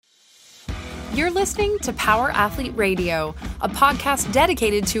You're listening to Power Athlete Radio, a podcast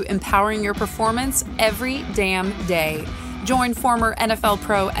dedicated to empowering your performance every damn day. Join former NFL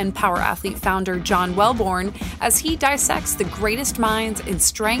pro and Power Athlete founder John Wellborn as he dissects the greatest minds in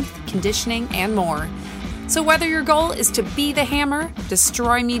strength, conditioning, and more. So whether your goal is to be the hammer,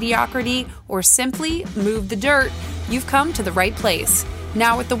 destroy mediocrity, or simply move the dirt, you've come to the right place.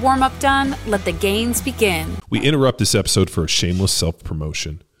 Now with the warm-up done, let the gains begin. We interrupt this episode for a shameless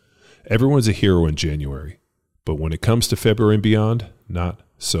self-promotion. Everyone's a hero in January, but when it comes to February and beyond, not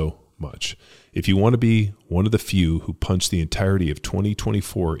so much. If you want to be one of the few who punch the entirety of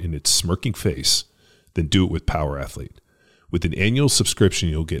 2024 in its smirking face, then do it with Power Athlete. With an annual subscription,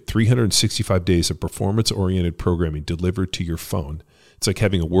 you'll get 365 days of performance-oriented programming delivered to your phone. It's like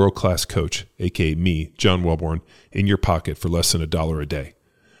having a world-class coach, aka me, John Wellborn, in your pocket for less than $1 a day.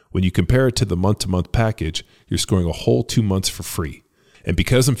 When you compare it to the month-to-month package, you're scoring a whole 2 months for free. And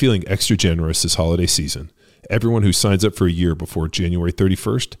because I'm feeling extra generous this holiday season, everyone who signs up for a year before January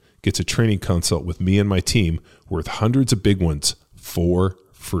 31st gets a training consult with me and my team worth hundreds of big ones for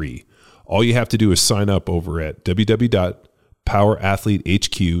free. All you have to do is sign up over at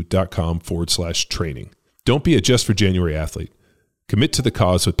www.powerathletehq.com/training. Don't be a just for January athlete. Commit to the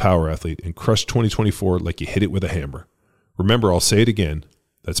cause with Power Athlete and crush 2024 like you hit it with a hammer. Remember, I'll say it again.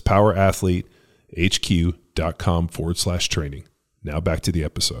 That's powerathletehq.com/training. Now back to the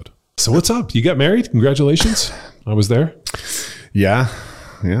episode. So what's up? You got married? Congratulations. I was there. Yeah.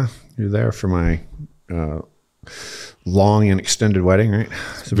 You're there for my long and extended wedding, right?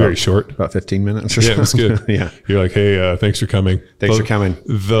 It's very short. About 15 minutes or so. Yeah, it was good. Yeah. You're like, hey, thanks for coming. Thanks for coming.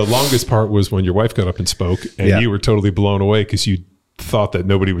 The longest part was when your wife got up and spoke, and you were totally blown away because you thought that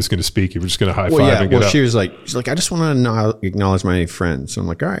nobody was going to speak. You were just going to high five and get up. She's like, I just want to acknowledge my friends. So I'm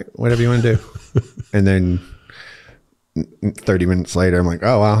like, all right, whatever you want to do. And then 30 minutes later, I'm like,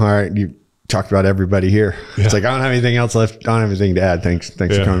 oh, wow, all right. You talked about everybody here. Yeah. It's like, I don't have anything else left. I don't have anything to add. Thanks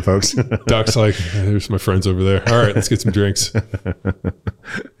for coming, folks. Doc's like, there's my friends over there. All right, let's get some drinks.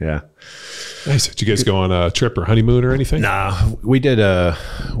 Yeah. Nice. Did you guys go on a trip or honeymoon or anything? Nah, we did a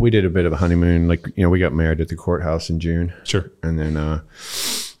bit of a honeymoon. Like, we got married at the courthouse in June. Sure. And then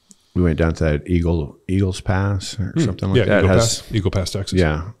we went down to that Eagles Pass or something like that. Eagle Pass, Texas.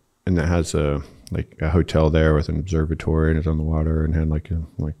 Yeah. And that has a hotel there with an observatory, and it's on the water, and had nothing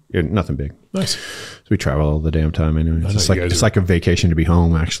big. Nice. So we travel all the damn time anyway. It's like a vacation to be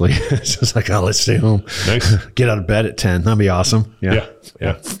home, actually. It's just like, oh, let's stay home. Nice. Get out of bed at 10. That'd be awesome. Yeah.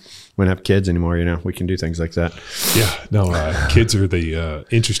 We don't have kids anymore, we can do things like that. Yeah. No, kids are the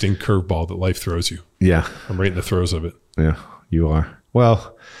interesting curveball that life throws you. Yeah. I'm right in the throes of it. Yeah, you are.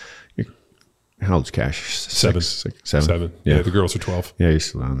 Well, how old's Cash? Seven. Yeah. The girls are 12. Yeah, you're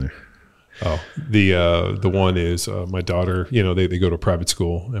still down there. Oh, the one is my daughter, they go to private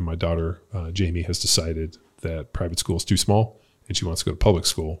school, and my daughter, Jamie, has decided that private school is too small and she wants to go to public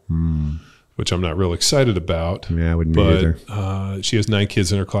school, which I'm not real excited about. Yeah, I wouldn't be either. She has 9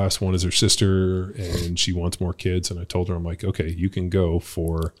 kids in her class. One is her sister, and she wants more kids. And I told her, I'm like, okay, you can go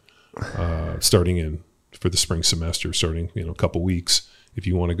for starting for the spring semester, starting, a couple weeks. If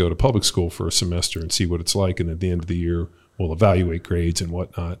you want to go to public school for a semester and see what it's like. And at the end of the year, we'll evaluate grades and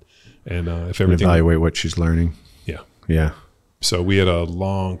whatnot. And if everything, evaluate what she's learning. Yeah. So we had a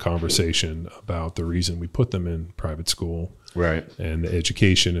long conversation about the reason we put them in private school, right? And the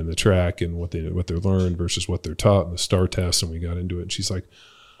education and the track and what they learn versus what they're taught and the STAR test. And we got into it. And she's like,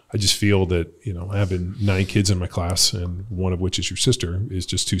 I just feel that having 9 kids in my class, and one of which is your sister, is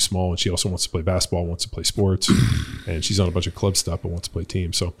just too small. And she also wants to play basketball, wants to play sports, and she's on a bunch of club stuff, but wants to play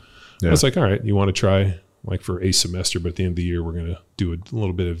team. So I was like, all right, you want to try? Like for a semester, but at the end of the year, we're going to do a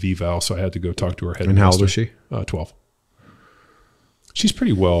little bit of V-Val. So I had to go talk to her head. And how old is she? 12. She's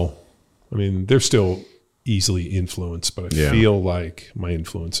pretty well. I mean, they're still easily influenced, but I feel like my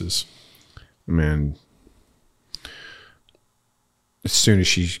influences. Man, as soon as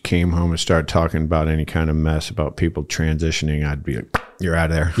she came home and started talking about any kind of mess about people transitioning, I'd be like, you're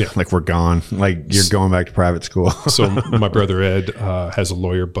out of there. Yeah. Like, we're gone. Like, you're going back to private school. So my brother Ed has a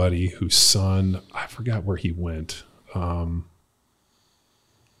lawyer buddy whose son, I forgot where he went.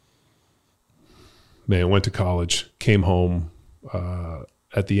 Went to college, came home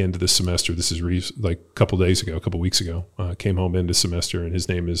at the end of the semester. This is like a couple weeks ago, came home end of semester, and his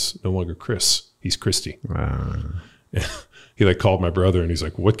name is no longer Chris. He's Christy. He called my brother and he's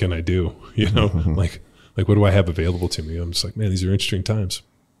like, what can I do? Like, what do I have available to me? I'm just like, man, these are interesting times.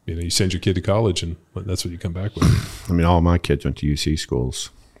 You send your kid to college and that's what you come back with. I mean, all my kids went to UC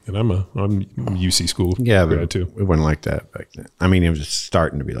schools. And I'm UC school grad too. It wasn't like that back then. I mean, it was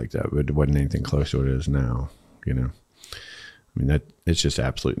starting to be like that, but it wasn't anything close to what it is now, I mean, that it's just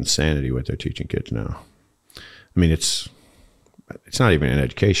absolute insanity what they're teaching kids now. I mean, it's not even an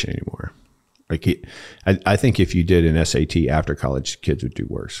education anymore. Like, I think if you did an SAT after college, kids would do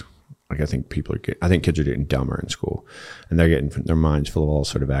worse. Like, I think kids are getting dumber in school, and they're getting their minds full of all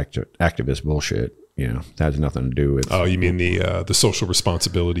sort of activist bullshit. You know, that has nothing to do with. Oh, you mean the social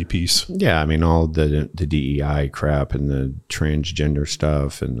responsibility piece? Yeah, I mean all the DEI crap and the transgender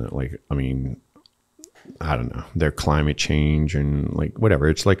stuff, and I mean, I don't know, their climate change and like whatever.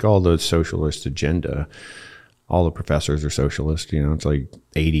 It's like all the socialist agenda. All the professors are socialist. You know, it's like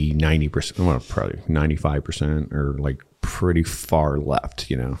 80, 90%, well, probably 95% are like pretty far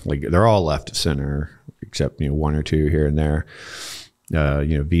left. You know, like they're all left of center except one or two here and there.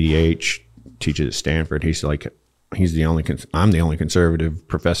 VDH teaches at Stanford. He's the only I'm the only conservative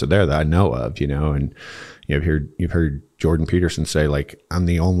professor there that I know of. You know, and you've heard Jordan Peterson say like I'm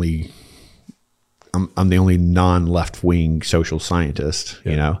the only non-left wing social scientist.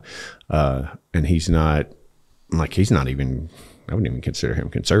 Yeah. You know, and he's not even, I wouldn't even consider him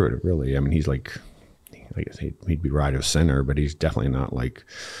conservative, really. I mean, he's like, I guess he'd be right of center, but he's definitely not like,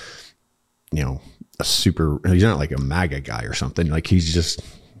 he's not like a MAGA guy or something. Like he just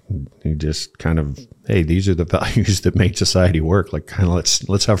kind of, hey, these are the values that make society work. Like kind of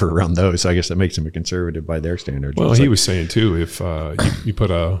let's hover around those. So I guess that makes him a conservative by their standards. Well, he was saying too, if you put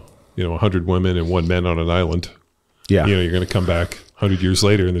 100 women and 1 man on an island, yeah, you're going to come back 100 years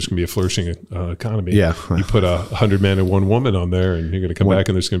later and there's going to be a flourishing economy. Yeah. You put 100 men and 1 woman on there and you're going to come back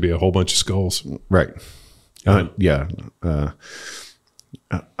and there's going to be a whole bunch of skulls. Right.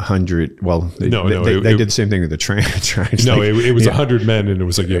 100. Well, they did the same thing with the trans. Right? No, it was 100 men and it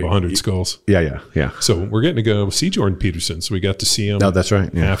was like you have 100 skulls. Yeah. So we're getting to go see Jordan Peterson. So we got to see him. Oh, that's right.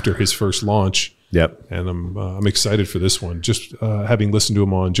 Yeah. After his first launch. Yep. And I'm excited for this one. Just having listened to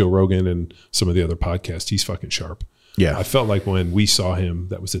him on Joe Rogan and some of the other podcasts, he's fucking sharp. Yeah. I felt like when we saw him,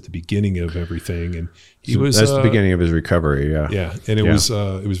 that was at the beginning of everything. And that's the beginning of his recovery. Yeah. Yeah. And it was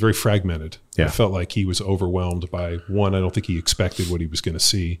very fragmented. Yeah. I felt like he was overwhelmed by, 1, I don't think he expected what he was going to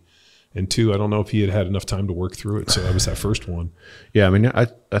see. And 2, I don't know if he had enough time to work through it. So that was that first one. Yeah. I mean, I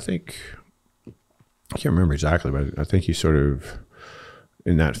think, I can't remember exactly, but I think he sort of,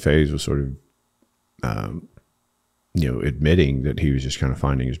 in that phase was sort of, admitting that he was just kind of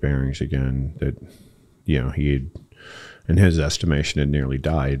finding his bearings again, that, he had, in his estimation, had nearly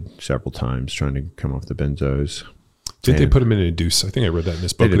died several times trying to come off the benzos. Did they put him in an induced? I think I read that in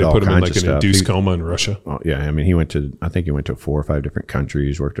this book. They put him in like an induced coma in Russia. Oh, yeah. I mean, I think he went to 4 or 5 different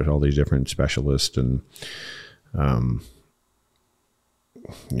countries, worked with all these different specialists, and, all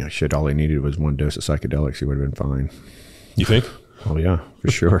he needed was 1 dose of psychedelics. He would have been fine. You think? Oh yeah,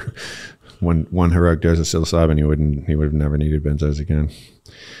 for sure. one heroic dose of psilocybin, he would have never needed benzos again.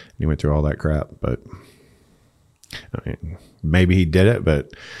 He went through all that crap, but I mean, maybe he did it,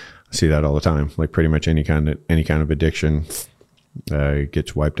 but I see that all the time. Like pretty much any kind of addiction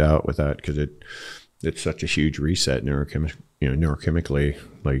gets wiped out with that because it's such a huge reset neurochemically.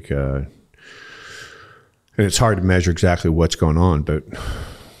 Like, and it's hard to measure exactly what's going on, but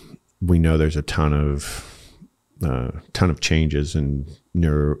we know there's a ton of changes in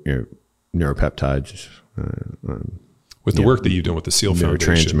neuropeptides. With the work that you've done with the SEAL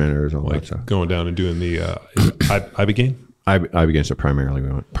Foundation, neurotransmitters, all like that stuff. Going down and doing the ibogaine. Ibogaine's the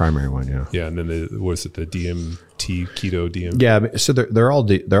primary one, yeah. Yeah, and then the DMT, keto DMT? Yeah, so they're all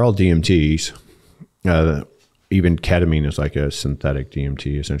DMTs. Even ketamine is like a synthetic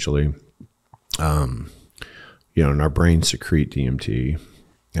DMT, essentially. And our brains secrete DMT,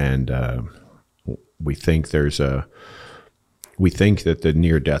 and we think that the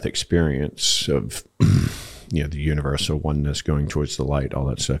near-death experience of the universal oneness going towards the light, all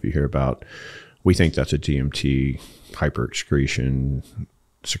that stuff you hear about, we think that's a DMT hyper secretion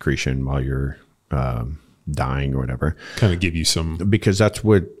while you're dying or whatever. Kind of give you some, because that's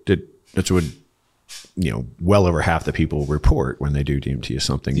what well over half the people report when they do DMT is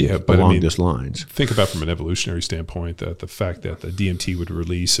something along these lines. Think about from an evolutionary standpoint that the fact that the DMT would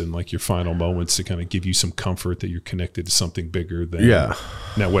release in like your final moments to kind of give you some comfort that you're connected to something bigger than. Yeah.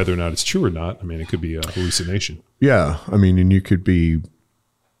 Now, whether or not it's true or not, I mean, it could be a hallucination. Yeah. I mean, and you could be,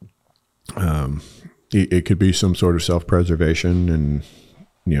 it could be some sort of self-preservation, and,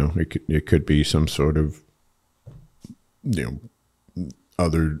 it could be some sort of,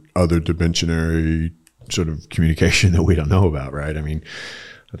 other dimensionary sort of communication that we don't know about, right? I mean,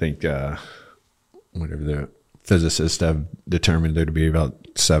 I think whatever the physicists have determined there to be about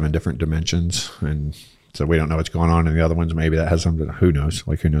 7 different dimensions, and so we don't know what's going on in the other ones. Maybe that has something. Who knows?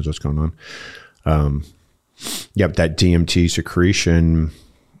 Like, who knows what's going on? But that DMT secretion,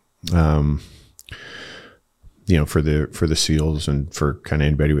 for the SEALs and for kind of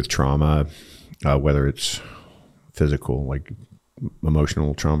anybody with trauma, whether it's physical, like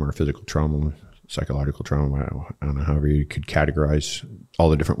emotional trauma or physical trauma, psychological trauma. I don't know, however you could categorize all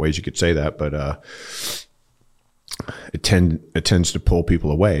the different ways you could say that, but it tends to pull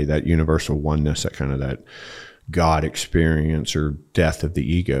people away, that universal oneness, that kind of that God experience or death of the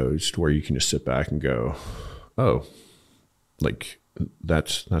egos, to where you can just sit back and go, oh, like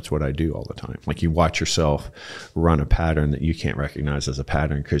that's what I do all the time. Like, you watch yourself run a pattern that you can't recognize as a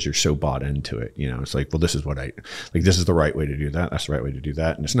pattern because you're so bought into it. It's like, well, this is this is the right way to do that. That's the right way to do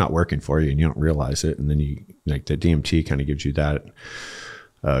that. And it's not working for you and you don't realize it. And then you, like, the DMT kind of gives you that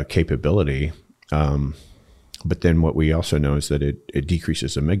capability. But then what we also know is that it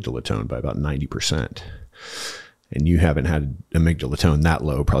decreases amygdala tone by about 90%. And you haven't had amygdala tone that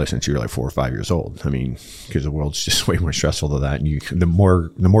low probably since you were like 4 or 5 years old. I mean, because the world's just way more stressful than that. And the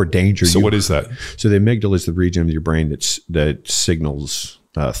more danger. So what is that? So the amygdala is the region of your brain that signals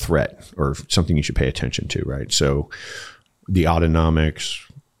threat or something you should pay attention to, right? So the autonomics,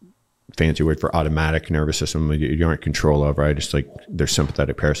 fancy word for automatic nervous system, you aren't in control of, right? It's like there's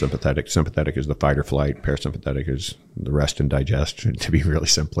sympathetic, parasympathetic. Sympathetic is the fight or flight. Parasympathetic is the rest and digest, to be really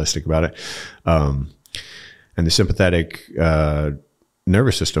simplistic about it. And the sympathetic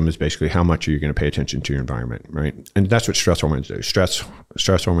nervous system is basically how much are you going to pay attention to your environment, right? And that's what stress hormones do. Stress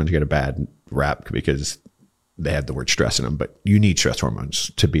hormones get a bad rap because they have the word stress in them, but you need stress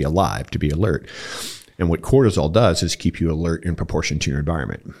hormones to be alive, to be alert. And what cortisol does is keep you alert in proportion to your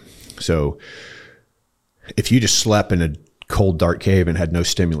environment. So if you just slept in a cold, dark cave and had no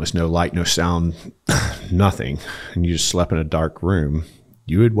stimulus, no light, no sound, nothing, and you just slept in a dark room,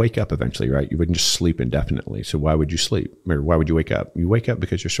 you would wake up eventually, right? You wouldn't just sleep indefinitely. So why would you sleep? Or why would you wake up? You wake up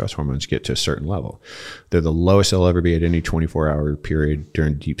because your stress hormones get to a certain level. They're the lowest they'll ever be at any 24-hour period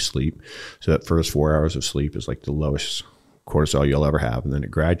during deep sleep. So that first 4 hours of sleep is like the lowest cortisol you'll ever have. And then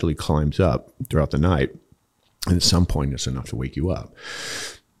it gradually climbs up throughout the night. And at some point, it's enough to wake you up.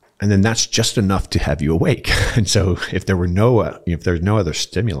 And then that's just enough to have you awake. And so if there's no other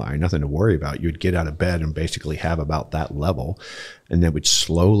stimuli, nothing to worry about, you'd get out of bed and basically have about that level. And then would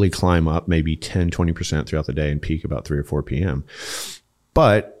slowly climb up maybe 10, 20% throughout the day and peak about 3 or 4 p.m.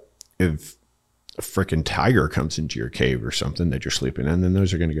 But if a freaking tiger comes into your cave or something that you're sleeping in, then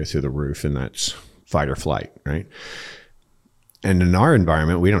those are going to go through the roof, and that's fight or flight, right? And in our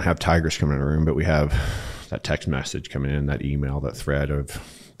environment, we don't have tigers coming in the room, but we have that text message coming in, that email, that threat of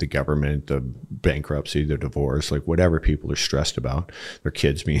the government, the bankruptcy, the divorce, like whatever people are stressed about, their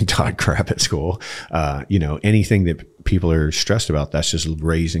kids being taught crap at school, anything that people are stressed about, that's just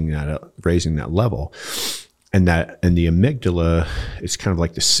raising that level. And the amygdala is kind of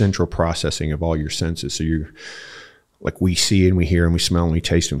like the central processing of all your senses. So you're like, we see and we hear and we smell and we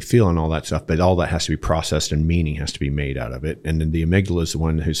taste and we feel and all that stuff, but all that has to be processed and meaning has to be made out of it. And then the amygdala is the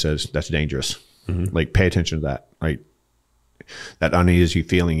one who says that's dangerous. Mm-hmm. Like, pay attention to that, right? That uneasy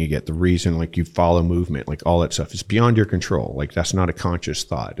feeling you get, the reason, like you follow movement, like all that stuff is beyond your control. Like, that's not a conscious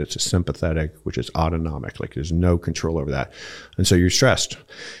thought. It's a sympathetic, which is autonomic. Like, there's no control over that. And so you're stressed.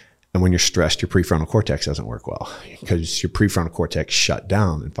 And when you're stressed, your prefrontal cortex doesn't work well because your prefrontal cortex shut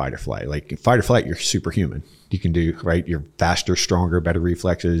down in fight or flight. Like in fight or flight, you're superhuman. You can do, right? You're faster, stronger, better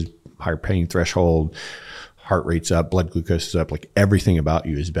reflexes, higher pain threshold, heart rate's up, blood glucose is up. Like, everything about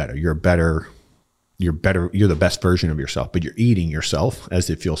you is better. You're the best version of yourself, but you're eating yourself as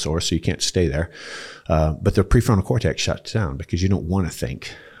the fuel source, so you can't stay there. But the prefrontal cortex shuts down because you don't want to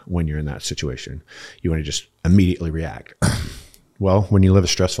think when you're in that situation. You want to just immediately react. Well, when you live a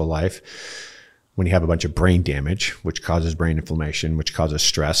stressful life, when you have a bunch of brain damage, which causes brain inflammation, which causes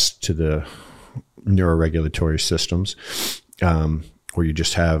stress to the neuroregulatory systems, where you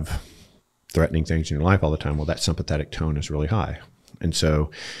just have threatening things in your life all the time, well, that sympathetic tone is really high. And so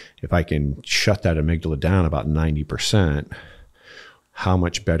if I can shut that amygdala down about 90%, how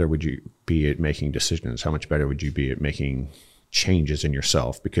much better would you be at making decisions? How much better would you be at making changes in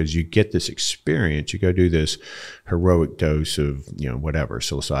yourself? Because you get this experience, you go do this heroic dose of, whatever,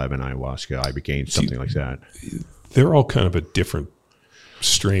 psilocybin, ayahuasca, ibogaine, something like that. They're all kind of a different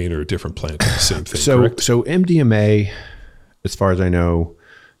strain or a different plant, the same thing, correct? So MDMA, as far as I know,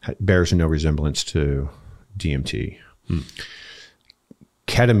 bears no resemblance to DMT.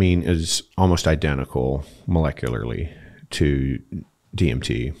 Ketamine is almost identical molecularly to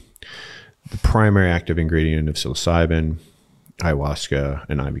DMT. The primary active ingredient of psilocybin, ayahuasca,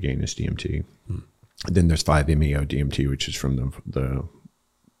 and ibogaine is DMT. Then there's 5-MeO-DMT, which is from the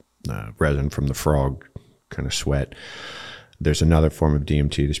resin from the frog kind of sweat. There's another form of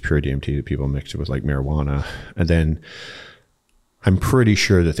DMT, this pure DMT that people mix it with, like marijuana. And then I'm pretty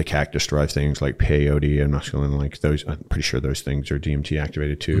sure that the cactus derived things like peyote and mescaline, like those, I'm pretty sure those things are DMT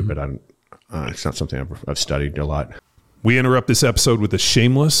activated too, but it's not something I've studied a lot. We interrupt this episode with a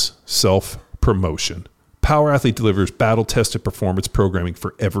shameless self-promotion. Power Athlete delivers battle-tested performance programming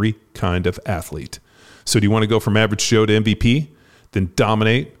for every kind of athlete. So do you want to go from average Joe to MVP? Then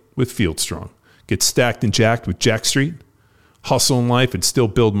dominate with Field Strong. Get stacked and jacked with Jack Street. Hustle in life and still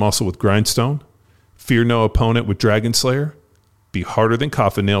build muscle with Grindstone. Fear no opponent with Dragon Slayer. Be harder than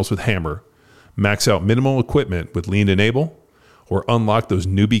coffin nails with Hammer. Max out minimal equipment with Lean Enable. Or unlock those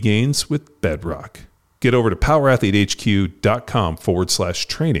newbie gains with Bedrock. Get over to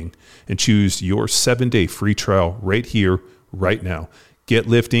powerathletehq.com/training and choose your 7-day free trial right here, right now. Get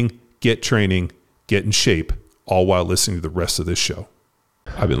lifting, get training, get in shape, all while listening to the rest of this show.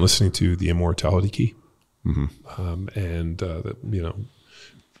 I've been listening to The Immortality Key.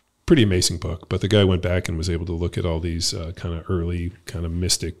 Pretty amazing book. But the guy went back and was able to look at all these kind of early kind of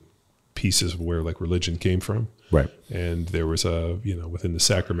mystic pieces of where like religion came from. Right. And there was within the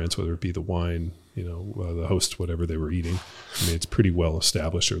sacraments, whether it be the wine, the host, whatever they were eating. I mean, it's pretty well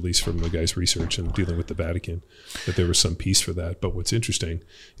established, or at least from the guy's research and dealing with the Vatican, that there was some piece for that. But what's interesting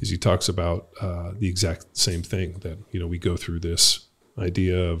is he talks about the exact same thing, that, we go through this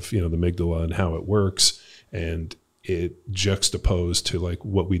idea of, the amygdala and how it works, and it juxtaposed to like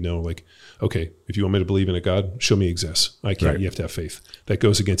what we know, like, okay, if you want me to believe in a God, show me he exists. I can't. Right. You have to have faith. That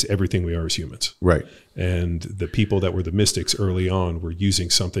goes against everything we are as humans. Right. And the people that were the mystics early on were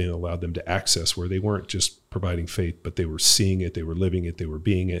using something that allowed them to access where they weren't just providing faith, but they were seeing it, they were living it, they were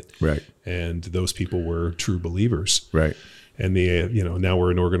being it. Right. And those people were true believers. Right. And now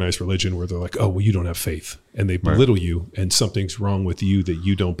we're an organized religion where they're like, oh, well, you don't have faith. And they belittle you, and something's wrong with you that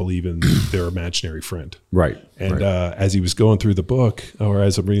you don't believe in their imaginary friend. Right. And as he was going through the book, or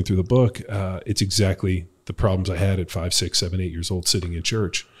as I'm reading through the book, it's exactly the problems I had at 5, 6, 7, 8 years old sitting in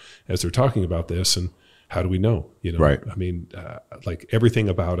church as they're talking about this. And how do we know? Right. I mean, like everything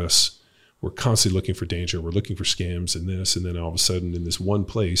about us, we're constantly looking for danger. We're looking for scams and this. And then all of a sudden in this one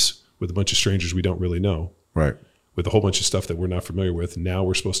place with a bunch of strangers we don't really know. Right. With a whole bunch of stuff that we're not familiar with. Now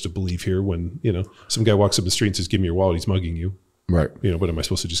we're supposed to believe here when, some guy walks up the street and says, give me your wallet. He's mugging you. Right. But am I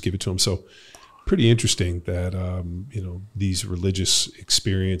supposed to just give it to him? So pretty interesting that, these religious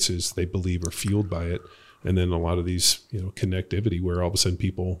experiences they believe are fueled by it. And then a lot of these, connectivity where all of a sudden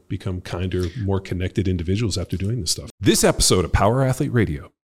people become kinder, more connected individuals after doing this stuff. This episode of Power Athlete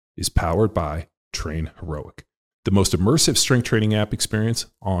Radio is powered by Train Heroic, the most immersive strength training app experience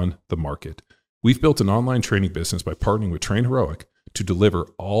on the market. We've built an online training business by partnering with Train Heroic to deliver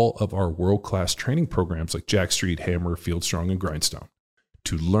all of our world-class training programs like Jack Street, Hammer, Field Strong, and Grindstone.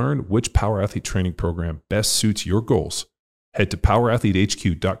 To learn which Power Athlete training program best suits your goals, head to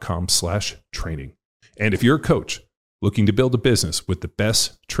powerathletehq.com/training. And if you're a coach looking to build a business with the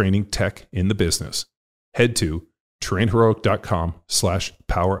best training tech in the business, head to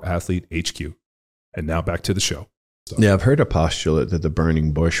trainheroic.com/powerathletehq. And now back to the show. Yeah, I've heard a postulate that the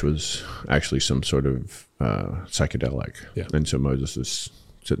burning bush was actually some sort of psychedelic. Yeah. And so Moses was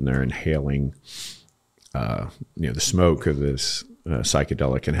sitting there inhaling, the smoke of this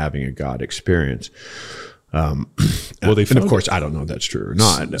psychedelic and having a God experience. Well, and of course, I don't know if that's true or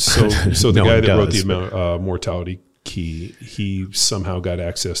not. So the guy that wrote the Immortality Key, he somehow got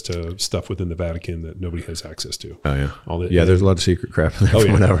access to stuff within the Vatican that nobody has access to. Oh yeah, there's a lot of secret crap in there. Oh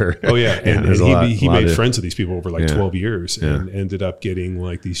yeah, whatever. Oh yeah, and he made friends with these people over like 12 years, and ended up getting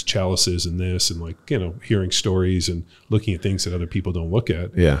like these chalices and this, and like hearing stories and looking at things that other people don't look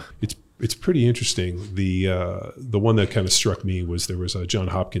at. Yeah, it's pretty interesting. The one that kind of struck me was there was a John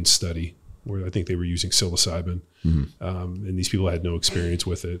Hopkins study where I think they were using psilocybin, and these people had no experience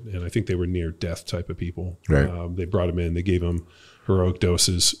with it, and I think they were near death type of people. Right. They brought them in, they gave them heroic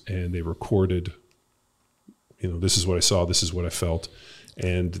doses, and they recorded, this is what I saw, this is what I felt,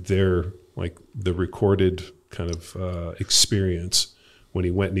 and their like the recorded kind of experience when he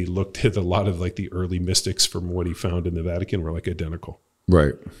went and he looked at a lot of like the early mystics from what he found in the Vatican were like identical.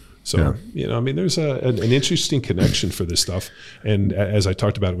 Right. So, there's an interesting connection for this stuff. And as I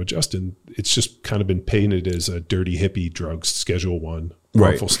talked about it with Justin, it's just kind of been painted as a dirty hippie drugs, Schedule 1,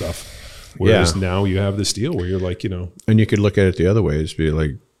 harmful stuff. Whereas now you have this deal where you're like, And you could look at it the other way, is be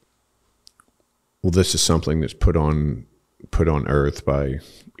like, well, this is something that's put on Earth by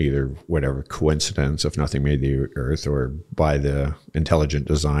either whatever coincidence, if nothing made the Earth, or by the intelligent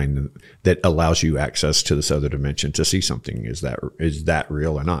design that allows you access to this other dimension to see something. Is that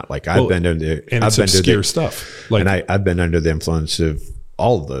real or not? Like I've been under, and it's obscure stuff. Like, and I've been under the influence of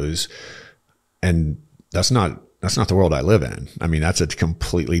all of those, and that's not that's not the world I live in. I mean, that's a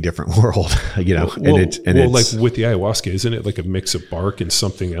completely different world, you know. Well, it's like with the ayahuasca, isn't it like a mix of bark and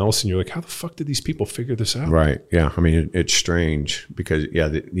something else? And you're like, how the fuck did these people figure this out? right. Yeah. I mean, it's strange because you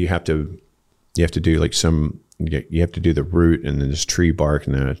have to do like you have to do the root and then this tree bark,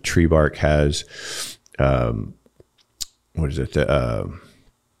 and the tree bark has, what is it? I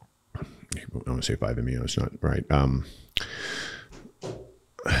want to say 5-MeO. It's not right.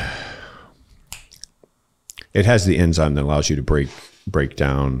 It has the enzyme that allows you to break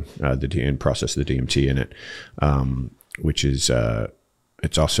down and process the DMT in it, which is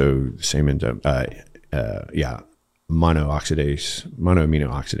it's also the same enzyme. Monoamino oxidase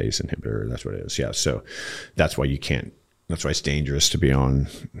inhibitor. That's what it is. Yeah. So that's why you can't. That's why it's dangerous to be on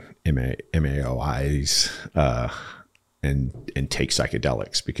MAOIs and take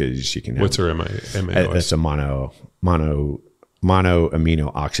psychedelics, because you can have, what's our MAOIs? That's a monoamino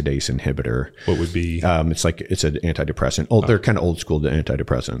oxidase inhibitor. What would be? It's an antidepressant. They're kind of old school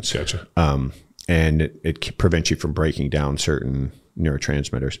antidepressants. Gotcha. And it prevents you from breaking down certain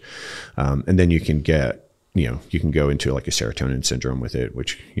neurotransmitters. And then you can go into like a serotonin syndrome with it,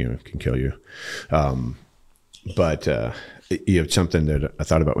 which, can kill you. But something that I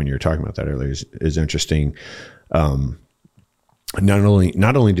thought about when you were talking about that earlier is interesting. Not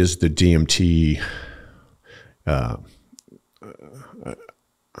only does the DMT, I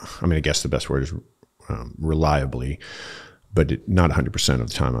mean, I guess the best word is reliably, but not 100% of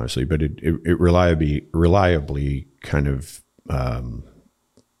the time, obviously, but it reliably kind of at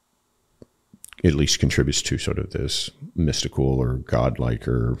least contributes to sort of this mystical or godlike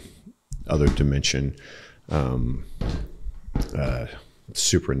or other dimension,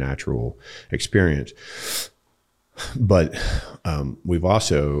 supernatural experience. But we've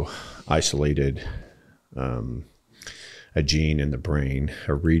also isolated a gene in the brain,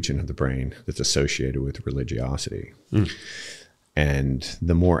 a region of the brain that's associated with religiosity. And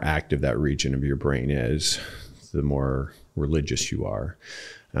the more active that region of your brain is, the more religious you are.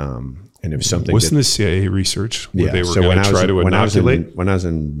 And if something wasn't the CIA research where they were so going to try to inoculate? When I was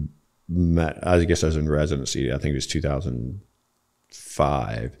in residency, I think it was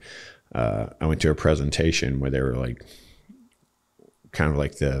 2005. I went to a presentation where they were like, kind of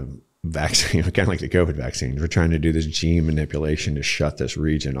like the vaccine, kind of like the COVID vaccines. We're trying to do this gene manipulation to shut this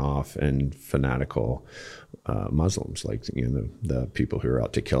region off, and fanatical Muslims, like the people who are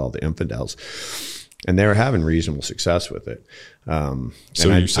out to kill all the infidels. And they were having reasonable success with it. So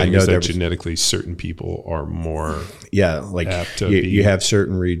you're saying is that genetically certain people are more like apt to you have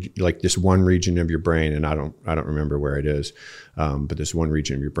certain like this one region of your brain, and I don't remember where it is, but this one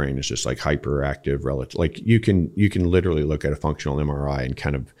region of your brain is just like hyperactive relative. Like you can literally look at a functional MRI and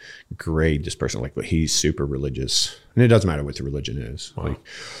kind of grade this person, like, but he's super religious, and it doesn't matter what the religion is. Wow.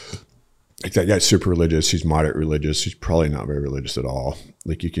 Like that guy's super religious, he's moderate religious, he's probably not very religious at all.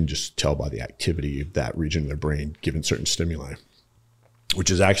 Like you can just tell by the activity of that region of their brain given certain stimuli, which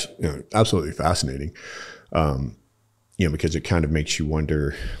is actually absolutely fascinating. Because it kind of makes you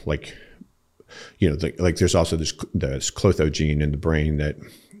wonder, like, like there's also this clotho gene in the brain that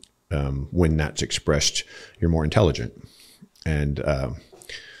when that's expressed, you're more intelligent. And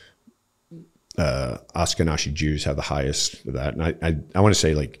Ashkenazi Jews have the highest of that. And I want to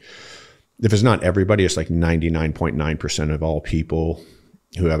say, like, if it's not everybody, it's like 99.9% of all people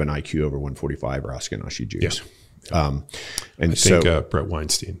who have an IQ over 145 are Ashkenazi Jews. Yeah. And I think Brett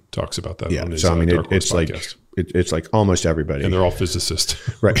Weinstein talks about that on his it's podcast. It's like almost everybody. And they're all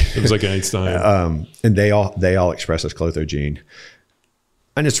physicists. Right. It was like Einstein. And they all express this clotho gene.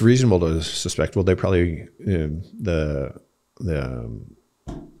 And it's reasonable to suspect, well, they probably, the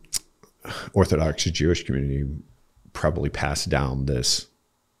Orthodox Jewish community probably passed down this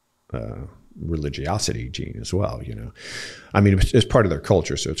religiosity gene as well. I mean, it's part of their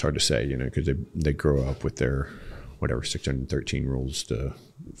culture, so it's hard to say, because they grow up with their 613 rules to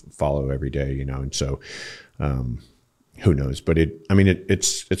follow every day, and so who knows? But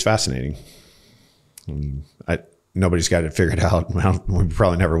it's fascinating. I mean, nobody's got it figured out. Well, we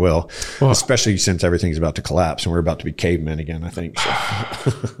probably never will, especially since everything's about to collapse and we're about to be cavemen again, I think.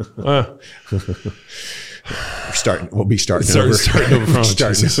 So. We'll be starting over.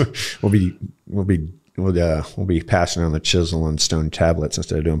 We'll be passing on the chisel and stone tablets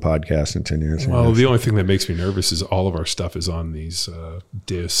instead of doing podcasts in 10 years. Well, the only thing that makes me nervous is all of our stuff is on these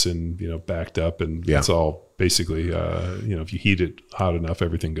discs and backed up, and it's all basically if you heat it hot enough,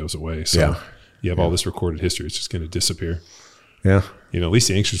 everything goes away. So you have all this recorded history; it's just going to disappear. Yeah. At least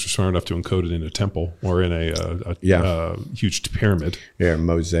the ancients were smart enough to encode it in a temple or in a huge pyramid. Yeah,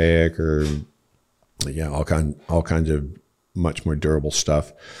 mosaic or. Yeah, all kinds of much more durable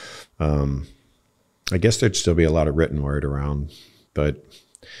stuff. I guess there'd still be a lot of written word around, but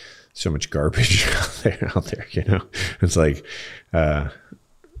so much garbage out there, you know. It's like there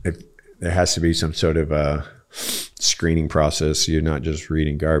has to be some sort of screening process. You're not just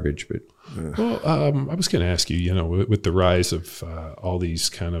reading garbage, but I was going to ask you, you know, with the rise of all these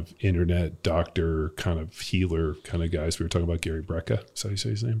kind of internet doctor, kind of healer kind of guys, we were talking about Gary Brecka. Is that how you say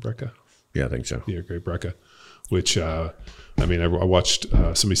his name, Brecka? Yeah, I think so. Yeah, Gary Brecka. Which I mean, I watched.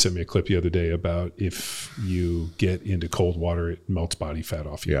 Somebody sent me a clip the other day about if you get into cold water, it melts body fat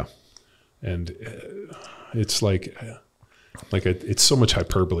off you. Yeah, and it's like it's so much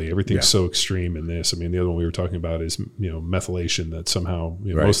hyperbole. Everything's so extreme in this. I mean, the other one we were talking about is, you know, methylation, that somehow,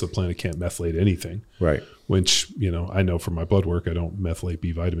 you know, most of the planet can't methylate anything. Right. Which, you know, I know from my blood work, I don't methylate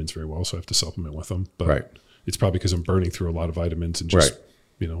B vitamins very well, so I have to supplement with them. But it's probably because I'm burning through a lot of vitamins and just,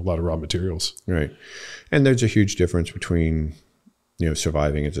 you know, a lot of raw materials. Right. And there's a huge difference between, you know,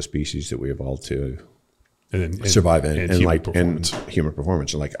 surviving as a species that we evolved to survive in, and like performance. And human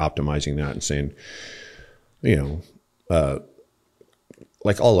performance, and like optimizing that and saying, you know,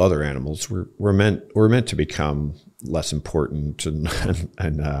 like all other animals, we're meant to become less important and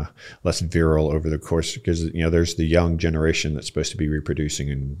less virile over the course, because, you know, there's the young generation that's supposed to be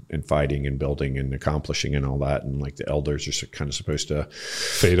reproducing and fighting and building and accomplishing and all that, and like the elders are kind of supposed to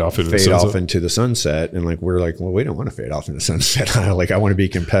fade off into the sunset, and like we're like, well, we don't want to fade off into the sunset. Like, I want to be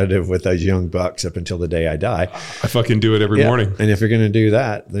competitive with those young bucks up until the day I die. I fucking do it every morning. And if you're going to do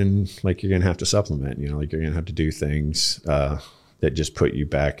that, then like you're going to have to supplement. You know, like you're going to have to do things that just put you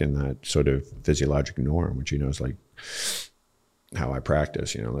back in that sort of physiologic norm, which, you know, is like how I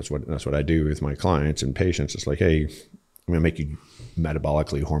practice. You know, that's what I do with my clients and patients. It's like, hey, I'm going to make you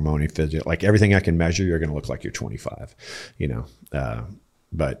metabolically, hormonally, physio, like everything I can measure, you're going to look like you're 25, you know,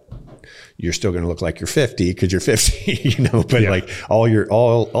 but you're still going to look like you're 50 because you're 50, you know, but like all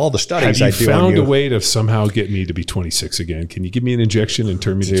the studies have you I do found on you, a way to somehow get me to be 26 again? Can you give me an injection and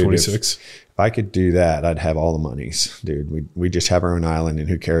turn me to 26? If I could do that, I'd have all the monies, dude. We just have our own island, and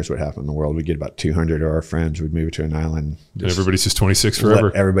who cares what happened in the world? We'd get about 200 of our friends. We'd move to an island. And everybody's just 26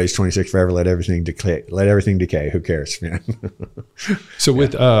 forever. Everybody's 26 forever. Let everything decay. Who cares, man? So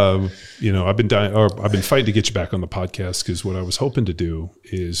with, you know, I've been fighting to get you back on the podcast, because what I was hoping to do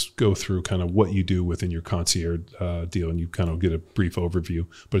is go through kind of what you do within your concierge deal, and you kind of get a brief overview,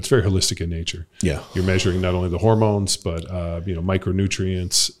 but it's very holistic in nature. Yeah. You're measuring not only the hormones, but, you know,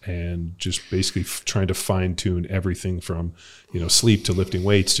 micronutrients, and just basically trying to fine tune everything from, you know, sleep to lifting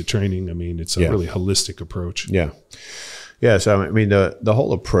weights to training. I mean, it's a really holistic approach. Yeah. Yeah. So, I mean, the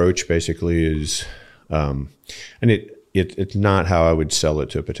whole approach basically is, and it's not how I would sell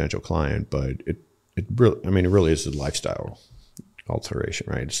it to a potential client, but it really is a lifestyle alteration,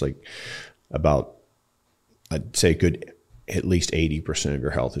 right? It's like about, I'd say at least 80% of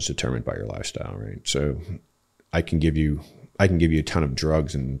your health is determined by your lifestyle, right? So I can give you a ton of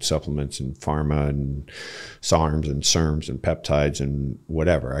drugs and supplements and pharma and SARMs and SERMs and peptides and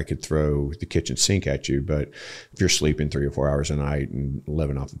whatever. I could throw the kitchen sink at you, but if you're sleeping 3 or 4 hours a night and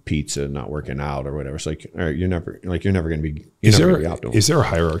living off of pizza and not working out or whatever, it's like, all right, you're never going to be optimal. Is there a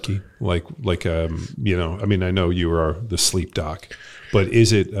hierarchy? Like you know, I mean, I know you are the sleep doc, but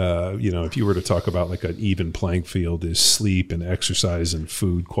is it, you know, if you were to talk about like an even playing field, is sleep and exercise and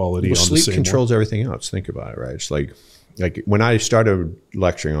food quality on the same? Sleep controls everything else. Think about it, right? It's like when I started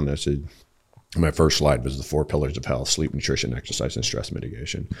lecturing on this, my first slide was the 4 pillars of health: sleep, nutrition, exercise, and stress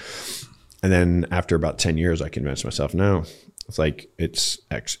mitigation. And then after about 10 years, I convinced myself, no, it's like it's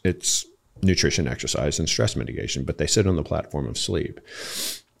nutrition, exercise, and stress mitigation, but they sit on the platform of sleep.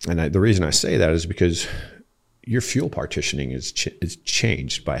 And the reason I say that is because your fuel partitioning is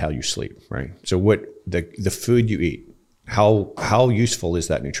changed by how you sleep, right? So what the food you eat, how useful is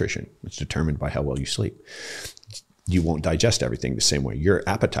that nutrition? It's determined by how well you sleep. You won't digest everything the same way. Your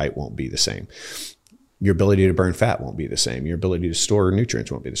appetite won't be the same. Your ability to burn fat won't be the same. Your ability to store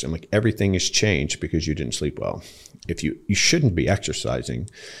nutrients won't be the same. Like everything is changed because you didn't sleep well. If you shouldn't be exercising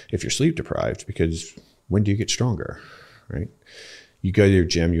if you're sleep deprived, because when do you get stronger, right? You go to your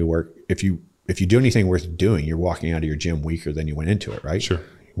gym, you work. If you do anything worth doing, you're walking out of your gym weaker than you went into it, right? Sure.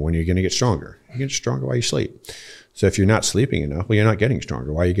 When are you going to get stronger? You get stronger while you sleep. So if you're not sleeping enough, well, you're not getting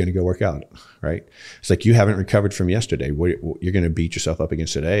stronger. Why are you going to go work out, right? It's like you haven't recovered from yesterday. You're going to beat yourself up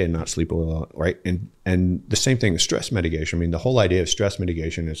against today and not sleep well, right? And the same thing with stress mitigation. I mean, the whole idea of stress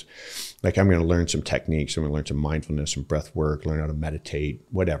mitigation is like, I'm going to learn some techniques. I'm going to learn some mindfulness, some breath work, learn how to meditate,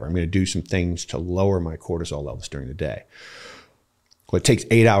 whatever. I'm going to do some things to lower my cortisol levels during the day. Well, it takes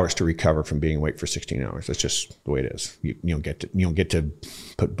 8 hours to recover from being awake for 16 hours. That's just the way it is. You don't get to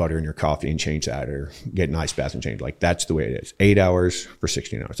put butter in your coffee and change that, or get an ice bath and change. Like, that's the way it is. 8 hours for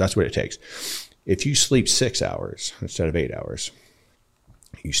 16 hours. That's what it takes. If you sleep 6 hours instead of 8 hours,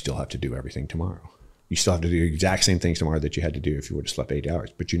 you still have to do everything tomorrow. You still have to do the exact same things tomorrow that you had to do if you would have slept 8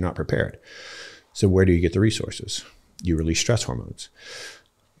 hours, but you're not prepared. So where do you get the resources? You release stress hormones.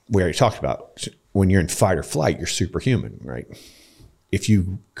 We already talked about when you're in fight or flight, you're superhuman, right? If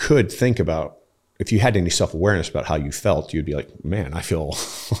you could think about, if you had any self-awareness about how you felt, you'd be like, man, I feel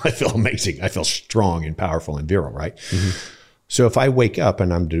amazing. I feel strong and powerful and virile, right? Mm-hmm. So if I wake up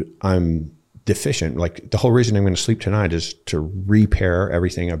and I'm deficient, like the whole reason I'm going to sleep tonight is to repair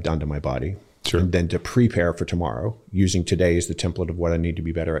everything I've done to my body. Sure. And then to prepare for tomorrow, using today as the template of what I need to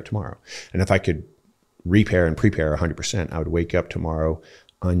be better at tomorrow. And if I could repair and prepare 100%, I would wake up tomorrow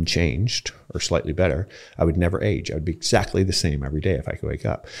unchanged or slightly better. I would never age. I would be exactly the same every day if I could wake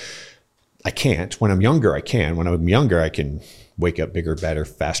up. I can't. When I'm younger, I can. When I'm younger, I can wake up bigger, better,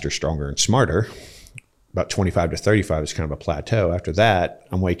 faster, stronger, and smarter. About 25 to 35 is kind of a plateau. After that,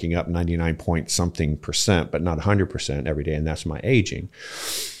 I'm waking up 99 point something percent, but not 100% every day, and that's my aging.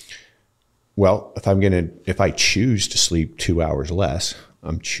 Well, if I choose to sleep 2 hours less,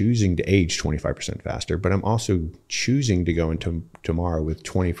 I'm choosing to age 25% faster, but I'm also choosing to go into tomorrow with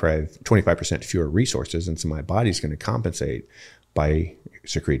 25% fewer resources. And so my body's going to compensate by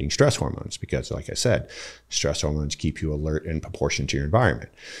secreting stress hormones because, like I said, stress hormones keep you alert in proportion to your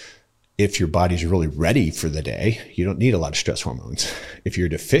environment. If your body's really ready for the day, you don't need a lot of stress hormones. If you're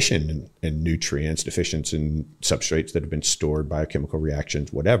deficient in nutrients, deficient in substrates that have been stored, biochemical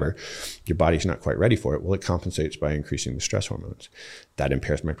reactions, whatever, your body's not quite ready for it. Well, it compensates by increasing the stress hormones. That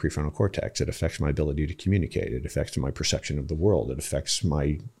impairs my prefrontal cortex. It affects my ability to communicate. It affects my perception of the world. It affects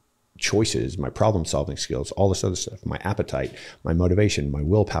my choices, my problem-solving skills, all this other stuff, my appetite, my motivation, my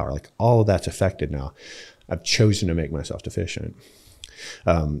willpower, like all of that's affected now. I've chosen to make myself deficient.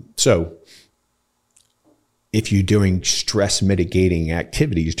 So if you're doing stress mitigating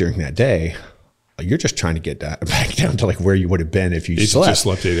activities during that day, you're just trying to get that back down to like where you would have been if you just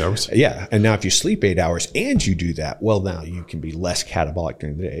slept 8 hours. Yeah. And now if you sleep 8 hours and you do that, well, now you can be less catabolic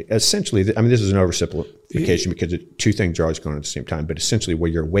during the day. Essentially, I mean, this is an oversimplification because two things are always going on at the same time, but essentially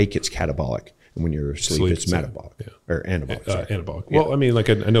where you're awake, it's catabolic. And when you're asleep, it's metabolic or anabolic. Anabolic. Yeah. Well, I mean, like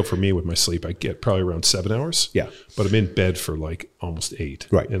I know for me with my sleep, I get probably around 7 hours. Yeah. But I'm in bed for like almost 8.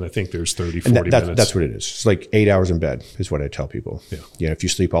 Right. And I think there's 30, 40 minutes. That's what it is. It's like 8 hours in bed is what I tell people. Yeah. Yeah. If you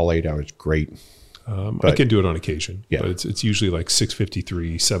sleep all 8 hours, great. I can do it on occasion. Yeah. But it's usually like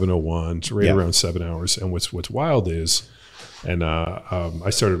 6:53, 7:01. It's right around 7 hours. And what's wild is, and I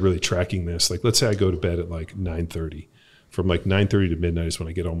started really tracking this. Like, let's say I go to bed at like 9:30. From like 9:30 to midnight is when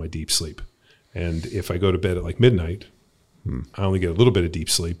I get all my deep sleep. And if I go to bed at like midnight, I only get a little bit of deep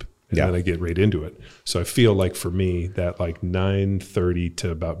sleep, and then I get right into it. So I feel like for me that like 9:30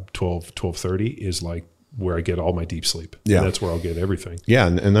 to about 12:30 is like where I get all my deep sleep. Yeah. And that's where I'll get everything. Yeah.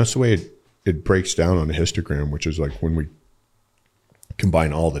 And that's the way it breaks down on a histogram, which is like when we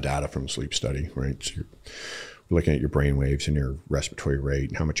combine all the data from a sleep study, right? So we're looking at your brain waves and your respiratory rate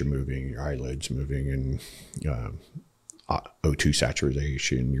and how much you're moving, your eyelids moving, and O2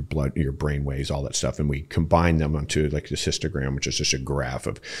 saturation, your blood, your brain waves, all that stuff. And we combine them onto like this histogram, which is just a graph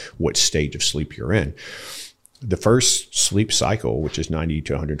of what stage of sleep you're in. The first sleep cycle, which is 90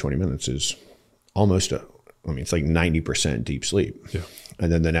 to 120 minutes, is almost it's like 90% deep sleep. Yeah.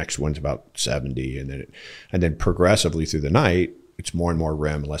 And then the next one's about 70. And then progressively through the night, it's more and more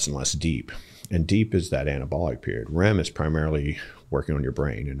REM, less and less deep. And deep is that anabolic period. REM is primarily working on your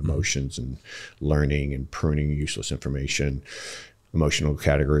brain and emotions and learning and pruning useless information, emotional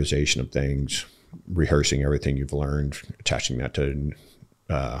categorization of things, rehearsing everything you've learned, attaching that to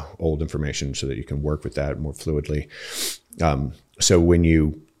old information so that you can work with that more fluidly. So when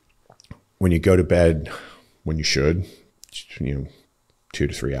you go to bed, when you should, 2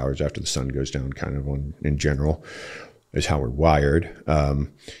 to 3 hours after the sun goes down, kind of in general, is how we're wired.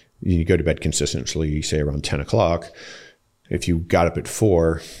 You go to bed consistently, say around 10 o'clock. If you got up at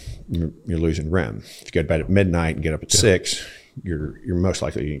 4, you're losing REM. If you go to bed at midnight and get up at 6, you're most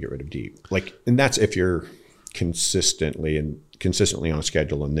likely going to get rid of deep. And that's if you're consistently on a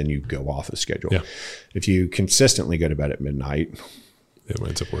schedule and then you go off a schedule. Yeah. If you consistently go to bed at midnight, it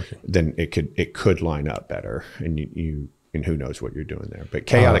ends up working. Then it could line up better, and and who knows what you're doing there. But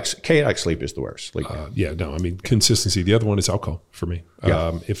chaotic sleep is the worst. Consistency. The other one is alcohol for me.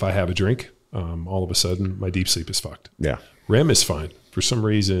 Yeah. If I have a drink, all of a sudden my deep sleep is fucked. Yeah. REM is fine. For some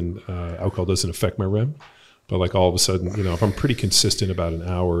reason, alcohol doesn't affect my REM. But like all of a sudden, if I'm pretty consistent about an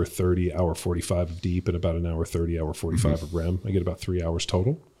hour 30, hour 45 of deep and about an hour 30, hour 45 of REM, I get about 3 hours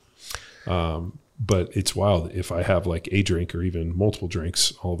total. But it's wild. If I have like a drink or even multiple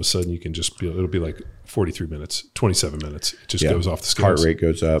drinks, all of a sudden you can just it'll be like 43 minutes, 27 minutes. It just goes off the scales. Heart rate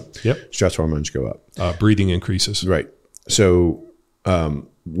goes up. Yep. Stress hormones go up. Breathing increases. Right. So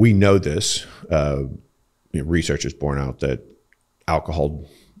we know this. Research has borne out that alcohol,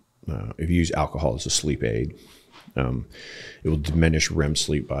 if you use alcohol as a sleep aid, it will diminish REM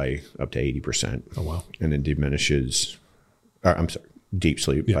sleep by up to 80%. Oh, wow. And then diminishes, deep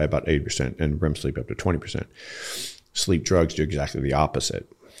sleep by about 80% and REM sleep up to 20%. Sleep drugs do exactly the opposite.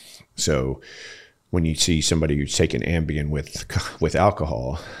 So when you see somebody who's taking Ambien with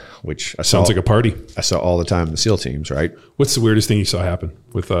alcohol, which sounds like a party. I saw all the time in the SEAL teams, right? What's the weirdest thing you saw happen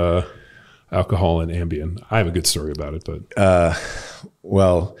with alcohol and Ambien? I have a good story about it, but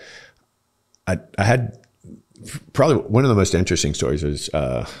well, I had probably one of the most interesting stories is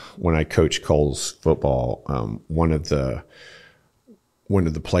when I coached Cole's football. One of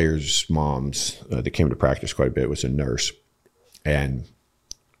the players' moms that came to practice quite a bit was a nurse, and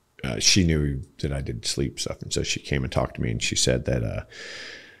she knew that I did sleep stuff, and so she came and talked to me, and she said that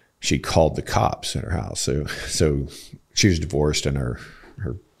she called the cops at her house. So she was divorced, and her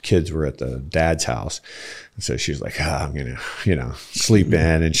kids were at the dad's house, and so she's like, I'm gonna sleep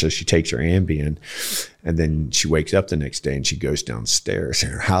in, and so she takes her Ambien, and then she wakes up the next day and she goes downstairs,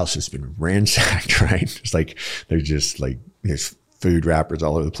 and her house has been ransacked. Right, it's like there's food wrappers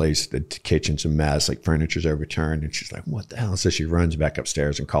all over the place. The kitchen's a mess, like furniture's overturned. And she's like, what the hell? So she runs back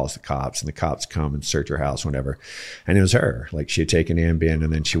upstairs and calls the cops, and the cops come and search her house, whatever. And it was her. Like, she had taken Ambien,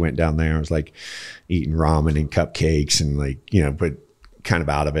 and then she went down there and was like eating ramen and cupcakes and like, but kind of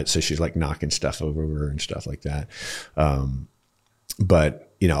out of it. So she's like knocking stuff over her and stuff like that.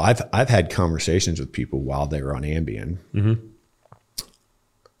 But I've had conversations with people while they were on Ambien,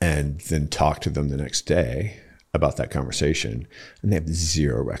 and then talk to them the next day about that conversation, and they have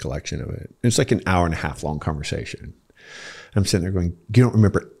zero recollection of it. It's like an hour and a half long conversation. I'm sitting there going, you don't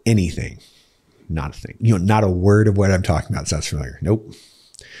remember anything? Not a thing. Not a word of what I'm talking about sounds familiar. Nope.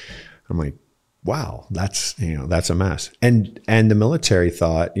 I'm like, wow, that's a mess. And the military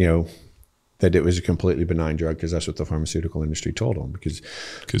thought, that it was a completely benign drug because that's what the pharmaceutical industry told them. Because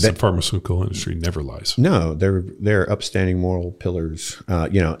the pharmaceutical industry never lies. No, they're upstanding moral pillars,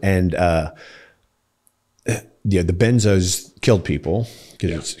 the benzos killed people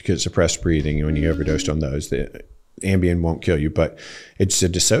because it suppressed breathing. When you overdosed on those, the Ambien won't kill you, but it's a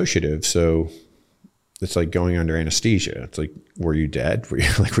dissociative. So it's like going under anesthesia. It's like, were you dead? Were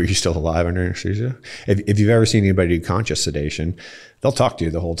you still alive under anesthesia? If you've ever seen anybody do conscious sedation, they'll talk to you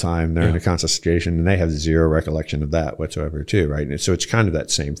the whole time they're in a conscious sedation, and they have zero recollection of that whatsoever too, right? And so it's kind of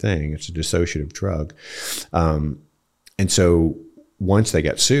that same thing. It's a dissociative drug. And so once they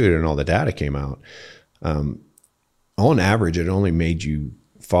got sued and all the data came out, on average, it only made you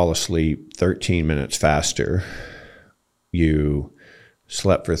fall asleep 13 minutes faster. You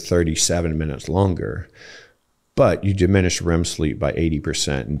slept for 37 minutes longer, but you diminished REM sleep by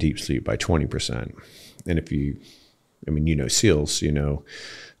 80% and deep sleep by 20%. And SEALs,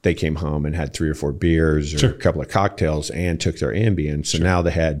 they came home and had 3 or 4 beers or a couple of cocktails and took their Ambien. So now they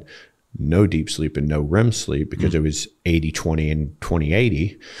had no deep sleep and no REM sleep because it was 80-20 and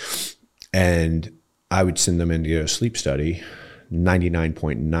 20-80. And I would send them into a sleep study,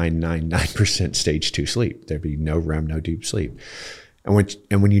 99.999% stage 2 sleep. There'd be no REM, no deep sleep. And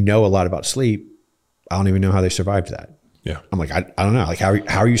when you know a lot about sleep, I don't even know how they survived that. Yeah. I'm like, I don't know. Like,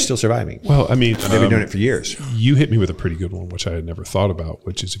 how are you still surviving? Well, they've been doing it for years. You hit me with a pretty good one, which I had never thought about,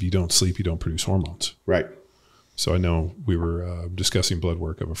 which is if you don't sleep, you don't produce hormones. Right. So I know we were discussing blood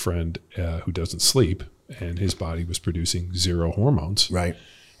work of a friend who doesn't sleep, and his body was producing 0 hormones. Right.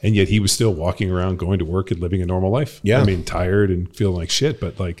 And yet he was still walking around, going to work and living a normal life. Yeah. Tired and feeling like shit,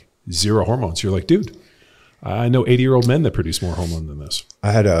 but like 0 hormones. You're like, dude, I know 80-year-old men that produce more hormone than this.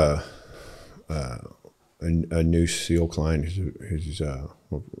 I had a new SEAL client who's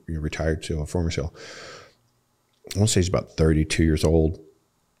retired SEAL, a former SEAL. I want to say he's about 32 years old.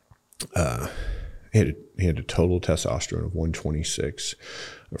 He had a total testosterone of 126,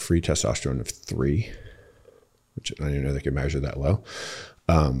 a free testosterone of 3, which I didn't know they could measure that low.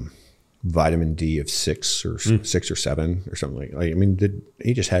 Vitamin D of 6 or 6 or 7 or something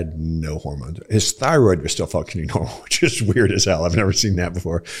he just had no hormones. His thyroid was still functioning normal, which is weird as hell. I've never seen that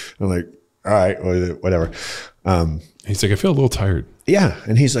before. I'm like, all right, whatever. He's like, I feel a little tired. Yeah.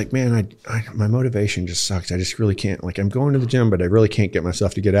 And he's like, man, my motivation just sucks. I just really can't, I'm going to the gym, but I really can't get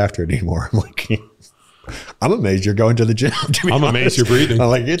myself to get after it anymore. I'm like, I'm amazed you're going to the gym. I'm amazed you're breathing. I'm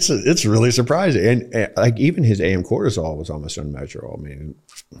like, it's really surprising. And like even his AM cortisol was almost unmeasurable.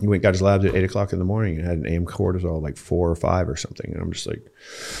 He went, got his labs at 8:00 in the morning and had an AM cortisol like 4 or 5 or something. And I'm just like,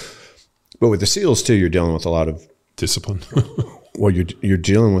 But with the SEALs too, you're dealing with a lot of discipline. well, you're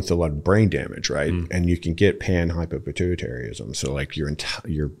dealing with a lot of brain damage, right? And you can get pan-hypopituitarism. So like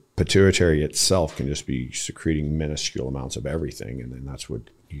your pituitary itself can just be secreting minuscule amounts of everything, and then that's what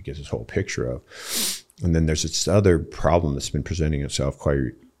you get this whole picture of. And then there's this other problem that's been presenting itself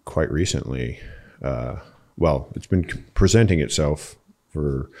quite recently. Well, it's been presenting itself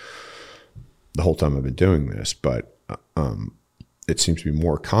for the whole time I've been doing this, but it seems to be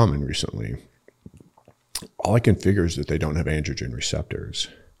more common recently. All I can figure is that they don't have androgen receptors,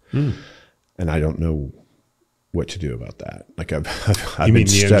 and I don't know what to do about that. Like I've you mean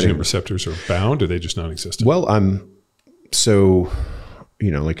been the studying. androgen receptors are bound, or are they just non-existent? Well, so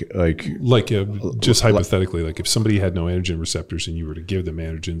just hypothetically, like if somebody had no androgen receptors and you were to give them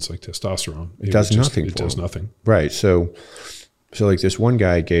androgens like testosterone, it does nothing. It does nothing. Right. So like this one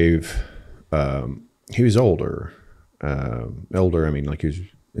guy gave. He was older. I mean, like he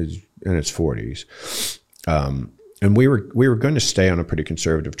was in his 40s. And we were going to stay on a pretty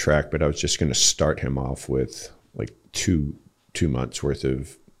conservative track, but I was just going to start him off with like two months worth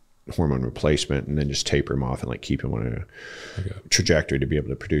of hormone replacement, and then just taper him off and like keep him on a trajectory to be able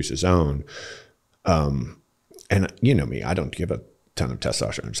to produce his own. And you know me, I don't give a ton of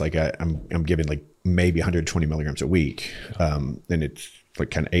testosterone. It's like I'm giving like maybe 120 milligrams a week, and it's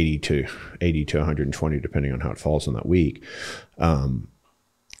like kind of 80 to 120 depending on how it falls in that week.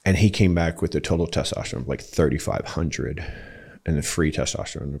 And he came back with a total testosterone of like 3,500, and the free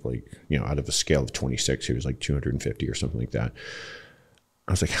testosterone of like, out of a scale of 26, he was like 250 or something like that.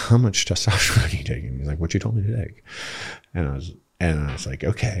 I was like, how much testosterone are you taking? He's like, what you told me to take. And I was like,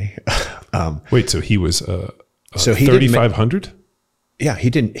 okay. Wait, so he was so he 3,500? Yeah, he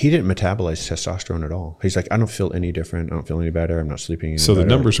didn't metabolize testosterone at all. He's like, I don't feel any different. I don't feel any better. I'm not sleeping any So better. the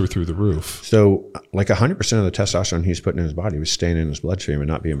numbers were through the roof. So like 100% of the testosterone he's putting in his body was staying in his bloodstream and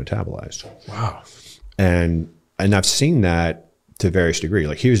not being metabolized. Wow. And I've seen that to various degrees.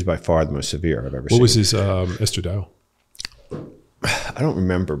 Like he was by far the most severe I've ever seen. What was his estradiol? I don't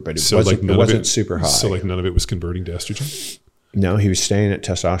remember, but it So wasn't super high. So like none of it was converting to estrogen? No, he was staying at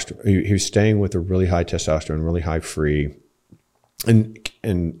testosterone. He was staying with a really high testosterone, really high free. And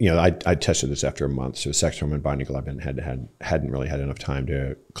I tested this after a month. So sex hormone binding globulin hadn't really had enough time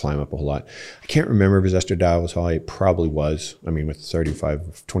to climb up a whole lot. I can't remember if his estradiol was high. It probably was. I mean, with 25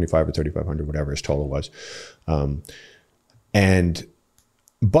 or 3,500, whatever his total was.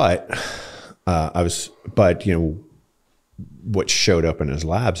 What showed up in his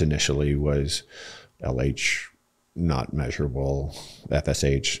labs initially was LH not measurable,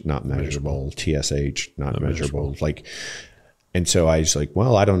 FSH not measurable, TSH not measurable. And so I was like,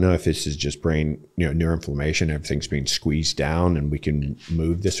 well, I don't know if this is just brain, neuroinflammation, everything's being squeezed down and we can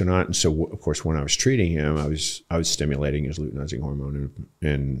move this or not. And so, of course, when I was treating him, I was stimulating his luteinizing hormone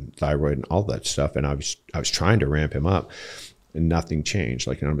and thyroid and all that stuff. And I was trying to ramp him up, and nothing changed.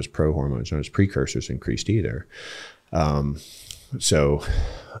 Like none of his pro-hormones, none of his precursors increased either. He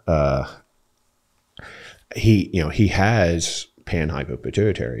has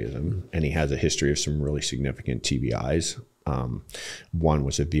pan-hypopituitarism, and he has a history of some really significant TBIs. One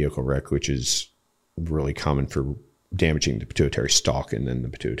was a vehicle wreck, which is really common for damaging the pituitary stalk, and then the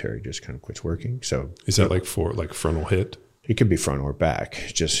pituitary just kind of quits working. So is that like for like frontal hit? It could be frontal or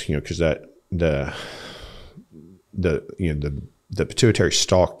back, just because that the pituitary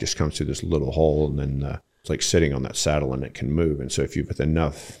stalk just comes through this little hole, and then it's like sitting on that saddle, and it can move. And so if with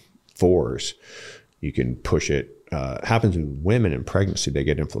enough force, you can push it. Happens with women in pregnancy, they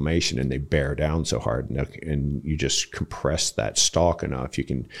get inflammation and they bear down so hard, and you just compress that stalk enough.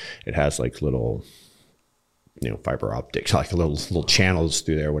 It has like little, fiber optics, like little channels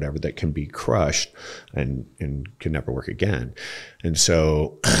through there, whatever, that can be crushed and can never work again. And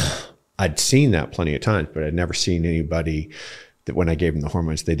so I'd seen that plenty of times, but I'd never seen anybody that when I gave them the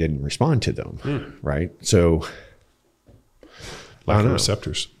hormones, they didn't respond to them. Right. So lack of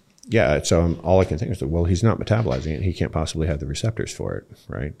receptors. Yeah, so all I can think is, well, he's not metabolizing it. He can't possibly have the receptors for it,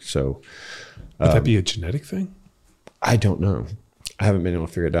 right? So, would that be a genetic thing? I don't know. I haven't been able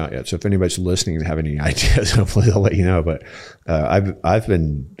to figure it out yet. So if anybody's listening and have any ideas, hopefully they'll let you know. But I've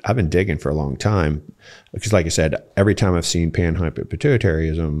been digging for a long time, because, like I said, every time I've seen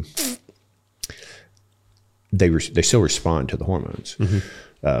pan-hypopituitarism, they still respond to the hormones.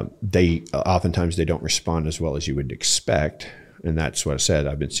 They oftentimes they don't respond as well as you would expect. And that's what I said.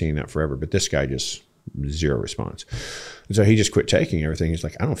 I've been seeing that forever, but this guy just zero response. And so he just quit taking everything. He's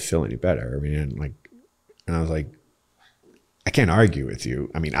like, I don't feel any better. I mean, and I was like, I can't argue with you.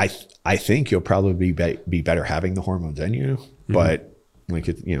 I mean, I think you'll probably be better having the hormones in you, but like,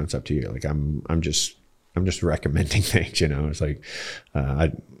 it's up to you. Like I'm just recommending things, It's like,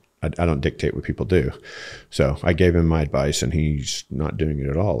 I don't dictate what people do. So I gave him my advice, and he's not doing it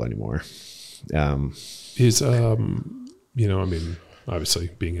at all anymore. Obviously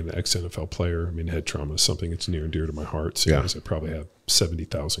being an ex-NFL player, head trauma is something that's near and dear to my heart. So I probably have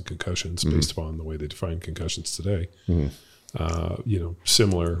 70,000 concussions based upon the way they define concussions today.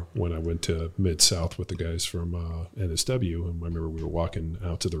 Similar when I went to Mid-South with the guys from NSW, and I remember we were walking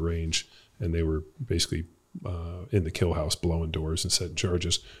out to the range, and they were basically in the kill house blowing doors and setting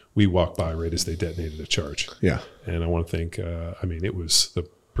charges. We walked by right as they detonated a charge. Yeah. And I want to think, it was the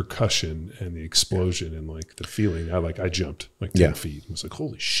percussion and the explosion and like the feeling. I jumped like 10 feet. I was like,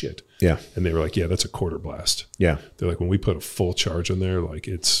 holy shit. Yeah. And they were like, yeah, that's a quarter blast. Yeah. They're like, when we put a full charge on there, like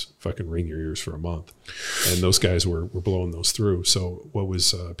it's fucking ring your ears for a month. And those guys were blowing those through. So what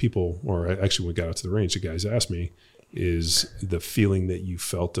was when we got out to the range, the guys asked me, is the feeling that you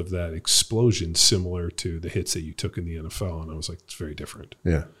felt of that explosion similar to the hits that you took in the NFL? And I was like, it's very different.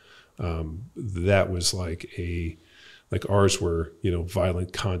 Yeah. That was like ours were,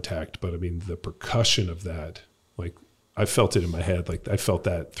 violent contact, but the percussion of that, like I felt it in my head. Like I felt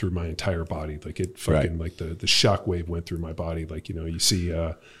that through my entire body. Like it fucking, like the shock wave went through my body. Like, you see,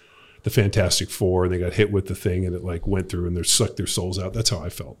 the Fantastic Four, and they got hit with the thing and it like went through and they sucked their souls out. That's how I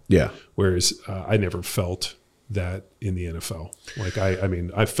felt. Yeah. Whereas I never felt that in the NFL. Like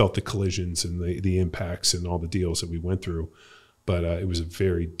I felt the collisions and the impacts and all the deals that we went through, but it was a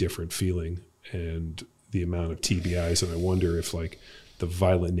very different feeling. And the amount of TBIs, and I wonder if like the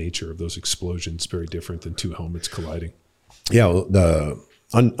violent nature of those explosions is very different than two helmets colliding. Yeah, well,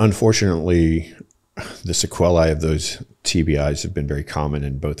 unfortunately, the sequelae of those TBIs have been very common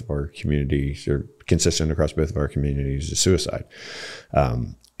in both of our communities, or consistent across both of our communities, is suicide.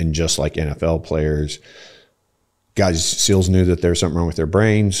 And just like NFL players, SEALs knew that there was something wrong with their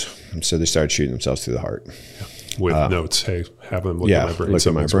brains, and so they started shooting themselves through the heart. With notes, hey, have them look at my brain. Look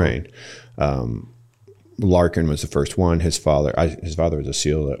at my brain. Larkin was the first one. His father was a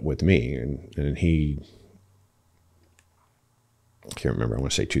SEAL with me, and he, I can't remember. I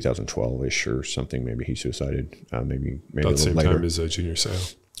want to say 2012-ish or something. Maybe he suicided. Maybe about a little the same later. Time as Junior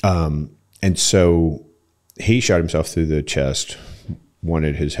Seau. And so he shot himself through the chest.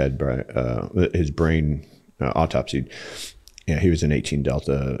 Wanted his his brain autopsied. Yeah, he was an 18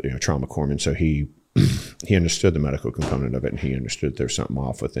 Delta trauma corpsman, so he understood the medical component of it, and he understood there's something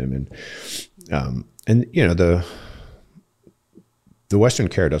off with him. And the Western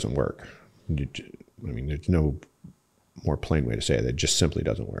care doesn't work. There's no more plain way to say it. It just simply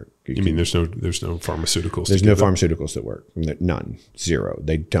doesn't work. You mean there's no pharmaceuticals? There's no pharmaceuticals that work. None. Zero.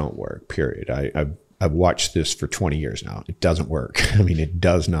 They don't work. Period. I've watched this for 20 years now. It doesn't work. It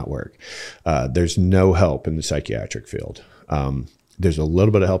does not work. There's no help in the psychiatric field. There's a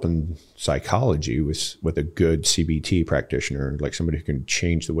little bit of help in psychology with a good CBT practitioner, like somebody who can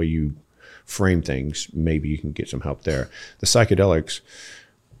change the way you frame things. Maybe you can get some help there. The psychedelics,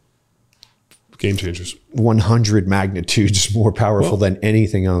 game changers, 100 magnitudes more powerful than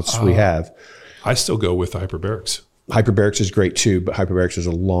anything else we have. I still go with hyperbarics. Hyperbarics is great too, but hyperbarics is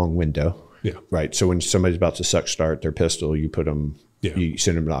a long window. Yeah. Right. So when somebody's about to start their pistol, you put them, you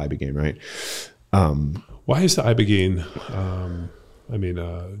send them to Ibogaine, right? Why is the Ibogaine? I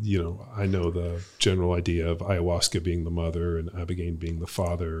know the general idea of ayahuasca being the mother and Ibogaine being the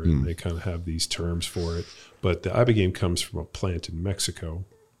father, and they kind of have these terms for it. But the Ibogaine comes from a plant in Mexico,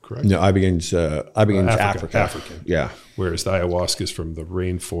 correct? No, Ibogaine's Africa. African. Yeah. Whereas the ayahuasca is from the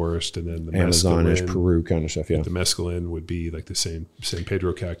rainforest, and then the Amazonish, Peru kind of stuff. Yeah. The mescaline would be like the San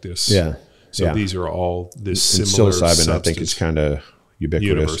Pedro cactus. Yeah. So these are all this similar psilocybin, substance. I think, is kind of ubiquitous.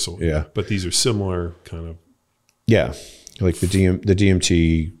 Universal. Yeah. But these are similar kind of. Yeah. Like the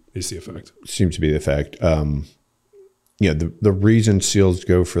DMT is the effect. Seems to be the effect. The reason SEALs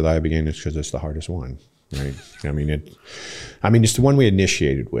go for the Ibogaine is because it's the hardest one, right? It's the one we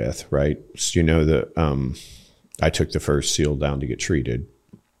initiated with, right? So, I took the first SEAL down to get treated.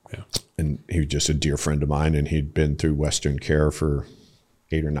 Yeah. And he was just a dear friend of mine, and he'd been through Western care for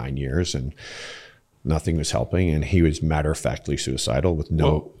 8 or 9 years, and nothing was helping, and he was matter-of-factly suicidal with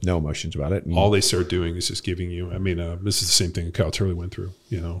no emotions about it. And all they start doing is just giving you, this is the same thing that Kyle Turley went through.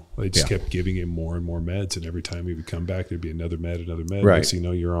 They just kept giving him more and more meds, and every time he would come back, there'd be another med. Right. Next thing you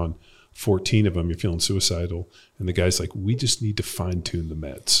know, you're on 14 of them, you're feeling suicidal, and the guy's like, we just need to fine-tune the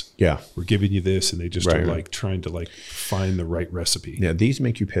meds. Yeah. We're giving you this, and they just are like trying to like find the right recipe. Yeah, these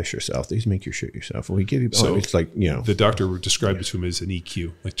make you piss yourself. These make you shoot yourself. We give you, it's like, the doctor described it to him as an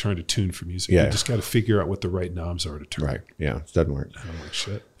EQ, like trying to tune for music. Yeah. You just got to figure out what the right knobs are to turn. Right. Yeah, it doesn't work. And I'm like,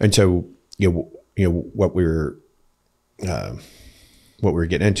 shit. And so, what we were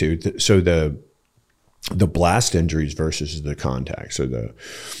getting into, so the blast injuries versus the contact. So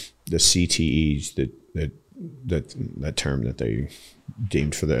CTEs that term that they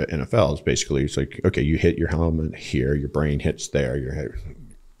deemed for the NFL is basically, it's like, okay, you hit your helmet here, your brain hits there, your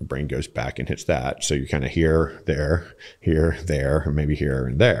brain goes back and hits that. So you kind of here, there, or maybe here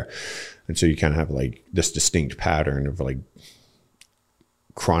and there. And so you kind of have like this distinct pattern of like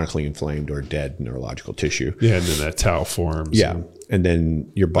chronically inflamed or dead neurological tissue. Yeah, and then that tau forms. Yeah, and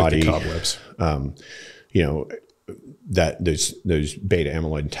then your body, like the cobwebs. That those beta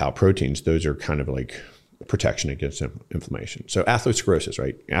amyloid and tau proteins, those are kind of like protection against inflammation. So atherosclerosis,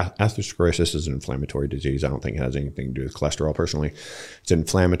 right? Atherosclerosis is an inflammatory disease. I don't think it has anything to do with cholesterol personally. It's an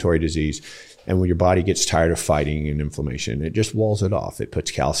inflammatory disease. And when your body gets tired of fighting and inflammation, it just walls it off. It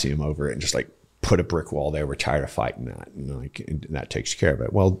puts calcium over it and just like put a brick wall there. We're tired of fighting that. And that takes care of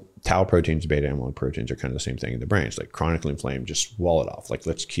it. Well, tau proteins, beta amyloid proteins are kind of the same thing in the brain. It's like chronically inflamed, just wall it off. Like,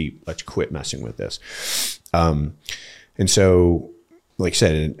 let's quit messing with this. And so, like I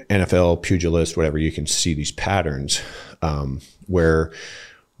said, in NFL, pugilists, whatever, you can see these patterns where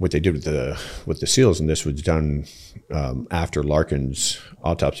what they did with the SEALs, and this was done after Larkin's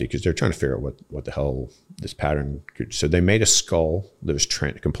autopsy, because they're trying to figure out what the hell this pattern could. So they made a skull that was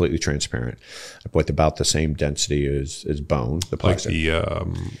completely transparent, with about the same density as bone, the plastic.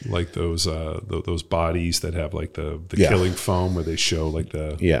 Like those bodies that have like the killing foam, where they show like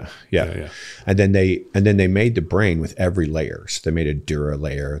the yeah. And then they made the brain with every layer. So they made a dura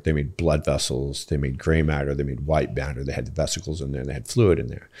layer, they made blood vessels, they made gray matter, they made white matter, they had the vesicles in there, they had fluid in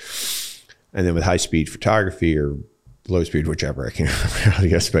there. And then with high speed photography or low speed, whichever, I can't remember how to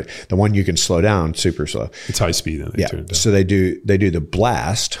guess, but the one you can slow down, super slow. It's high speed. And they turn it down. So they do the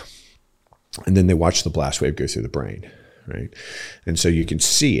blast, and then they watch the blast wave go through the brain, right? And so you can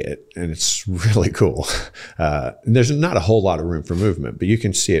see it, and it's really cool. And there's not a whole lot of room for movement, but you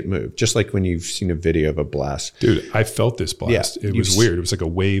can see it move, just like when you've seen a video of a blast. Dude, I felt this blast. Yeah, it was weird. It was like a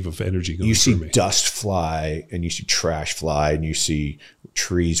wave of energy going through me. You see dust fly, and you see trash fly, and you see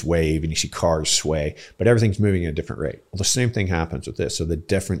trees wave, and you see cars sway, but everything's moving at a different rate. Well, the same thing happens with this. So the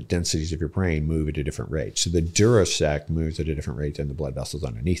different densities of your brain move at a different rate. So the durasec moves at a different rate than the blood vessels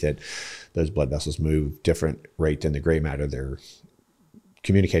underneath it. Those blood vessels move different rate than the gray matter they're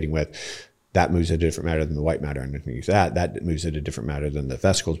communicating with. That moves at a different matter than the white matter underneath that. That moves at a different matter than the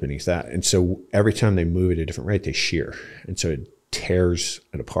vesicles beneath that. And so every time they move at a different rate, they shear. And so it tears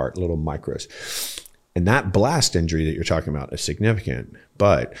it apart, little micros. And that blast injury that you're talking about is significant.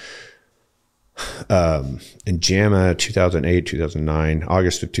 But in JAMA 2008, 2009,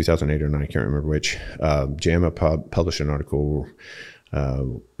 August of 2008 or 9, I can't remember which, JAMA published an article,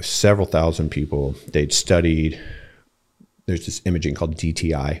 several thousand people. They'd studied, there's this imaging called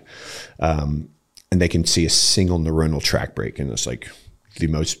DTI, and they can see a single neuronal tract break. And it's like the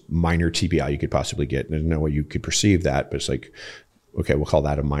most minor TBI you could possibly get. There's no way you could perceive that, but it's like, okay, we'll call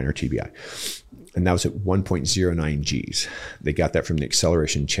that a minor TBI. And that was at 1.09 Gs. They got that from the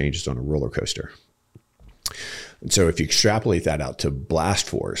acceleration changes on a roller coaster. And so if you extrapolate that out to blast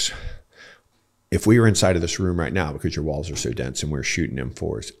force, if we were inside of this room right now, because your walls are so dense and we're shooting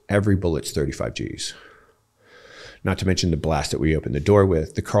M4s, every bullet's 35 Gs. Not to mention the blast that we opened the door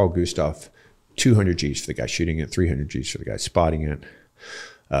with, the Carl Gustav, 200 Gs for the guy shooting it, 300 Gs for the guy spotting it,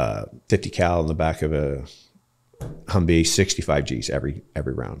 50 cal in the back of a Humvee, 65 Gs every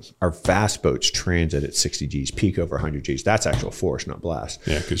round. Our fast boats transit at 60 Gs, peak over 100 Gs. That's actual force, not blast.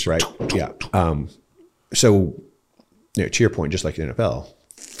 Yeah, because right. Yeah. So, to your point, just like the NFL,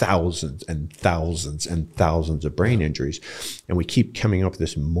 thousands and thousands and thousands of brain injuries, and we keep coming up with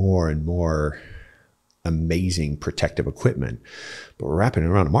this more and more amazing protective equipment, but we're wrapping it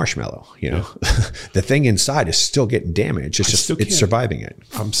around a marshmallow. The thing inside is still getting damaged. It's surviving it.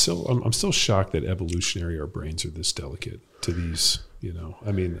 I'm still shocked that evolutionary our brains are this delicate to these.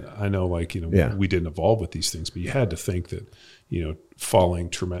 I mean, I know we didn't evolve with these things, but you had to think that falling,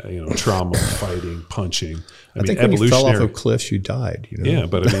 trauma, fighting, punching. I think when you fell off of cliffs, you died. Yeah,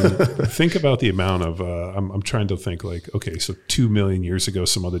 but I mean, think about the amount of. I'm trying to think like, okay, so 2 million years ago,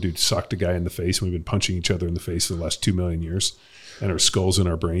 some other dude socked a guy in the face, and we've been punching each other in the face for the last 2 million years, and our skulls and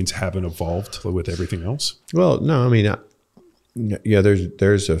our brains haven't evolved with everything else. Well, no, I mean,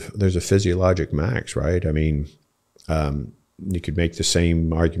 there's a physiologic max, right? I mean. You could make the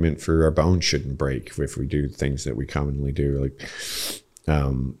same argument for our bones shouldn't break if we do things that we commonly do.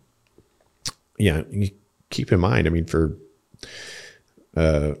 You keep in mind, I mean, for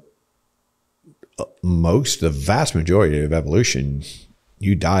the vast majority of evolution,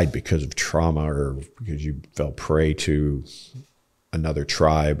 you died because of trauma or because you fell prey to another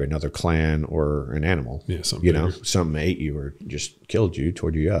tribe, another clan, or an animal. Yeah, something ate you or just killed you,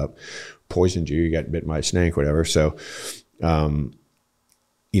 tore you up, poisoned you, you got bit by a snake, whatever. So,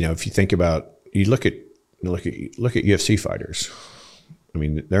 if you think about, you look at UFC fighters. I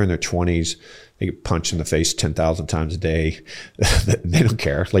mean, they're in their 20s. They get punched in the face 10,000 times a day. They don't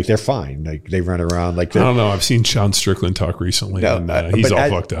care. Like, they're fine. Like, they run around. Like, I don't know. I've seen Sean Strickland talk recently, and he's all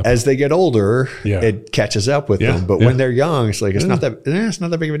fucked up. As they get older, it catches up with them. But when they're young, it's like, it's not that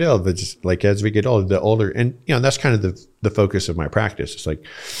big of a deal. But just like, as we get older, and that's kind of the focus of my practice. It's like,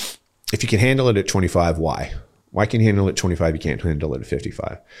 if you can handle it at 25, why? Why can you handle it at 25? You can't handle it at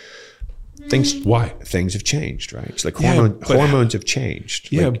 55. Why? Things have changed, right? It's like hormones have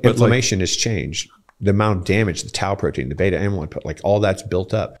changed. Yeah, like, inflammation has changed. The amount of damage, the tau protein, the beta amyloid, like all that's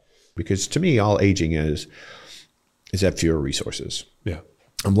built up. Because to me, all aging is have fewer resources. Yeah.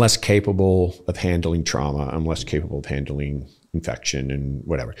 I'm less capable of handling trauma. I'm less capable of handling infection and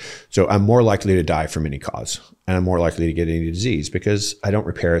whatever. So I'm more likely to die from any cause, and I'm more likely to get any disease because I don't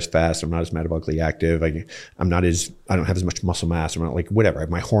repair as fast. I'm not as metabolically active. I don't have as much muscle mass. I'm not like whatever.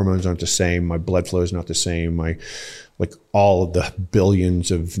 My hormones aren't the same. My blood flow is not the same. All of the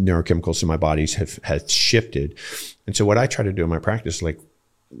billions of neurochemicals in my bodies have shifted. And so what I try to do in my practice is like,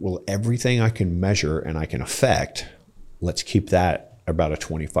 well, everything I can measure and I can affect, let's keep that about a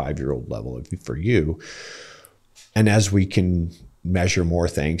 25-year-old level for you. And as we can measure more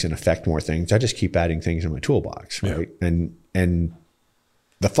things and affect more things, I just keep adding things in my toolbox, right? Yeah. And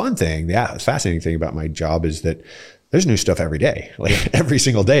the fun thing, the fascinating thing about my job is that there's new stuff every day. Like every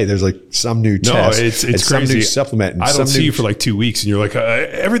single day, there's like some new test. No, it's and crazy. Some new supplement. And I don't see you for like 2 weeks, and you're like,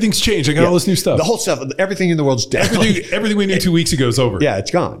 everything's changed. I got all this new stuff. The whole stuff, everything in the world's dead. Everything we knew 2 weeks ago is over. Yeah,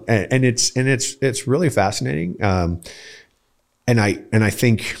 it's gone, and it's really fascinating. And I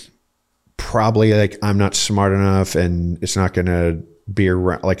think probably like I'm not smart enough, and it's not going to be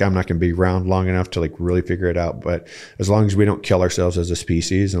around. Like I'm not going to be around long enough to like really figure it out. But as long as we don't kill ourselves as a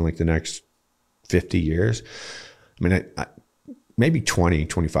species in like the next 50 years. I mean, maybe 20,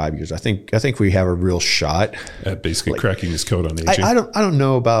 25 years. I think we have a real shot at basically cracking this code on aging. I don't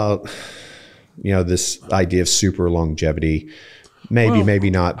know about, this idea of super longevity.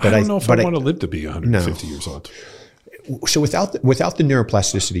 Maybe not. But I don't know if I want to live to be 150 years old. So without the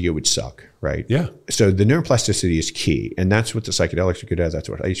neuroplasticity, it would suck, right? Yeah. So the neuroplasticity is key, and that's what the psychedelics are good at. That's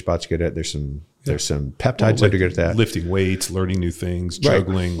what H-spot's good at. There's some peptides that are good at that. Lifting weights, learning new things,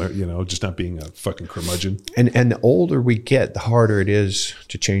 juggling, just not being a fucking curmudgeon. And the older we get, the harder it is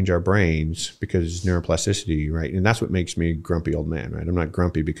to change our brains because neuroplasticity, right? And that's what makes me a grumpy old man, right? I'm not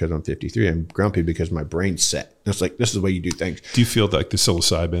grumpy because I'm 53. I'm grumpy because my brain's set. It's like, this is the way you do things. Do you feel like the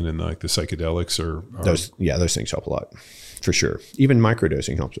psilocybin and like the psychedelics are those things help a lot, for sure. Even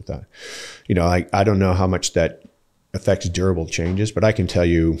microdosing helps with that. I don't know how much that affects durable changes, but I can tell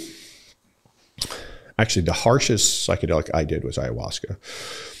you, actually, the harshest psychedelic I did was ayahuasca.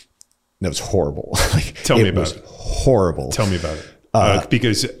 That was horrible. Tell me about it. Horrible. Tell me about it.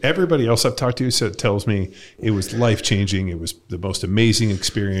 Because everybody else I've talked to tells me it was life-changing. It was the most amazing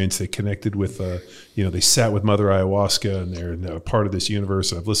experience. They connected with, they sat with Mother Ayahuasca, and they're a part of this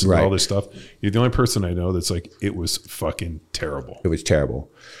universe. I've listened to all this stuff. You're the only person I know that's like, it was fucking terrible. It was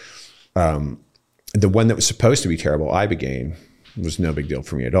terrible. The one that was supposed to be terrible, Ibogaine, was no big deal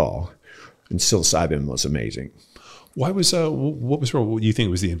for me at all. And psilocybin was amazing. Why was, what was wrong? You think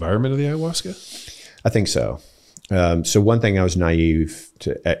it was the environment of the ayahuasca? I think so. So one thing, I was naive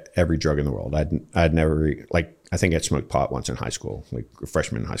to every drug in the world. I'd never, I think I'd smoked pot once in high school, like a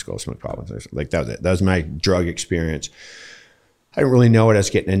freshman in high school, I smoked pot once. Like that was it. That was my drug experience. I didn't really know what I was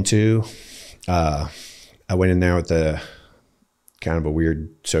getting into. I went in there with the kind of a weird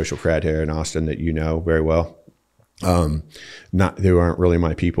social crowd here in Austin that you know very well. Who aren't really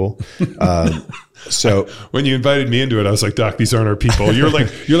my people. So when you invited me into it, I was like, Doc, these aren't our people. You're like,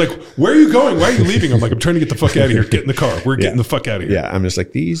 where are you going? Why are you leaving? I'm like, I'm trying to get the fuck out of here. Get in the car. We're getting the fuck out of here. Yeah. I'm just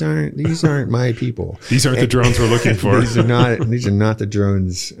like, these aren't my people. These aren't the drones we're looking for. These are not the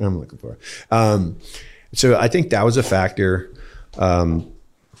drones I'm looking for. So I think that was a factor.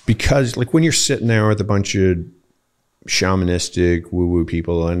 Because like when you're sitting there with a bunch of shamanistic woo-woo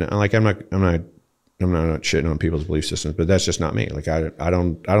people, and I'm not shitting on people's belief systems, but that's just not me. Like I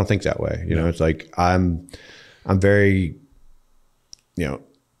don't think that way. It's like I'm very,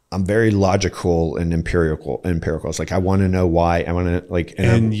 I'm very logical and empirical. It's like I want to know why. I want to like,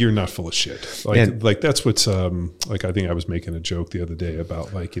 and you're not full of shit. Like that's what's like. I think I was making a joke the other day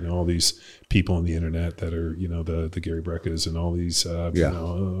about like all these people on the internet that are the Gary Breckers and all these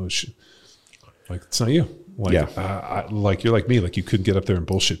like it's not you. Like you're like me. Like you couldn't get up there and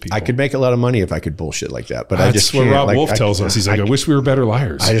bullshit people. I could make a lot of money if I could bullshit like that, but I just can't. That's what Rob Wolf tells us. He's like, I wish we were better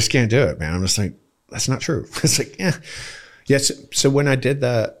liars. I just can't do it, man. I'm just like, that's not true. It's like, yes. So when I did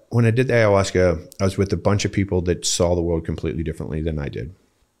the ayahuasca, I was with a bunch of people that saw the world completely differently than I did.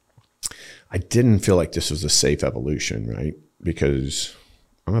 I didn't feel like this was a safe evolution, right? Because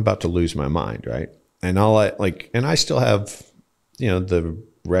I'm about to lose my mind, right? And I still have, the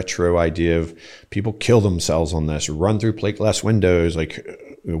retro idea of people kill themselves on this, run through plate glass windows, like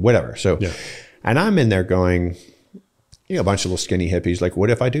whatever. So, and I'm in there going, a bunch of little skinny hippies, like, what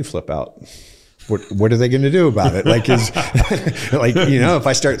if I do flip out? What are they going to do about it? Like, if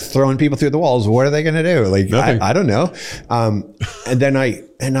I start throwing people through the walls, what are they going to do? Like, I don't know. And then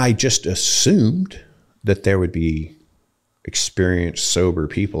I just assumed that there would be experienced, sober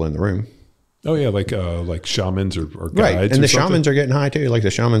people in the room. Oh yeah, like shamans or guides, right? And the shamans are getting high too. Like the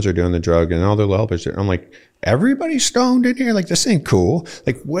shamans are doing the drug, and all their helpers. I'm like, everybody's stoned in here. Like, this ain't cool.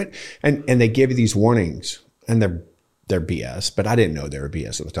 Like, what? And they give you these warnings, and they're BS. But I didn't know they were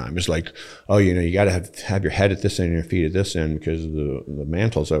BS at the time. It's like, oh, you got to have your head at this end and your feet at this end, because the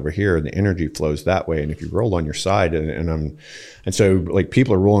mantle's over here and the energy flows that way. And if you roll on your side, and so like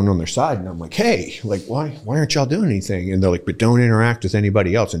people are rolling on their side, and I'm like, hey, like why aren't y'all doing anything? And they're like, but don't interact with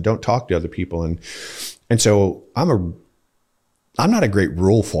anybody else and don't talk to other people. And so I'm not a great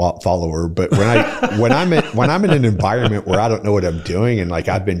rule follower, but when I'm in an environment where I don't know what I'm doing, and like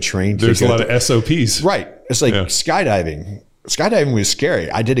I've been trained, there's a lot of SOPs, right? It's like skydiving. Skydiving was scary.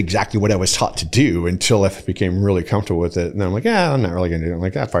 I did exactly what I was taught to do until I became really comfortable with it. And then I'm like, I'm not really going to do it.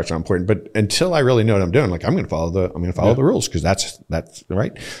 Like, that part's not important. But until I really know what I'm doing, like, I'm going to follow the rules, because that's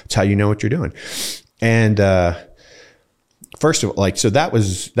right. That's how you know what you're doing. And first of all, like, so that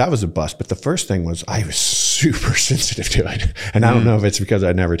was a bust. But the first thing was I was super sensitive to it. And I don't know if it's because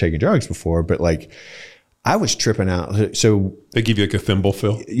I'd never taken drugs before, but like, I was tripping out. So they give you like a thimble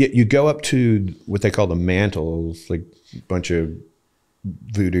fill. You go up to what they call the mantles, like a bunch of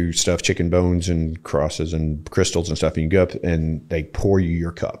voodoo stuff, chicken bones and crosses and crystals and stuff. And you go up and they pour you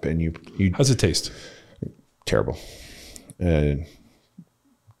your cup, and you. How's it taste? Terrible. Dirt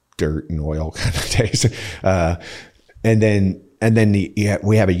and oil kind of taste. And then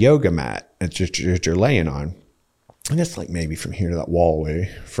we have a yoga mat. It's just you're laying on, and it's like maybe from here to that wall away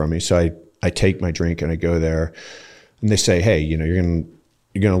from me. So I take my drink and I go there, and they say, hey, you're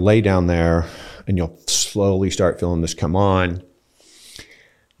gonna lay down there, and you'll slowly start feeling this come on.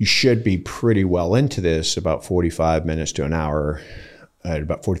 You should be pretty well into this about 45 minutes to an hour. At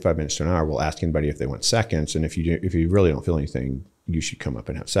about 45 minutes to an hour, we'll ask anybody if they want seconds, and if you really don't feel anything, you should come up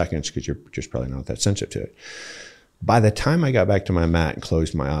and have seconds, because you're just probably not that sensitive to it. By the time I got back to my mat and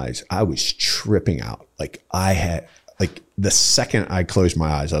closed my eyes, I was tripping out. Like, the second I closed my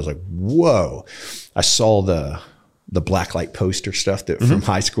eyes, I was like, whoa. I saw the black light poster stuff that from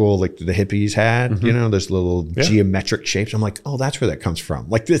high school, like the hippies had, those little geometric shapes. I'm like, oh, that's where that comes from.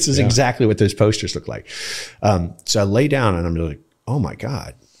 Like, this is exactly what those posters look like. So I lay down, and I'm like, oh my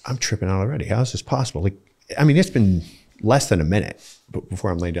God, I'm tripping out already. How is this possible? Like, I mean, it's been less than a minute before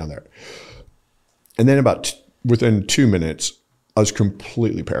I'm laying down there. And then within 2 minutes, I was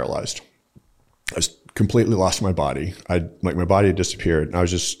completely paralyzed. I was completely lost my body. My body had disappeared. And I was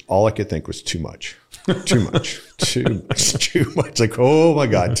just, all I could think was too much. Too much. Too much. Too much. Like, oh my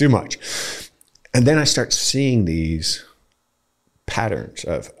God, too much. And then I start seeing these patterns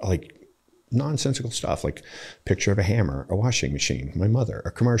of like nonsensical stuff, like picture of a hammer, a washing machine, my mother,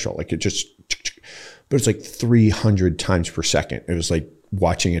 a commercial. Like, it just, but it's like 300 times per second. It was like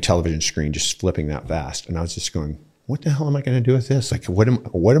watching a television screen just flipping that fast. And I was just going, what the hell am I going to do with this? Like, what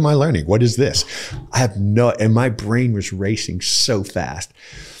am I learning? What is this? And my brain was racing so fast.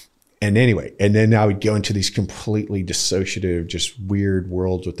 And anyway, and then I would go into these completely dissociative, just weird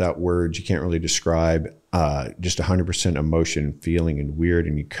worlds without words. You can't really describe, just 100% emotion, feeling, and weird.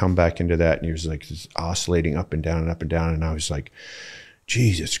 And you come back into that, and you're just like just oscillating up and down and up and down. And I was like,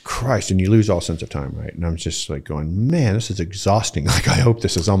 Jesus Christ. And you lose all sense of time, right? And I'm just like going, man, this is exhausting. Like, I hope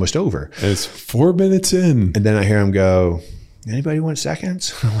this is almost over. And it's 4 minutes in. And then I hear him go, anybody want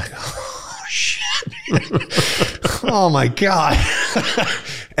seconds? And I'm like, oh, shit. Oh, my God.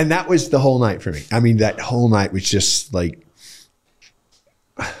 And that was the whole night for me. I mean, that whole night was just like,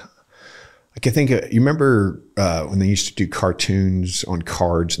 I can think of, you remember when they used to do cartoons on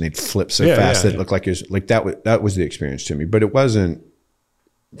cards and they'd flip so fast that it looked like it was like that was the experience to me, but it wasn't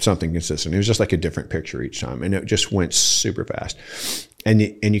something consistent. It was just like a different picture each time, and it just went super fast. And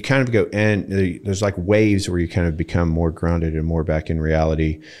you kind of go, and there's like waves where you kind of become more grounded and more back in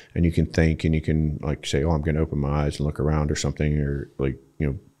reality, and you can think, and you can like say, oh, I'm going to open my eyes and look around or something, or like,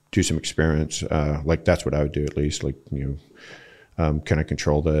 do some experiments. Like, that's what I would do, at least. Like, can I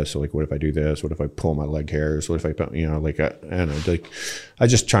control this? So like, what if I do this? What if I pull my leg hairs? What if I, like, I don't know, like, I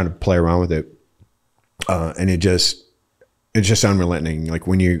just trying to play around with it. And it just, it's just unrelenting. Like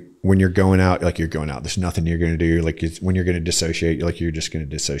when you're going out, like you're going out, there's nothing you're going to do. Like when you're going to dissociate, like you're just going to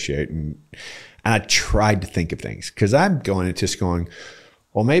dissociate. And I tried to think of things because I'm going into just going,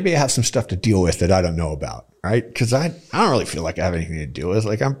 well, maybe I have some stuff to deal with that I don't know about. Right. Because I don't really feel like I have anything to deal with.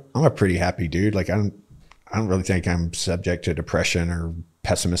 Like I'm a pretty happy dude. Like I don't really think I'm subject to depression or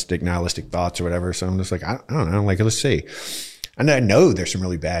pessimistic, nihilistic thoughts or whatever. So I'm just like, I don't know. Like, let's see. And I know there's some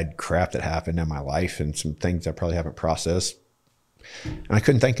really bad crap that happened in my life and some things I probably haven't processed. And I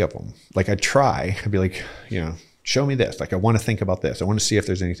couldn't think of them. Like I'd be like, show me this. Like I want to think about this. I want to see if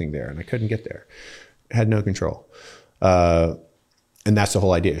there's anything there. And I couldn't get there. I had no control. And that's the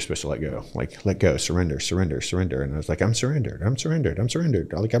whole idea. You're supposed to let go, like let go, surrender. And I was like, I'm surrendered.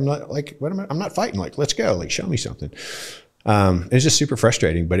 Like, I'm not like, I'm not fighting. Like, let's go, like, show me something. It was just super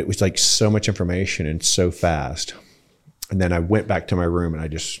frustrating, but it was like so much information and so fast. And then I went back to my room and I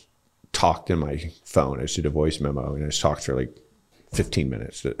just talked in my phone. I just did a voice memo and I just talked for like 15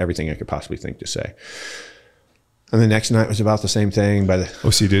 minutes, everything I could possibly think to say. And the next night was about the same thing.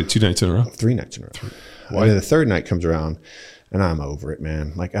 So you did it 2 nights in a row? 3 nights in a row. Why? And then the third night comes around and I'm over it,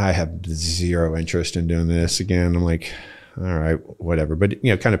 man. Like I have zero interest in doing this again. I'm like, all right, whatever. But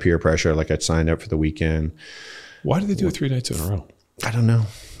kind of peer pressure. Like I'd signed up for the weekend. Why do they do it 3 nights in a row? I don't know.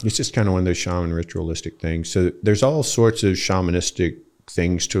 It's just kind of one of those shaman ritualistic things. So there's all sorts of shamanistic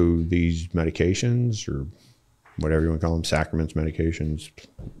things to these medications or whatever you want to call them, sacraments, medications,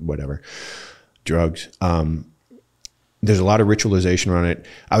 whatever, drugs. There's a lot of ritualization around it.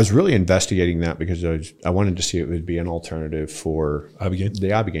 I was really investigating that because I wanted to see if it would be an alternative for Ibogaine? The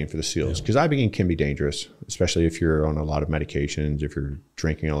Ibogaine for the seals. Because Ibogaine can be dangerous, especially if you're on a lot of medications, if you're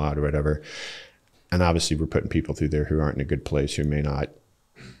drinking a lot or whatever. And obviously we're putting people through there who aren't in a good place, who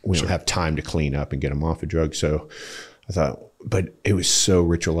we don't have time to clean up and get them off a drug. So I thought, but it was so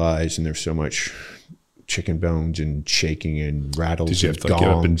ritualized and there's so much chicken bones and shaking and rattles. Did you have and to like, get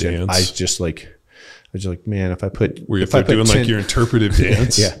up and dance? I was like, man, if I put doing 10, like your interpretive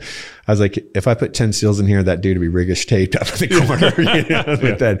dance. Yeah. I was like, if I put 10 seals in here, that dude would be Riggish taped up in the corner,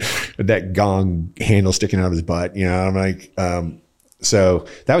 with that gong handle sticking out of his butt. I'm like, so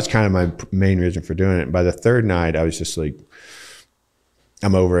that was kind of my main reason for doing it. And by the third night, I was just like,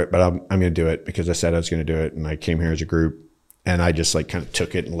 I'm over it, but I'm going to do it because I said I was going to do it. And I came here as a group and I just like kind of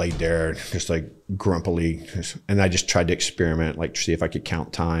took it and laid there just like grumpily. And I just tried to experiment, like see if I could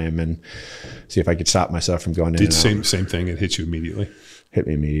count time and see if I could stop myself from going in. Did same thing. It hit you immediately. Hit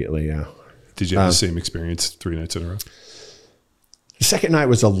me immediately. Yeah. Did you have the same experience 3 nights in a row? The second night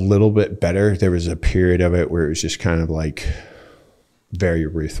was a little bit better. There was a period of it where it was just kind of like very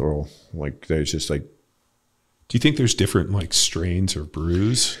urethral. Like there's just like, do you think there's different like strains or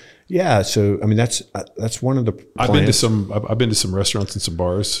brews? Yeah. So, I mean, that's one of the plants. I've been to some restaurants and some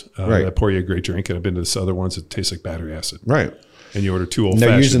bars that pour you a great drink. And I've been to other ones that taste like battery acid. Right. And you order 2 old They're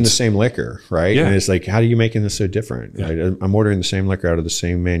fashions. using the same liquor, right? Yeah. And it's like, how are you making this so different? Yeah. Right? I'm ordering the same liquor out of the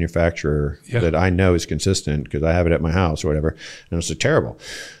same manufacturer that I know is consistent because I have it at my house or whatever. And it's terrible.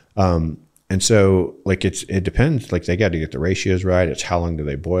 And so like it depends, like they got to get the ratios right. It's how long do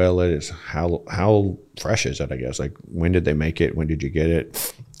they boil it? It's how fresh is it, I guess? Like when did they make it? When did you get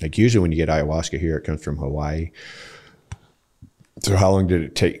it? Like usually when you get ayahuasca here, it comes from Hawaii. So how long did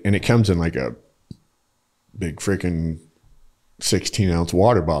it take? And it comes in like a big freaking 16-ounce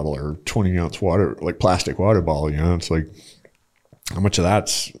water bottle or 20-ounce water, like plastic water bottle, It's like, how much of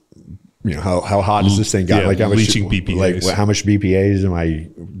that's, how hot is this thing got? Like how much leaching BPAs. Like how much BPAs am I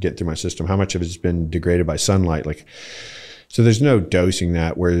getting through my system? How much of it's been degraded by sunlight? Like, so there's no dosing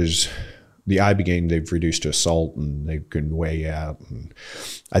that. Whereas the Ibogaine they've reduced to a salt and they can weigh out. And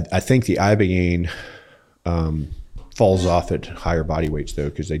I think the Ibogaine falls off at higher body weights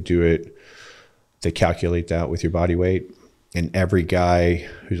though, because they calculate that with your body weight. And every guy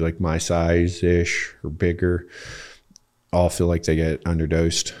who's like my size-ish or bigger all feel like they get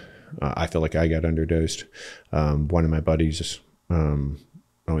underdosed. I feel like I got underdosed. One of my buddies I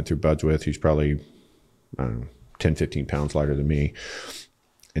went through buds with, he's probably, 10, 15 pounds lighter than me.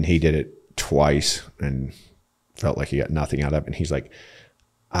 And he did it twice and felt like he got nothing out of it. And he's like,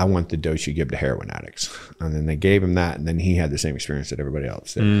 I want the dose you give to heroin addicts. And then they gave him that. And then he had the same experience that everybody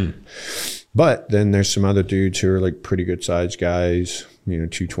else did. But then there's some other dudes who are like pretty good sized guys,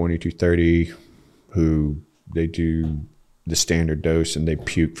 220, 230, who they do the standard dose and they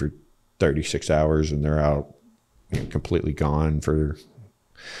puke for 36 hours and they're out completely gone for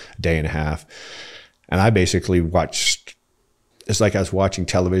a day and a half. And I basically watched, it's like I was watching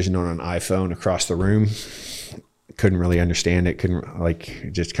television on an iPhone across the room. Couldn't really understand it.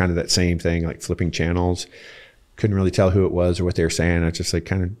 Just kind of that same thing, like flipping channels. couldn't really tell who it was or what they were saying. I was just like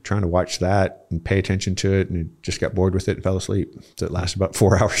kind of trying to watch that and pay attention to it, and just got bored with it and fell asleep. So it lasted about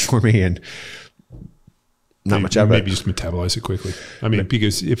 4 hours for me, and not much of it. Maybe just metabolize it quickly. I mean,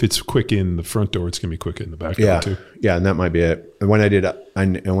 because if it's quick in the front door, it's gonna be quick in the back door too. Yeah, and that might be it. And when I did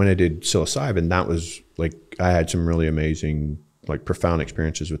psilocybin, that was like I had some really amazing, like profound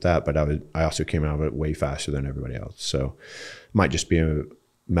experiences with that. But I also came out of it way faster than everybody else. So it might just be a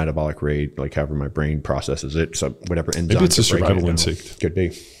metabolic rate, like however my brain processes it. So whatever enzymes. Maybe it's a survival instinct. Could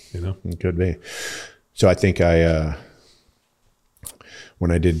be. It could be. So I think when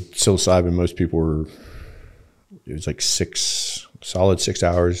I did psilocybin, most people were. It was like solid 6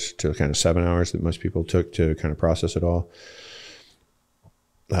 hours to kind of 7 hours that most people took to kind of process it all.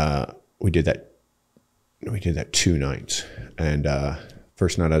 We did that 2 nights, and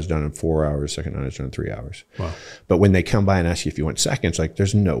first night I was done in 4 hours. Second night I was done in 3 hours. Wow! But when they come by and ask you if you want seconds, like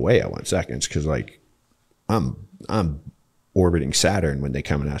there's no way I want seconds, because like I'm orbiting Saturn when they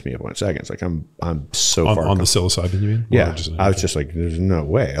come and ask me if I want seconds. Like I'm so far on the psilocybin, you mean? Yeah, I was just like, there's no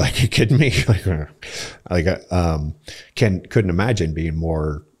way. Like, you kidding me? Couldn't imagine being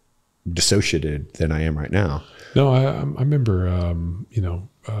more dissociated than I am right now. No, I remember,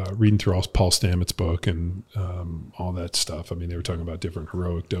 reading through Paul Stamets' book and all that stuff. I mean, they were talking about different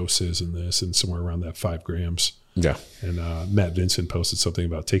heroic doses and this, and somewhere around that 5 grams. Yeah. And Matt Vincent posted something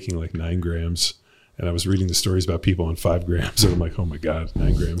about taking like 9 grams. And I was reading the stories about people on 5 grams, and I'm like, oh my God,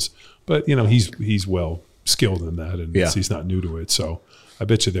 9 grams. But he's well skilled in that, and he's not new to it. So I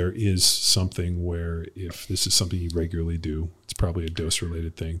bet you there is something where if this is something you regularly do, it's probably a dose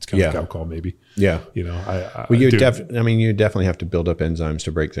related thing. It's kind of like alcohol, maybe. Yeah. You definitely have to build up enzymes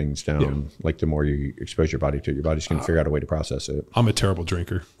to break things down. Yeah. Like the more you expose your body to it, your body's going to figure out a way to process it. I'm a terrible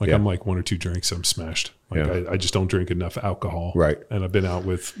drinker. I'm like 1 or 2 drinks, I'm smashed. I just don't drink enough alcohol. Right. And I've been out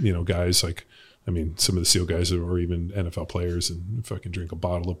with, guys like, some of the SEAL guys or even NFL players, and if I can drink a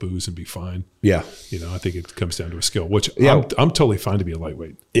bottle of booze and be fine. Yeah. I think it comes down to a skill, which I'm totally fine to be a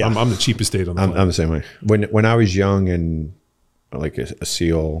lightweight. Yeah. I'm the cheapest date on the planet. I'm the same way. When I was young and like a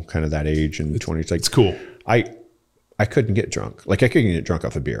SEAL, kind of that age in the 20s, like it's cool. I couldn't get drunk. Like I couldn't get drunk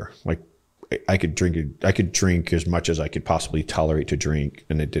off of beer. Like I could drink as much as I could possibly tolerate to drink,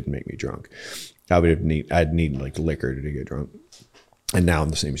 and it didn't make me drunk. I'd need like liquor to get drunk. And now I'm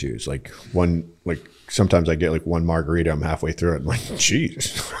the same as you. It's like sometimes I get like 1 margarita, I'm halfway through it. I'm like,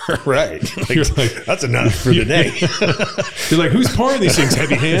 geez, right. Like, that's enough for the day. You're like, who's pouring these things?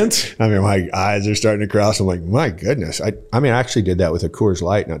 Heavy hands? I mean, my eyes are starting to cross. I'm like, my goodness. I actually did that with a Coors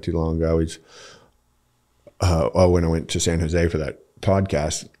Light not too long ago. When I went to San Jose for that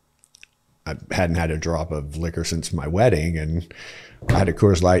podcast, I hadn't had a drop of liquor since my wedding. And I had a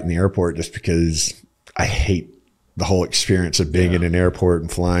Coors Light in the airport just because I hate the whole experience of being in an airport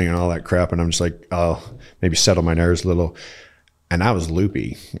and flying and all that crap. And I'm just like, oh, maybe settle my nerves a little. And I was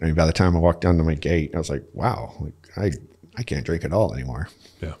loopy. I mean, by the time I walked down to my gate, I was like, wow, like I can't drink at all anymore.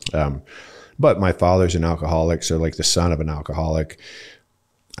 Yeah. But my father's an alcoholic. So like the son of an alcoholic,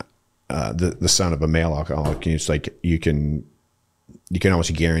 the son of a male alcoholic, it's like you can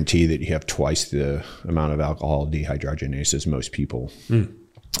almost guarantee that you have twice the amount of alcohol dehydrogenase as most people.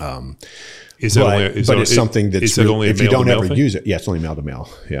 It's something that's really, if you don't ever use it. Yeah, it's only male to male.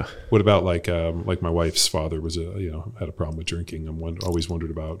 Yeah. What about like my wife's father was had a problem with drinking? Always wondered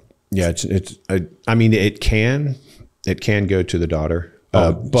about. Yeah, it can go to the daughter.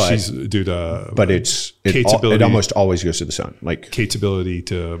 But it almost always goes to the son. Like Kate's ability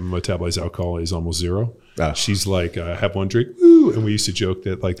to metabolize alcohol is almost zero. She's like, have 1 drink, ooh, and we used to joke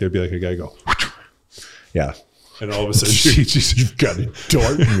that like there'd be like a guy go, yeah. And all of a sudden, you've got a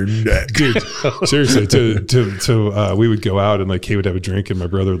dart in your neck, dude. Seriously, we would go out and like Kate would have a drink, and my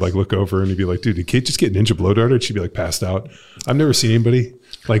brother would like look over and he'd be like, "Dude, did Kate just get ninja blow darted?" She'd be like passed out. I've never seen anybody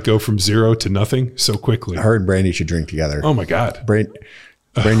like go from 0 to nothing so quickly. Her and Brandy should drink together. Oh my God,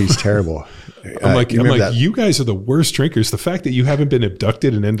 Brandy's terrible. I'm like, you guys are the worst drinkers. The fact that you haven't been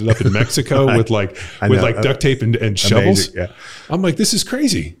abducted and ended up in Mexico with duct tape and shovels. Amazing, yeah. I'm like, this is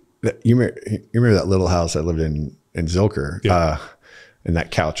crazy. You remember that little house I lived in Zilker? Yeah. And that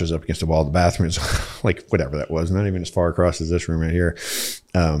couch was up against the wall of the bathroom. It's like whatever that was, not even as far across as this room right here.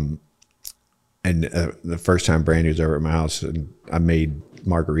 And the first time Brandy was over at my house, and I made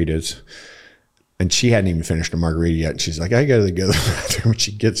margaritas, and she hadn't even finished a margarita yet. And she's like, I gotta go to the bathroom. And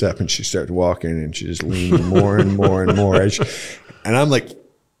she gets up and she starts walking, and she just leans more and more and more. And I'm like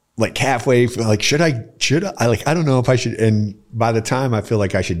halfway, like, should I, like, I don't know if I should. And by the time I feel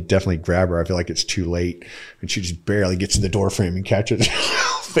like I should definitely grab her, I feel like it's too late. And she just barely gets to the door frame and catches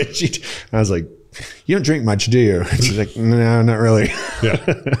it. I was like, you don't drink much, do you? She's like, no, not really. Yeah.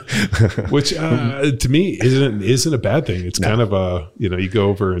 Which to me isn't a bad thing. It's kind of a, you go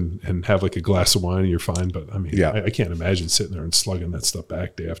over and have like a glass of wine and you're fine. But I mean, I can't imagine sitting there and slugging that stuff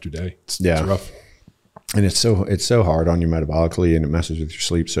back day after day. It's rough. And it's so hard on you metabolically, and it messes with your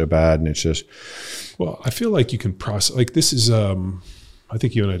sleep so bad. And it's just, well, I feel like you can process, like this is, I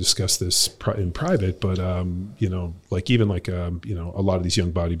think you and I discussed this in private, but, like even like, a lot of these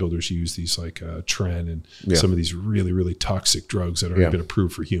young bodybuilders use these like Tren and some of these really, really toxic drugs that aren't been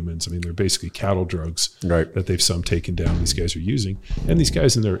approved for humans. I mean, they're basically cattle drugs that they've some taken down, these guys are using. And these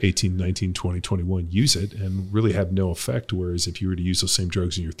guys in their 18, 19, 20, 21 use it and really have no effect. Whereas if you were to use those same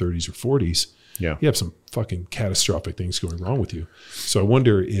drugs in your 30s or 40s, you have some fucking catastrophic things going wrong with you. So I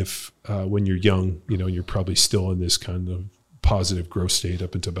wonder if when you're young, you're probably still in this kind of positive growth state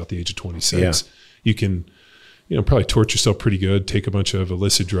up until about the age of 26, you can, probably torture yourself pretty good, take a bunch of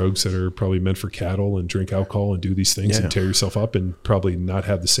illicit drugs that are probably meant for cattle and drink alcohol and do these things and tear yourself up and probably not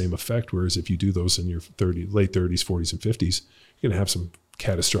have the same effect. Whereas if you do those in your late 30s, 40s and 50s, you're going to have some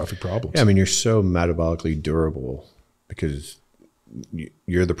catastrophic problems. Yeah, I mean, you're so metabolically durable because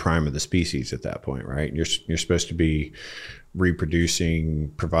you're the prime of the species at that point, right? You're supposed to be reproducing,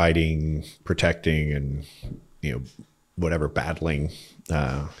 providing, protecting, and whatever, battling.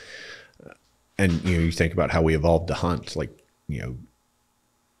 And you think about how we evolved to hunt, like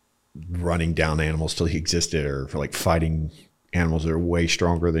running down animals till he existed, or for like fighting animals that are way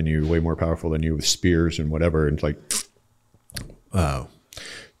stronger than you, way more powerful than you with spears and whatever. And like, I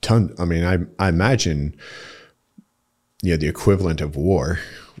mean, I imagine. The equivalent of war,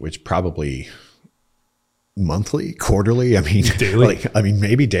 which probably monthly, quarterly. I mean, daily.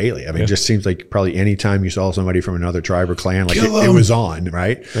 Maybe daily. I mean, it just seems like probably any time you saw somebody from another tribe or clan, like it was on,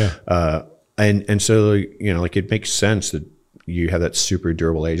 right? Yeah. And so, like it makes sense that you have that super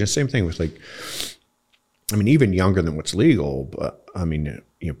durable age. And same thing with like, I mean, even younger than what's legal, but I mean,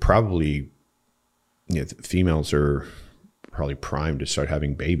 probably, females are probably primed to start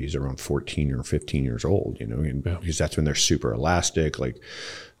having babies around 14 or 15 years old, because that's when they're super elastic. Like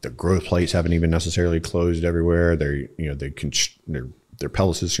their growth plates haven't even necessarily closed everywhere. They're, their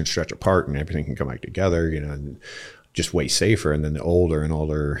pelvises can stretch apart and everything can come back together, and just way safer. And then the older and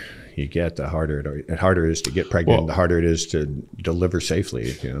older you get, the harder it is to get pregnant, the harder it is to deliver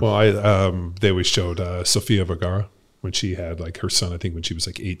safely. Well, they always showed Sofia Vergara when she had like her son, I think when she was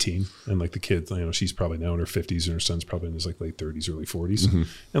like 18, and like the kid, she's probably now in her 50s and her son's probably in his like late 30s, early 40s. Mm-hmm.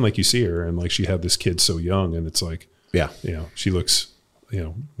 And like you see her and like she had this kid so young, and it's like, she looks, one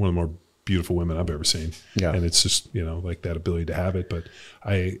of the more beautiful women I've ever seen. Yeah. And it's just, like that ability to have it. But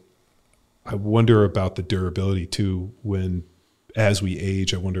I wonder about the durability too, as we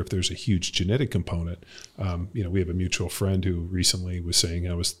age. I wonder if there's a huge genetic component. We have a mutual friend who recently was saying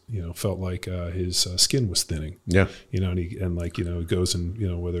felt like his skin was thinning. Yeah. He goes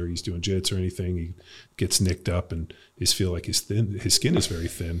and, whether he's doing jits or anything, he gets nicked up and feel like his skin is very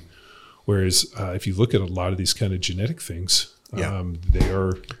thin. Whereas if you look at a lot of these kind of genetic things, they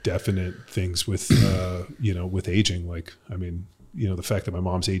are definite things with, with aging. Like, I mean, the fact that my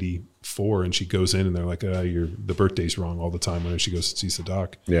mom's 84 and she goes in and they're like, the birthday's wrong all the time when she goes and sees the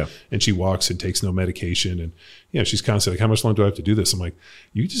doc. Yeah. And she walks and takes no medication. And, she's constantly like, how much longer do I have to do this? I'm like,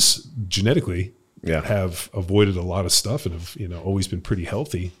 you just genetically have avoided a lot of stuff and have, always been pretty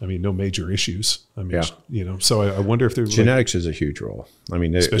healthy. I mean, no major issues. I mean, so I wonder if there's genetics is a huge role. I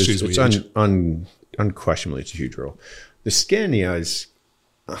mean, especially it's unquestionably, it's a huge role. The skin, is,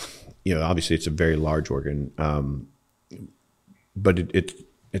 obviously it's a very large organ. But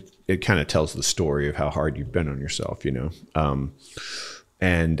it kind of tells the story of how hard you've been on yourself,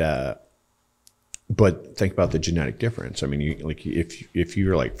 but think about the genetic difference. I mean, if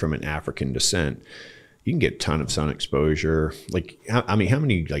you're like from an African descent, you can get a ton of sun exposure. Like, how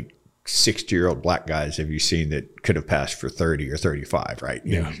many like 60-year-old black guys have you seen that could have passed for 30 or 35, right?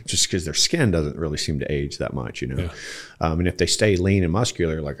 Just because their skin doesn't really seem to age that much, and if they stay lean and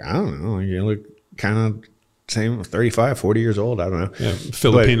muscular, like, I don't know, you look kind of same, 35, 40 years old. I don't know. Yeah,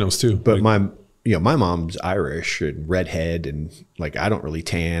 Filipinos too. But my mom's Irish and redhead, and like I don't really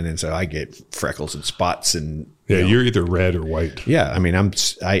tan, and so I get freckles and spots. And you're either red or white. Yeah, I mean I'm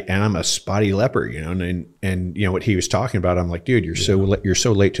a spotty leopard, and what he was talking about. I'm like, dude, you're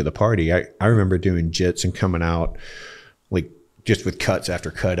so late to the party. I remember doing jits and coming out like just with cuts after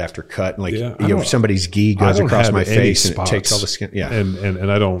cut after cut, and like somebody's gi goes across my face and it takes all the skin. Yeah,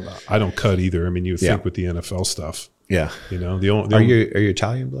 and I don't cut either. I mean, you would think with the NFL stuff. Yeah, are you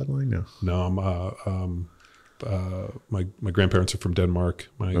Italian bloodline? No, I'm my grandparents are from Denmark.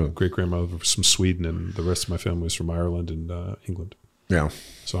 My great grandmother was from Sweden, and the rest of my family was from Ireland and England. Yeah.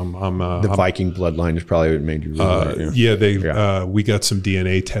 So I'm the Viking bloodline is probably what made you really we got some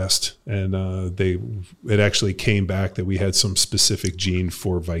DNA test, and it actually came back that we had some specific gene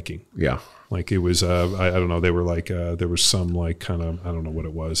for Viking. Yeah. Like it was, I don't know. They were like, there was some like kind of, I don't know what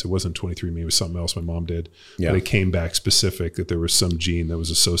it was. It wasn't 23andMe. It was something else my mom did. Yeah. But it came back specific that there was some gene that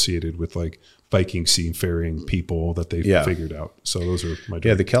was associated with like Viking seafaring people that they figured out. So those are my.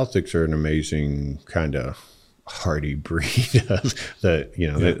 Yeah. The Celtics are an amazing kind of hardy breed of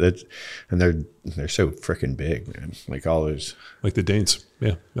and they're so freaking big, man. Like all those, like the Danes.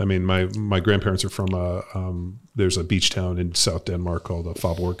 Yeah. I mean, my grandparents are from, there's a beach town in South Denmark called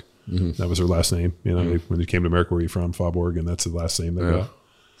Faaborg. Mm-hmm. That was her last name. You know, when they came to America, where are you from? Faaborg, and that's the last name they got.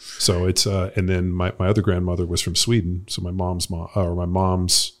 So it's and then my other grandmother was from Sweden. So my mom's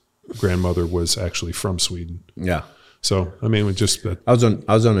grandmother was actually from Sweden. Yeah. So I mean, I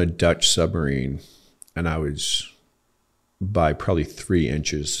was on a Dutch submarine, and I was by probably 3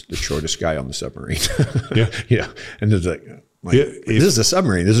 inches the shortest guy on the submarine. Yeah. And it's like. This is a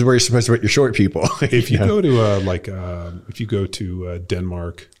submarine. This is where you're supposed to put your short people. If you go to if you go to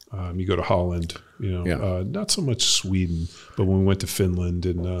Denmark, you go to Holland. You know, not so much Sweden, but when we went to Finland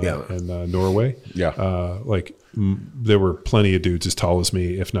and Norway, there were plenty of dudes as tall as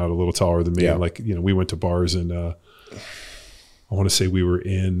me, if not a little taller than me. Yeah. Like we went to bars, and I want to say we were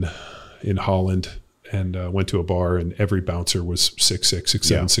in Holland. And went to a bar, and every bouncer was 6'6",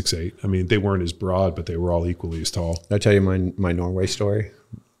 6'7", 6'8". I mean, they weren't as broad, but they were all equally as tall. Did I tell you my Norway story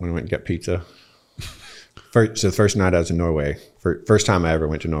when I went and got pizza? So the first night I was in Norway, first time I ever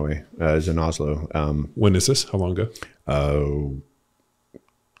went to Norway, I was in Oslo. When is this? How long ago?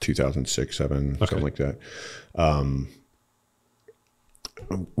 2006, 2007, something like that.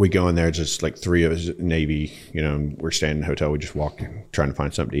 We go in there, just like 3 of us, Navy, we're staying in a hotel. We just walk in, trying to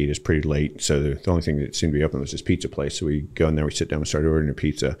find something to eat. It's pretty late. So the only thing that seemed to be open was this pizza place. So we go in there, we sit down, we start ordering a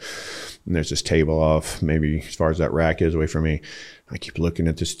pizza. And there's this table off, maybe as far as that rack is away from me. I keep looking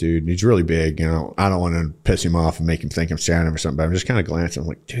at this dude. He's really big. I don't want to piss him off and make him think I'm staring at him or something, but I'm just kind of glancing. I'm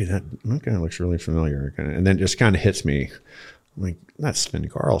like, dude, that guy looks really familiar. And then it just kind of hits me. I'm like, that's Sven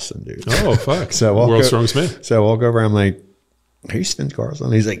Carlson, dude. Oh, fuck. World's Strongest Man. So I walk over, I'm like, are you Sven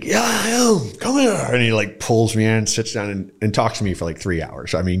Carlson? He's like, yeah, I am. Come here. And he like pulls me in, sits down and talks to me for like 3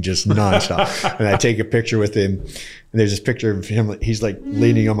 hours. I mean, just nonstop. And I take a picture with him, and there's this picture of him. He's like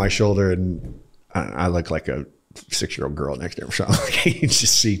leaning on my shoulder, and I look like a 6-year-old girl next to him or something.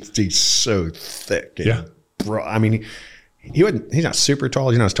 He's so thick. And bro, I mean, he's not super tall.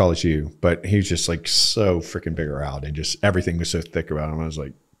 He's not as tall as you, but he's just like so freaking big around, and just everything was so thick about him. I was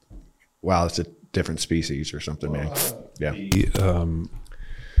like, wow, it's a different species or something, man. Yeah.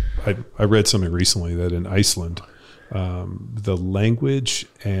 I read something recently that in Iceland, the language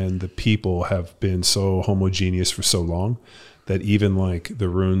and the people have been so homogeneous for so long that even like the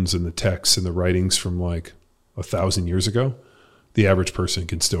runes and the texts and the writings from like 1,000 years ago, the average person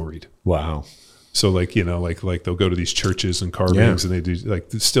can still read. Wow. So like, like they'll go to these churches and carvings and they do like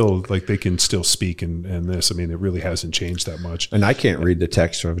they can still speak and this. I mean, it really hasn't changed that much. And I can't read the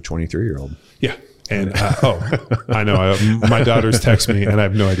text of a 23-year-old. Yeah. And I know my daughters text me and I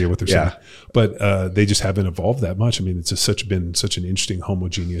have no idea what they're saying, but they just haven't evolved that much. I mean, it's just been such an interesting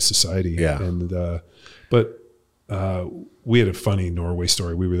homogeneous society. Yeah. And but we had a funny Norway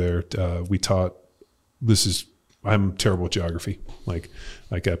story. We were there. We taught. I'm terrible at geography. Like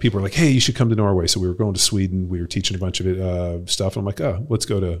people are like, hey, you should come to Norway. So we were going to Sweden. We were teaching a bunch of stuff. And I'm like, oh, let's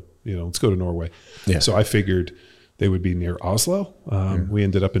go to Norway. Yeah. So I figured they would be near Oslo. We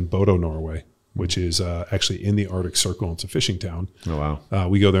ended up in Bodo, Norway, which is actually in the Arctic Circle. It's a fishing town. Oh, wow.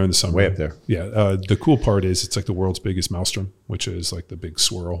 We go there in the summer. Way up there. Yeah. The cool part is it's like the world's biggest maelstrom, which is like the big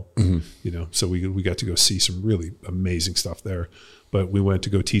swirl, so we got to go see some really amazing stuff there. But we went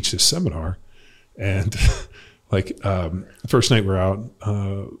to go teach this seminar, and first night we're out,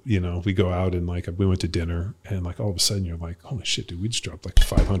 we go out and like we went to dinner, and like all of a sudden you're like, holy shit, dude, we just dropped like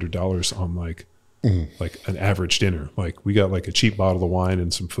 $500 on like an average dinner. Like we got like a cheap bottle of wine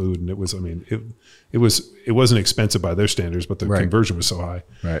and some food, and it wasn't expensive by their standards, but the conversion was so high.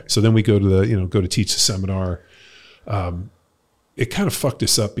 Right. So then we go to teach the seminar. It kind of fucked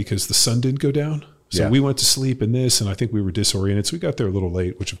us up because the sun didn't go down. So we went to sleep in this, and I think we were disoriented. So we got there a little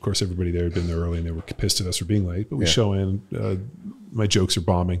late, which of course everybody there had been there early, and they were pissed at us for being late. But we show in, my jokes are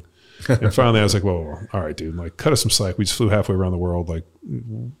bombing. And finally I was like, well, all right, dude, like cut us some slack. We just flew halfway around the world. Like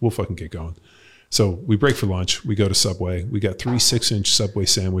we'll fucking get going. So we break for lunch. We go to Subway. We got 3 6-inch Subway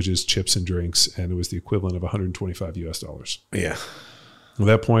sandwiches, chips, and drinks, and it was the equivalent of $125. Yeah. At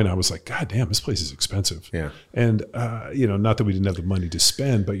that point, I was like, God damn, this place is expensive. Yeah. And, not that we didn't have the money to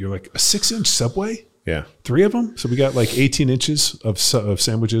spend, but you're like, a 6-inch Subway? Yeah. 3 of them. So we got like 18 inches of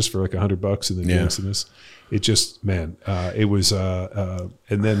sandwiches for like $100 and then drinks in this. It just, man, it was, and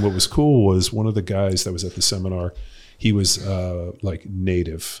then what was cool was one of the guys that was at the seminar, he was like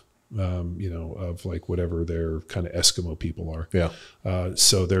native, of like whatever their kind of Eskimo people are. Yeah.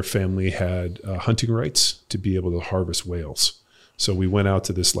 So their family had hunting rights to be able to harvest whales. So we went out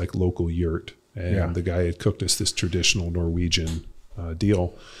to this like local yurt, and the guy had cooked us this traditional Norwegian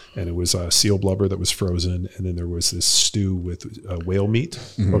deal, and it was seal blubber that was frozen, and then there was this stew with whale meat.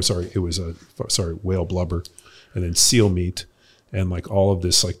 Mm-hmm. Oh, sorry, it was whale blubber, and then seal meat, and like all of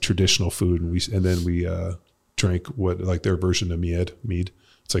this like traditional food, and then we drank what like their version of mead.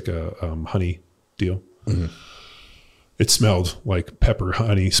 It's like a honey deal. Mm-hmm. It smelled like pepper,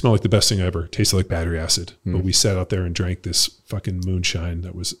 honey. It smelled like the best thing ever. It tasted like battery acid. Mm. But we sat out there and drank this fucking moonshine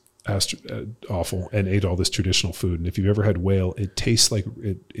that was awful, and ate all this traditional food. And if you've ever had whale, it tastes like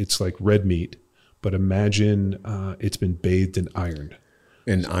it's like red meat, but imagine it's been bathed in iron.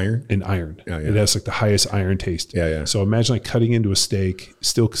 In iron? In iron. Oh, yeah. It has like the highest iron taste. Yeah, yeah. So imagine like cutting into a steak,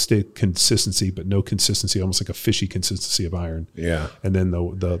 still steak consistency, but no consistency, almost like a fishy consistency of iron. Yeah. And then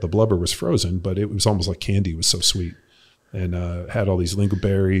the blubber was frozen, but it was almost like candy. It was so sweet. And had all these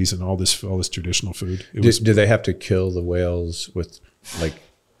lingonberries and all this traditional food. Did they have to kill the whales with like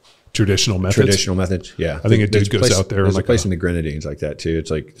traditional methods? Traditional methods, yeah. I think a dude goes out there. There's like a place in the Grenadines like that too.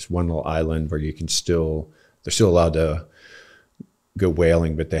 It's like this one little island where you can they're still allowed to go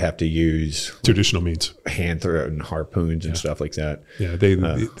whaling, but they have to use traditional means, hand thrown harpoons and stuff like that. Yeah, they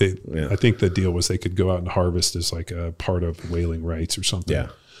I think the deal was they could go out and harvest as like a part of whaling rights or something. Yeah,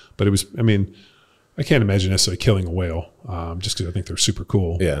 but it was, I mean, I can't imagine necessarily killing a whale, just because I think they're super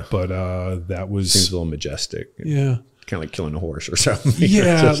cool. Yeah, but that was seems a little majestic. Yeah. Kind of like killing a horse or something.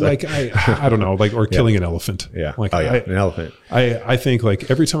 Yeah, like I don't know, like, or killing an elephant. Yeah, like an elephant. I think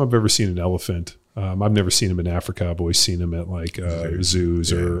like every time I've ever seen an elephant, I've never seen them in Africa. I've always seen them at like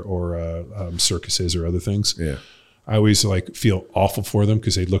zoos or circuses or other things. Yeah, I always like feel awful for them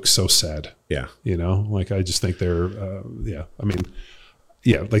because they look so sad. Yeah, like I just think they're I mean,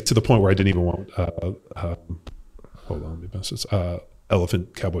 like to the point where I didn't even want. Hold on, let me pass this.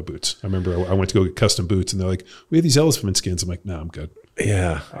 Elephant cowboy boots. I remember I went to go get custom boots, and they're like, "We have these elephant skins." I'm like, "No, I'm good."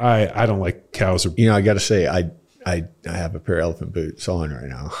 Yeah, I don't like cows. Or I got to say, I have a pair of elephant boots on right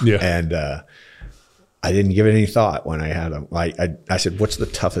now. Yeah, and I didn't give it any thought when I had them. I said, "What's the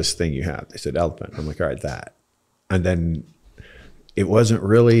toughest thing you have?" They said, "Elephant." I'm like, "All right, that." And then it wasn't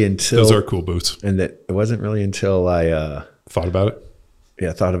really until those are cool boots, and that it wasn't really until I thought about it.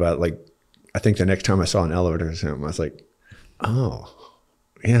 Yeah, thought about it. Like, I think the next time I saw an elevator or something, I was like, "Oh.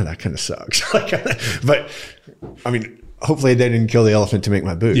 Yeah, that kind of sucks." But I mean, hopefully they didn't kill the elephant to make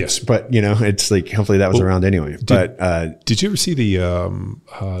my boots. Yes. But it's like hopefully that was around anyway. Did you ever see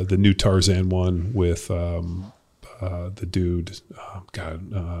the new Tarzan one with the dude?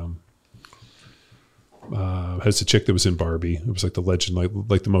 Has the chick that was in Barbie? It was like the legend,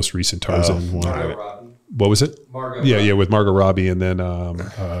 like the most recent Tarzan one. Margot Robbie. What was it? Margot. Yeah, with Margot Robbie, and then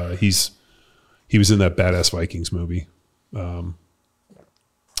he was in that Badass Vikings movie.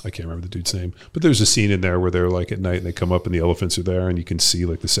 I can't remember the dude's name, but there's a scene in there where they're like at night and they come up and the elephants are there and you can see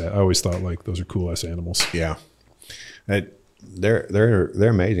like I always thought like those are cool ass animals. Yeah. They're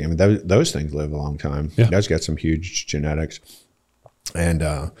amazing. I mean, those things live a long time. Yeah. Those got some huge genetics. And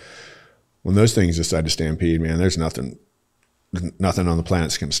when those things decide to stampede, man, there's nothing on the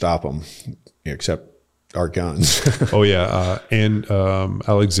planet's going to stop them except our guns. Oh yeah. And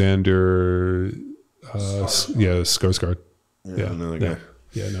Alexander Skarsgård. Yeah. Another guy.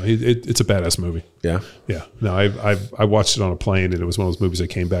 Yeah, no, it's a badass movie. Yeah, yeah. No, I watched it on a plane, and it was one of those movies I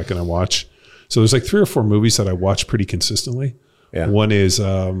came back and I watched. So there's like 3 or 4 movies that I watch pretty consistently. Yeah. One is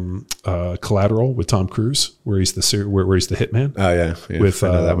Collateral with Tom Cruise, where he's where he's the hitman. Oh yeah. With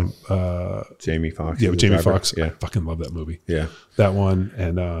that one. Jamie Foxx. Yeah, with Jamie Foxx. Yeah, I fucking love that movie. Yeah, that one,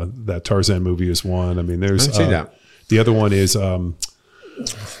 and that Tarzan movie is one. I mean, there's I haven't seen that. The other one is the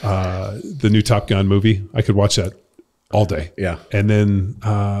new Top Gun movie. I could watch that all day. Yeah. And then,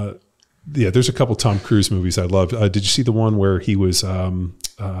 there's a couple Tom Cruise movies I love. Did you see the one where he was, the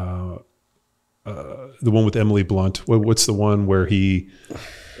one with Emily Blunt? What's the one where he,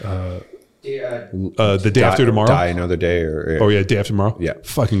 The Day After Tomorrow? Die Another Day Day After Tomorrow? Yeah.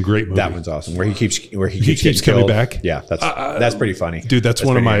 Fucking great movie. That one's awesome. Where he keeps coming killed. back. Yeah. That's pretty funny. Dude, that's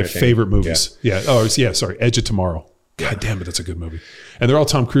one of my favorite movies. Yeah. Sorry. Edge of Tomorrow. God damn it, that's a good movie. And they're all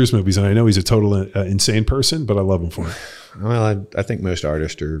Tom Cruise movies, and I know he's a total insane person, but I love him for it. Well, I think most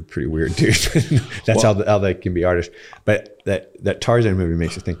artists are pretty weird dudes. That's how they can be artists. But that Tarzan movie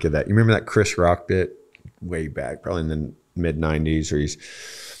makes you think of that. You remember that Chris Rock bit way back, probably in the mid-'90s, where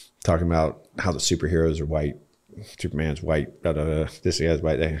he's talking about how the superheroes are white. Superman's white, this guy's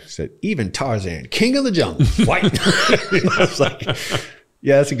white. They said, even Tarzan, king of the jungle, white. I was like,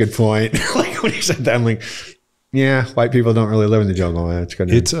 yeah, that's a good point. Like when he said that, I'm like, yeah, white people don't really live in the jungle. I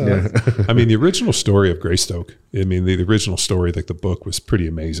mean, the original story of Greystoke, I mean, the original story, like the book was pretty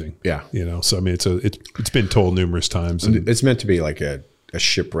amazing. Yeah. So I mean, it's been told numerous times. And it's meant to be like a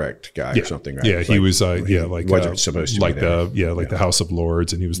shipwrecked guy or something, right? Yeah, he was wasn't supposed to like be there. the House of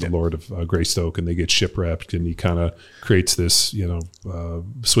Lords, and he was the Lord of Greystoke, and they get shipwrecked, and he kind of creates this,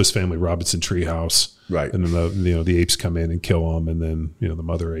 Swiss Family Robinson treehouse, right? And then the apes come in and kill him, and then the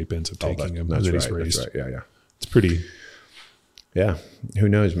mother ape ends up taking him, and then he's raised. That's right. Yeah. It's pretty. Yeah, who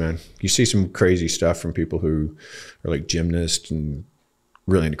knows, man? You see some crazy stuff from people who are like gymnasts and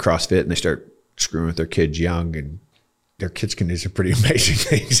really into CrossFit, and they start screwing with their kids young, and their kids can do some pretty amazing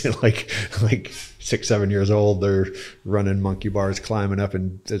things. And like 6, 7 years old, they're running monkey bars, climbing up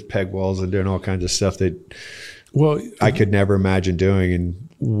and peg walls, and doing all kinds of stuff that I could never imagine doing. And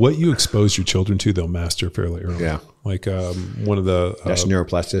what you expose your children to, they'll master fairly early. Yeah. Like one of the that's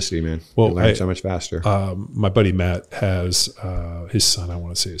neuroplasticity, man. Well, you learn so much faster. My buddy Matt has his son, I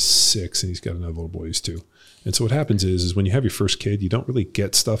want to say is 6, and he's got another little boy who's 2. And so what happens is when you have your first kid, you don't really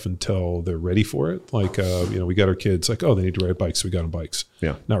get stuff until they're ready for it. Like, we got our kids like, oh, they need to ride bikes. So we got them bikes.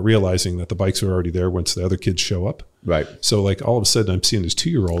 Yeah. Not realizing that the bikes are already there once the other kids show up. Right. So like all of a sudden I'm seeing this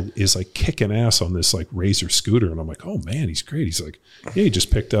 2-year-old is like kicking ass on this like Razor scooter. And I'm like, oh man, he's great. He's like, yeah, he just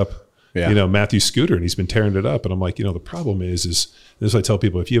picked up, Matthew's scooter and he's been tearing it up. And I'm like, the problem is this is what I tell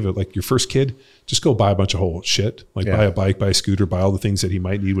people, if you have your first kid, just go buy a bunch of whole shit, buy a bike, buy a scooter, buy all the things that he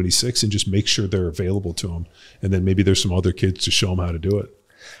might need when he's 6 and just make sure they're available to him. And then maybe there's some other kids to show him how to do it.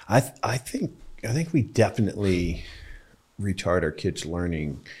 I think we definitely retard our kids'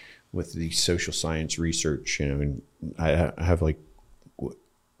 learning with the social science research, and I have I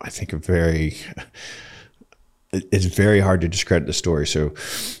think it's very hard to discredit the story. So,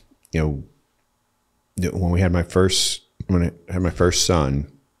 when I had my first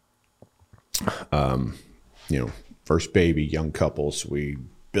son, first baby, young couples, we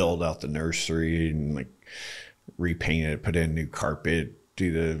build out the nursery and repaint it, put in new carpet,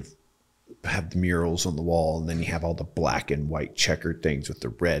 have the murals on the wall, and then you have all the black and white checkered things with the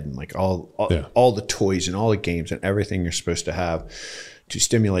red and all the toys and all the games and everything you're supposed to have to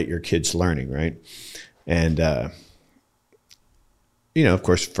stimulate your kids' learning, right? And of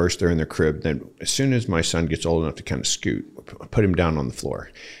course, first they're in their crib. Then as soon as my son gets old enough to kind of scoot, I put him down on the floor.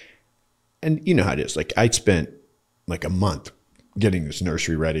 And you know how it is. I spent a month getting this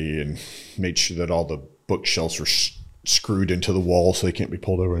nursery ready and made sure that all the bookshelves were screwed into the wall so they can't be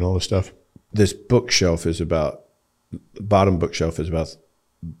pulled over and all this stuff. This bookshelf is the bottom bookshelf is about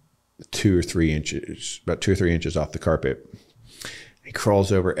 2 or 3 inches off the carpet. He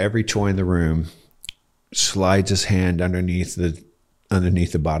crawls over every toy in the room, slides his hand underneath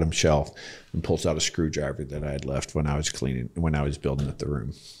the bottom shelf, and pulls out a screwdriver that I had left when I was building up the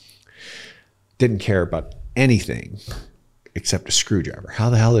room. Didn't care about anything except a screwdriver. How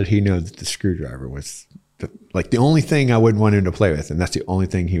the hell did he know that the screwdriver was the only thing I wouldn't want him to play with, and that's the only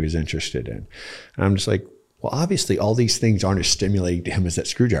thing he was interested in? And I'm just like, well, obviously all these things aren't as stimulating to him as that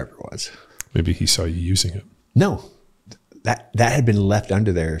screwdriver was. Maybe he saw you using it. No, that had been left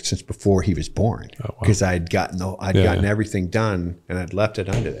under there since before he was born, because I'd gotten everything done and I'd left it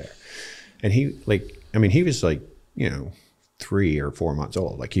under there. And he was 3 or 4 months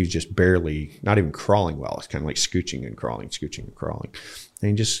old. He was just barely, not even crawling well. It's kind of scooching and crawling. And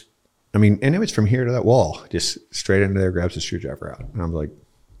he just, and it was from here to that wall, just straight under there, grabs the screwdriver out. And I'm like,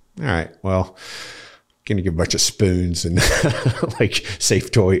 all right, well, going to give a bunch of spoons and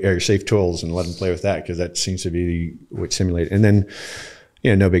safe tools and let him play with that, because that seems to be what simulated. And then,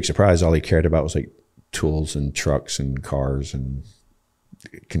 no big surprise, all he cared about was tools and trucks and cars and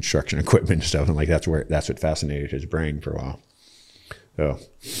construction equipment and stuff. And that's what fascinated his brain for a while. So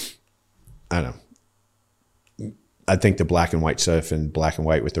I don't know. I think the black and white stuff and black and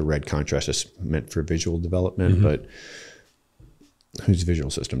white with the red contrast is meant for visual development, but whose visual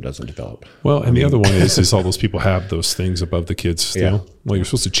system doesn't develop? Well, and the other one is all those people have those things above the kids still. Yeah. Well, you're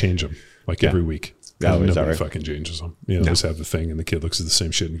supposed to change them every week. Nobody fucking changes them. Just have the thing, and the kid looks at the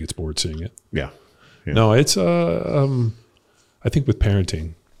same shit and gets bored seeing it. Yeah. No, it's I think with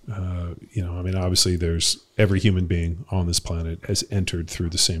parenting, obviously there's every human being on this planet has entered through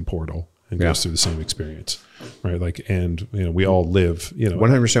the same portal and goes through the same experience, right? We all live,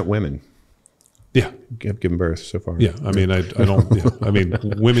 100% women. Yeah. Have given birth so far. Yeah. Women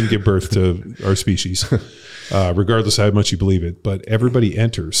give birth to our species, regardless of how much you believe it, but everybody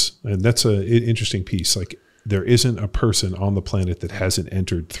enters. And that's an interesting piece. there isn't a person on the planet that hasn't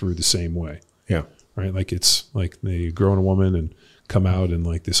entered through the same way. Yeah. Right. Like it's like they grow in a woman and come out and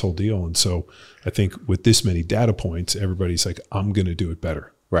like this whole deal. And so I think with this many data points, everybody's like, I'm going to do it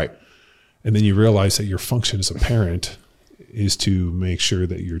better. Right. And then you realize that your function as a parent is to make sure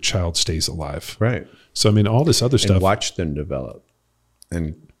that your child stays alive. Right. So, I mean, all this other stuff. And watch them develop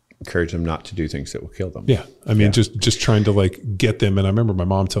and encourage them not to do things that will kill them. Yeah. I mean, just trying to like get them. And I remember my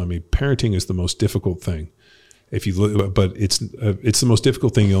mom telling me parenting is the most difficult thing. If you look, but it's the most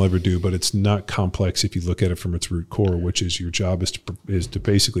difficult thing you'll ever do, but it's not complex if you look at it from its root core, which is your job is to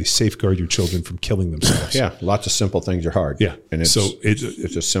basically safeguard your children from killing themselves. Yeah, lots of simple things are hard. Yeah, and it's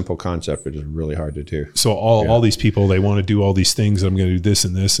a simple concept, but it's really hard to do. So all these people, they want to do all these things. I'm going to do this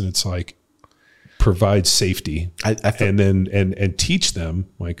and this, and it's like provide safety, and then teach them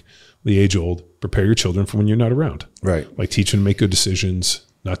like the age old, prepare your children for when you're not around. Right, like teach them to make good decisions,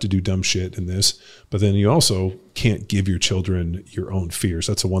 not to do dumb shit in this, but then you also can't give your children your own fears.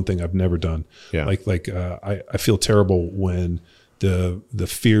 That's the one thing I've never done. Yeah. I feel terrible when the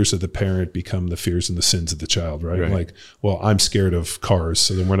fears of the parent become the fears and the sins of the child, right? Like, well, I'm scared of cars,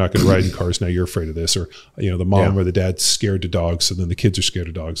 so then we're not going to ride in cars. Now you're afraid of this, or, the mom or the dad's scared to dogs, so then the kids are scared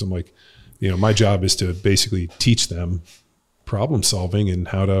of dogs. I'm like, my job is to basically teach them problem solving and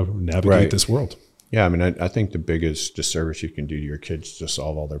how to navigate this world. Yeah, I mean, I think the biggest disservice you can do to your kids is to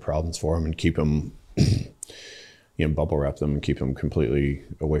solve all their problems for them and keep them, bubble wrap them and keep them completely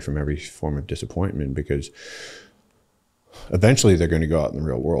away from every form of disappointment, because eventually they're going to go out in the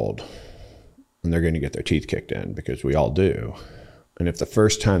real world and they're going to get their teeth kicked in, because we all do. And if the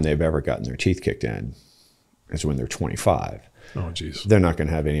first time they've ever gotten their teeth kicked in is when they're 25, oh, geez, they're not going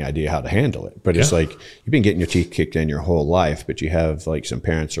to have any idea how to handle it. But it's like, you've been getting your teeth kicked in your whole life, but you have like some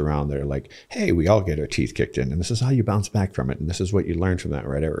parents around that are like, hey, we all get our teeth kicked in, and this is how you bounce back from it, and this is what you learn from that,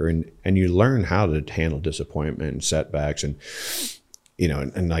 right? And you learn how to handle disappointment and setbacks, and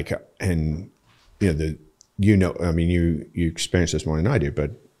you experience this more than I do,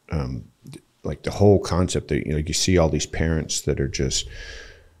 but like the whole concept that you see all these parents that are just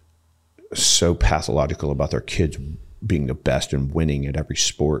so pathological about their kids being the best and winning at every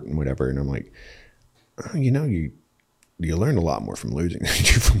sport and whatever. And I'm like, you learn a lot more from losing than you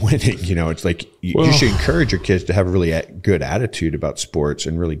do from winning. It's like you should encourage your kids to have a really good attitude about sports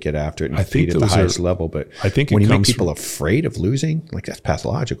and really get after it and compete at the highest level. But I think when you make people afraid of losing, like, that's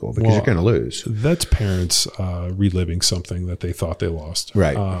pathological, because you're going to lose. That's parents reliving something that they thought they lost.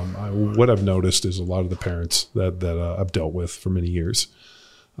 Right. What I've noticed is a lot of the parents that I've dealt with for many years,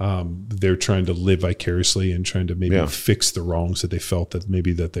 they're trying to live vicariously and trying to maybe fix the wrongs that they felt that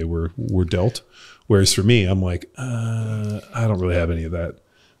maybe that they were dealt. Whereas for me, I'm like, I don't really have any of that,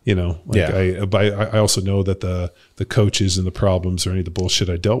 I also know that the coaches and the problems or any of the bullshit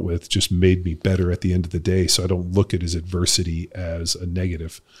I dealt with just made me better at the end of the day. So I don't look at adversity as a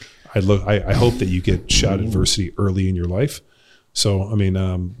negative. I hope that you get shot adversity early in your life. So, I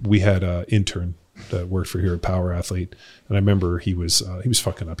mean, we had an intern that worked for here at Power Athlete, and I remember he was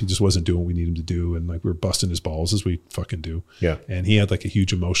fucking up. He just wasn't doing what we needed him to do, and like we were busting his balls as we fucking do. Yeah. And he had like a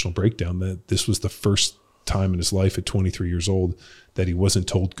huge emotional breakdown that this was the first time in his life at 23 years old that he wasn't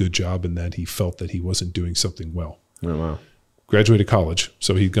told good job and that he felt that he wasn't doing something well. Oh, wow. Graduated college,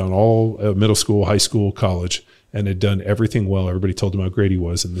 so he'd gone all middle school, high school, college, and had done everything well. Everybody told him how great he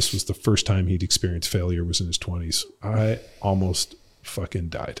was, and this was the first time he'd experienced failure. Was in his 20s. I almost fucking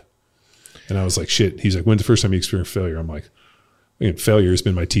died. And I was like, shit. He's like, when's the first time you experienced failure? I'm like, failure has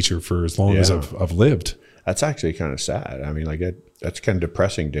been my teacher for as long as I've lived. That's actually kind of sad. I mean, like that's kind of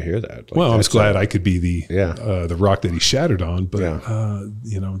depressing to hear that. Like, well, I was glad I could be the rock that he shattered on. But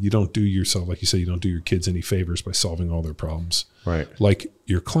you don't do yourself, like you say, you don't do your kids any favors by solving all their problems. Right. Like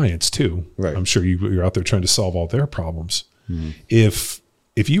your clients too. Right. I'm sure you're out there trying to solve all their problems. Mm-hmm.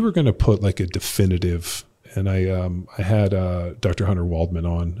 If you were going to put like a definitive. And I had Dr. Hunter Waldman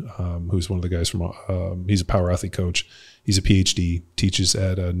on, who's one of the guys from, he's a power athlete coach. He's a PhD, teaches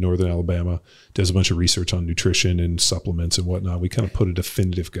at Northern Alabama, does a bunch of research on nutrition and supplements and whatnot. We kind of put a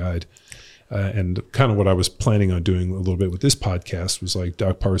definitive guide. And kind of what I was planning on doing a little bit with this podcast was like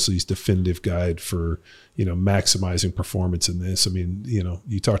Doc Parsley's definitive guide for, maximizing performance in this. I mean,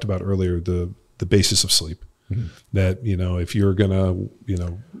 you talked about earlier the basis of sleep. Mm-hmm. That, if you're going to,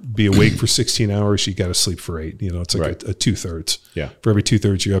 be awake for 16 hours, you got to sleep for 8. It's like a 2/3. Yeah. For every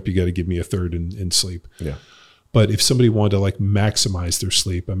 2/3 you're up, you got to give me a third in sleep. Yeah. But if somebody wanted to like maximize their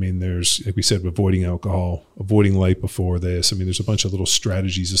sleep, I mean, there's, like we said, avoiding alcohol, avoiding light before this. I mean, there's a bunch of little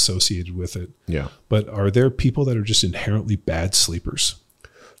strategies associated with it. Yeah. But are there people that are just inherently bad sleepers?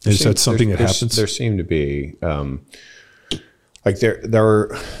 Is that something that happens? There seem to be, like there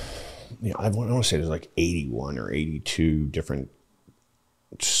are, I want to say there's like 81 or 82 different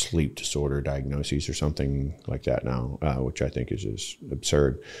sleep disorder diagnoses or something like that now, which I think is just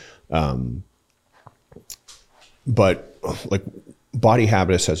absurd. But like body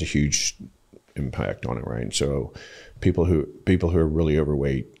habitus has a huge impact on it, right? And so people who are really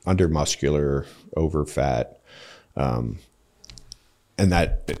overweight, under muscular, over fat, and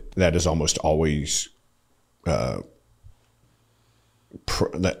that is almost always that's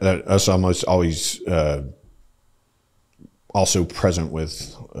almost always also present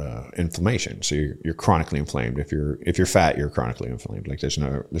with inflammation. So you're chronically inflamed. If you're fat, you're chronically inflamed. Like there's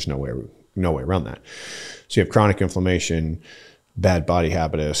no way around that. So you have chronic inflammation, bad body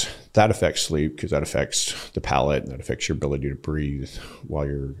habitus. That affects sleep because that affects the palate and that affects your ability to breathe while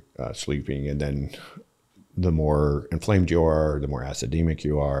you're sleeping. And then the more inflamed you are, the more acidemic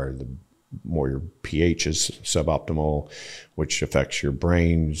you are, the more your pH is suboptimal, which affects your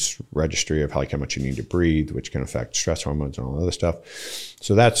brain's registry of how much you need to breathe, which can affect stress hormones and all that other stuff.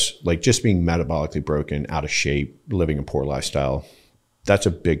 So that's like just being metabolically broken, out of shape, living a poor lifestyle. That's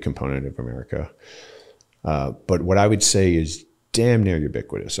a big component of America. But what I would say is damn near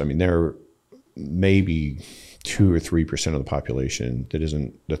ubiquitous. I mean, there may be 2 or 3% of the population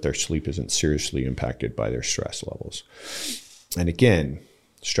that their sleep isn't seriously impacted by their stress levels. And again,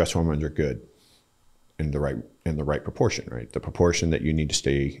 stress hormones are good in the right proportion, right? The proportion that you need to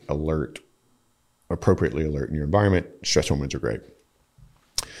stay alert, appropriately alert in your environment, stress hormones are great.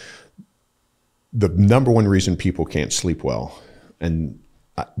 The number one reason people can't sleep well, and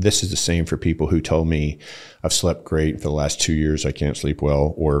this is the same for people who tell me I've slept great for the last 2 years, I can't sleep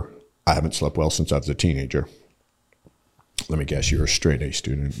well, or I haven't slept well since I was a teenager. Let me guess, you're a straight A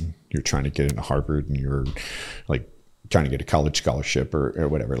student and you're trying to get into Harvard and you're like trying to get a college scholarship or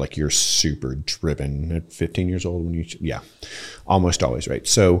whatever. Like you're super driven at 15 years old almost always, right?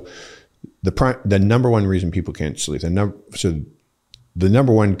 So the number one reason people can't sleep, the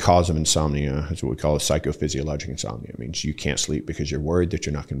number one cause of insomnia is what we call a psychophysiologic insomnia. It means you can't sleep because you're worried that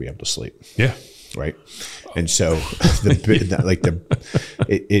you're not going to be able to sleep. Yeah. Right. And so it's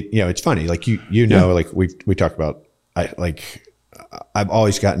funny. Like, like we talk about, I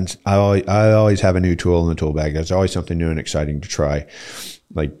always have a new tool in the tool bag. There's always something new and exciting to try.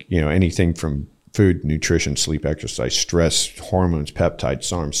 Like, anything from food, nutrition, sleep, exercise, stress, hormones, peptides,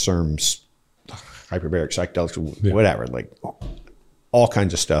 SARMs, SERMs, hyperbaric, psychedelics, whatever, like all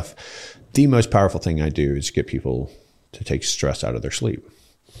kinds of stuff. The most powerful thing I do is get people to take stress out of their sleep.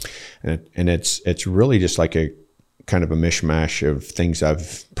 And it's really just like a kind of a mishmash of things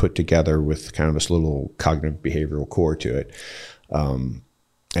I've put together with kind of this little cognitive behavioral core to it. And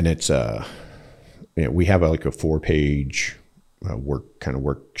it's, we have like a 4-page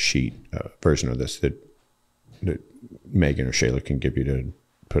worksheet version of this that Megan or Shayla can give you to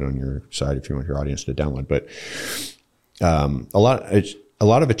put on your site if you want your audience to download. But a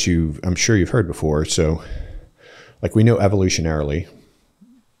lot of it I'm sure you've heard before. So like we know evolutionarily,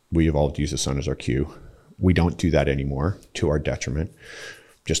 we evolved to use the sun as our cue. We don't do that anymore, to our detriment.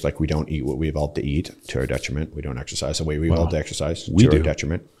 Just like we don't eat what we evolved to eat, to our detriment. We don't exercise the way we evolved to exercise, to our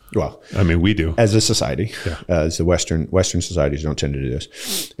detriment. Well, I mean, we do as a society, as the Western societies don't tend to do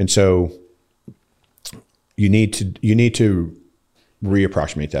this, and so you need to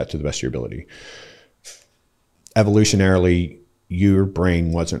reapproximate that to the best of your ability. Evolutionarily, your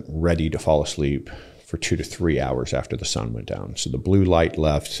brain wasn't ready to fall asleep for 2 to 3 hours after the sun went down. So the blue light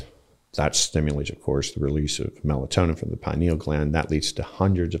left. That stimulates, of course, the release of melatonin from the pineal gland. That leads to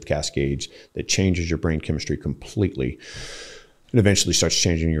hundreds of cascades that changes your brain chemistry completely, and eventually starts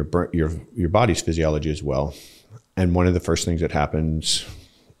changing your body's physiology as well. And one of the first things that happens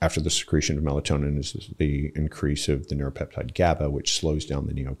after the secretion of melatonin is the increase of the neuropeptide GABA, which slows down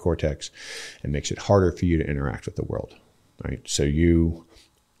the neocortex and makes it harder for you to interact with the world. Right? So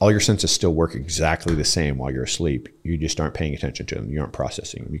all your senses still work exactly the same while you're asleep. You just aren't paying attention to them. You aren't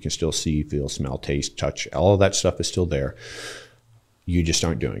processing them. You can still see, feel, smell, taste, touch. All of that stuff is still there. You just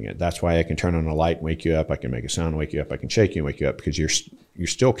aren't doing it. That's why I can turn on a light and wake you up. I can make a sound, wake you up. I can shake you and wake you up because you're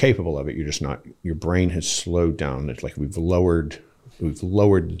still capable of it. You're just not. Your brain has slowed down. It's like we've lowered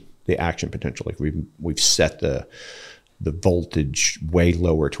the action potential. Like we've set the voltage way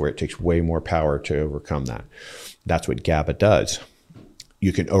lower to where it takes way more power to overcome that. That's what GABA does.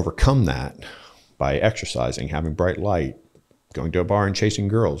 You can overcome that by exercising, having bright light, going to a bar and chasing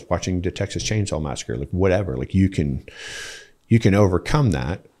girls, watching the Texas Chainsaw Massacre, like whatever. Like you can overcome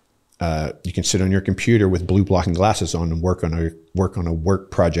that. You can sit on your computer with blue blocking glasses on and work on a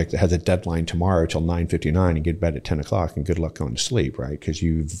work project that has a deadline tomorrow till 9:59 and get to bed at 10 o'clock and good luck going to sleep, right? Because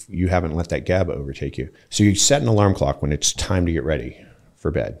you haven't let that GABA overtake you. So you set an alarm clock when it's time to get ready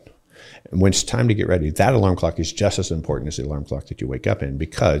for bed. And when it's time to get ready, that alarm clock is just as important as the alarm clock that you wake up in,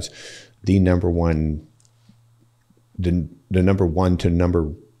 because the number one to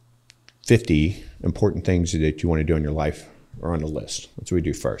number 50 important things that you want to do in your life are on the list. That's what we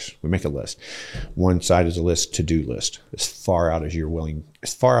do first. We make a list. One side is a list, to-do list, as far out as you're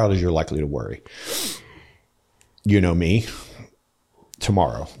likely to worry. You know me,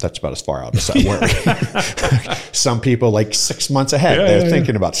 tomorrow, that's about as far out as I worry. Some people like 6 months ahead, they're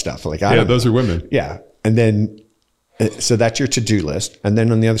thinking about stuff. Like, those are women. Yeah. And then, so that's your to-do list. And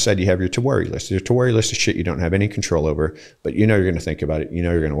then on the other side, you have your to-worry list. Your to-worry list is shit you don't have any control over, but you know you're going to think about it. You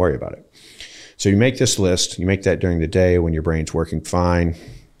know you're going to worry about it. So you make this list. You make that during the day when your brain's working fine.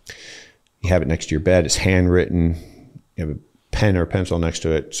 You have it next to your bed. It's handwritten. You have a pen or a pencil next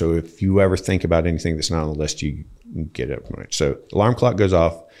to it. So if you ever think about anything that's not on the list, you get it right. So alarm clock goes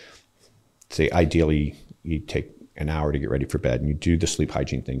off. Say ideally you take an hour to get ready for bed, and you do the sleep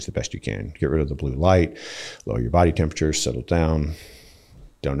hygiene things the best you can. Get rid of the blue light, lower your body temperature, settle down,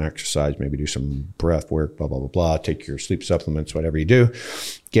 don't exercise, maybe do some breath work, blah, blah, blah, blah. Take your sleep supplements, whatever you do.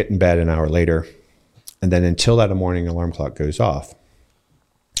 Get in bed an hour later. And then until that morning alarm clock goes off,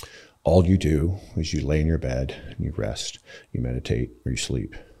 all you do is you lay in your bed and you rest, you meditate, or you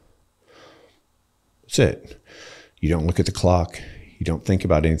sleep. That's it. You don't look at the clock. You don't think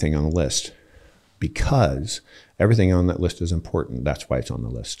about anything on the list, because everything on that list is important. That's why it's on the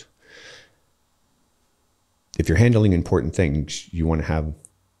list. If you're handling important things, you want to have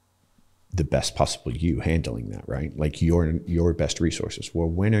the best possible you handling that, right? Like your best resources. Well,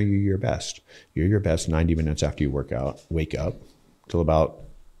 when are you your best? You're your best 90 minutes after you wake up till about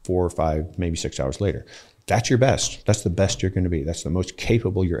 4 or 5, maybe 6 hours later. That's your best. That's the best you're going to be. That's the most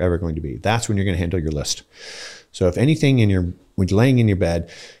capable you're ever going to be. That's when you're going to handle your list. So if anything when you're laying in your bed,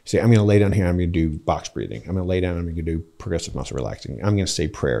 say, I'm going to lay down here, I'm going to do box breathing. I'm going to lay down, I'm going to do progressive muscle relaxing. I'm going to say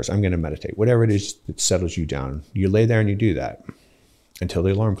prayers. I'm going to meditate. Whatever it is that settles you down, you lay there and you do that until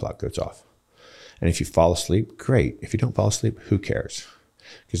the alarm clock goes off. And if you fall asleep, great. If you don't fall asleep, who cares?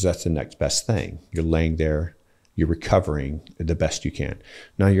 Because that's the next best thing. You're laying there, you're recovering the best you can.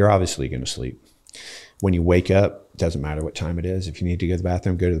 Now, you're obviously going to sleep. When you wake up, it doesn't matter what time it is. If you need to go to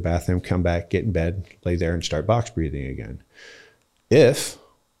the bathroom, come back, get in bed, lay there and start box breathing again. If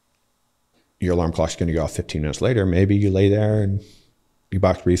your alarm clock's going to go off 15 minutes later, maybe you lay there and you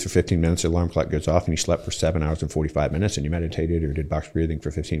box breathe for 15 minutes, the alarm clock goes off, and you slept for 7 hours and 45 minutes and you meditated or did box breathing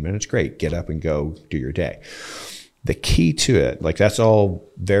for 15 minutes. Great. Get up and go do your day. The key to it, like that's all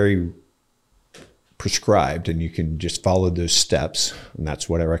very prescribed and you can just follow those steps. And that's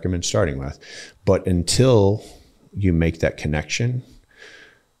what I recommend starting with. But until you make that connection,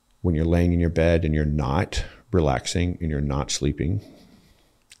 when you're laying in your bed and you're not relaxing and you're not sleeping,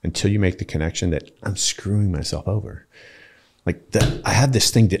 until you make the connection that I'm screwing myself over. Like I have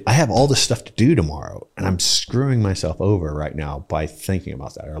this thing that I have all this stuff to do tomorrow and I'm screwing myself over right now by thinking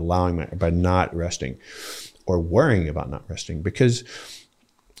about that or by not resting or worrying about not resting. Because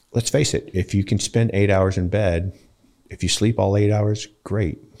let's face it, if you can spend 8 hours in bed, if you sleep all 8 hours,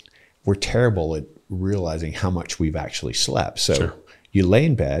 great. We're terrible at realizing how much we've actually slept. So sure. You lay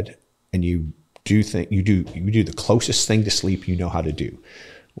in bed and you do the closest thing to sleep you know how to do,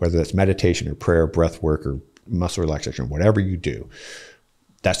 whether that's meditation or prayer, breath work, or muscle relaxation, whatever you do.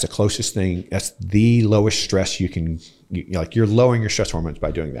 That's the closest thing. That's the lowest stress you can, you're lowering your stress hormones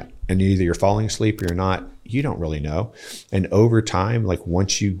by doing that. And either you're falling asleep or you're not, you don't really know. And over time, like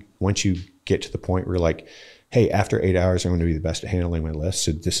once you get to the point where you're like, hey, after 8 hours, I'm going to be the best at handling my list.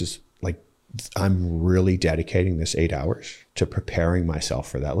 So this is like, I'm really dedicating this 8 hours to preparing myself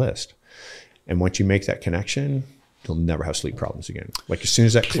for that list. And once you make that connection, you'll never have sleep problems again. Like as soon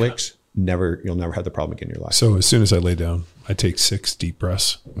as that clicks, you'll never have the problem again in your life. So as soon as I lay down, I take 6 deep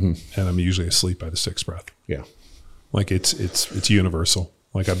breaths, and I'm usually asleep by the 6th breath. Yeah, like it's universal.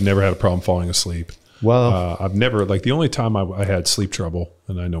 Like I've never had a problem falling asleep. Well, I've never, like the only time I had sleep trouble,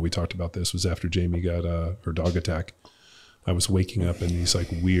 and I know we talked about this, was after Jamie got her dog attack. I was waking up in these like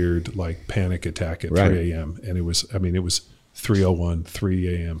weird like panic attack at 3 a.m. and it was 3:01,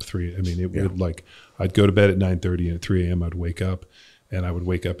 3 a.m. Would like I'd go to bed at 9:30 and at 3 a.m. I'd wake up. And I would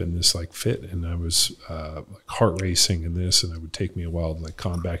wake up in this like fit, and I was like heart racing and this, and it would take me a while to like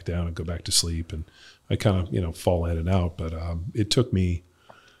calm back down and go back to sleep. And I kind of, fall in and out, but it took me,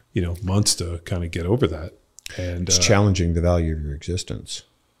 months to kind of get over that. And it's challenging the value of your existence.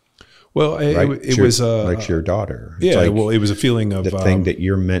 Well, it was like your daughter. It's like well, it was a feeling of the thing that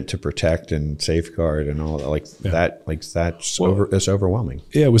you're meant to protect and safeguard and all that. It's overwhelming.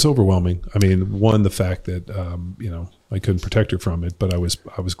 Yeah, it was overwhelming. I mean, one, the fact that I couldn't protect her from it, but I was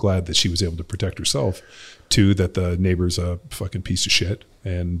glad that she was able to protect herself. 2, that the neighbor's a fucking piece of shit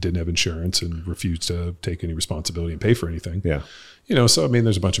and didn't have insurance and refused to take any responsibility and pay for anything. Yeah. So I mean,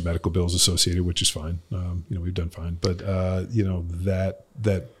 there's a bunch of medical bills associated, which is fine. We've done fine, but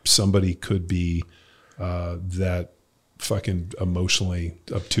that somebody could be that fucking emotionally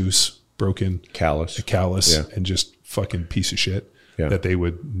obtuse, broken, callous, yeah. And just fucking piece of shit. Yeah. That they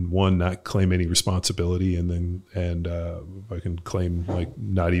would, one, not claim any responsibility, and fucking claim like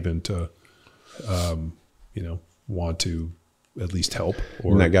not even to, want to at least help.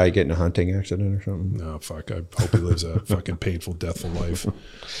 Or that guy get in a hunting accident or something? No, fuck. I hope he lives a fucking painful, deathful life.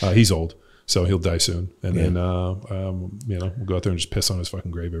 He's old, so he'll die soon. And then, we'll go out there and just piss on his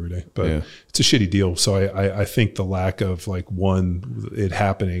fucking grave every day. But it's a shitty deal. So I think the lack of like, 1, it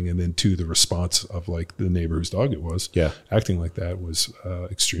happening, and then 2, the response of like the neighbor whose dog it was acting like that was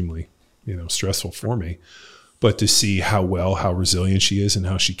extremely, stressful for me. But to see how resilient she is and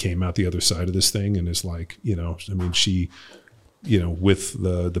how she came out the other side of this thing and is like, she, with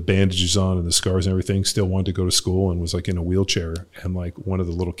the bandages on and the scars and everything, still wanted to go to school and was like in a wheelchair. And like one of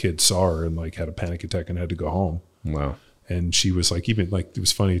the little kids saw her and like had a panic attack and had to go home. Wow. And she was like, even like, it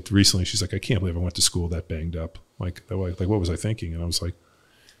was funny recently. She's like, I can't believe I went to school that banged up. Like what was I thinking? And I was like,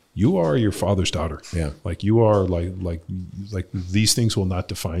 you are your father's daughter. Yeah. Like you are like these things will not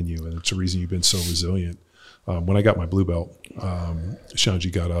define you. And it's the reason you've been so resilient. When I got my blue belt,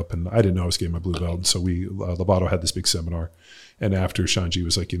 Shanji got up, and I didn't know I was getting my blue belt. And so Lovato had this big seminar. And after, Shanji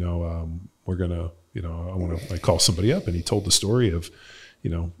was like, we're going to, I want to like call somebody up. And he told the story of,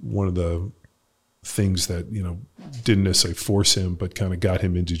 one of the things that, didn't necessarily force him, but kind of got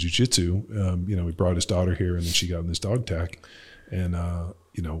him into jujitsu. He brought his daughter here, and then she got in this dog tack. And,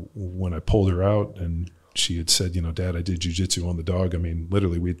 when I pulled her out and she had said, Dad, I did jujitsu on the dog. I mean,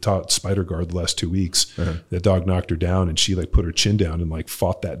 literally, we had taught spider guard the last 2 weeks. Uh-huh. That dog knocked her down, and she like put her chin down and like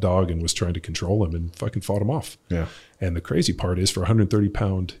fought that dog and was trying to control him and fucking fought him off. Yeah. And the crazy part is, for a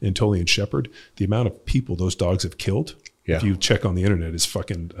 130-pound Anatolian Shepherd, the amount of people those dogs have killed, if you check on the internet, is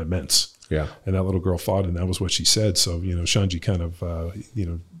fucking immense. Yeah. And that little girl fought, and that was what she said. So, Shanji kind of,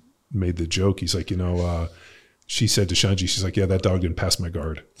 made the joke. He's like, she said to Shanji, she's like, yeah, that dog didn't pass my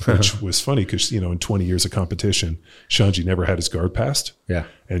guard, which was funny because, in 20 years of competition, Shanji never had his guard passed. Yeah.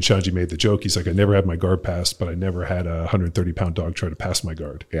 And Shanji made the joke. He's like, I never had my guard passed, but I never had a 130-pound dog try to pass my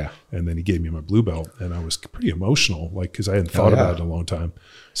guard. Yeah. And then he gave me my blue belt, and I was pretty emotional, like, because I hadn't thought about it in a long time.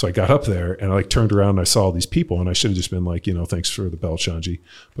 So I got up there and I like turned around and I saw all these people, and I should have just been like, thanks for the belt, Shanji.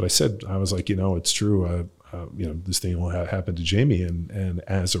 But I was like, it's true. This thing will happen to Jamie. And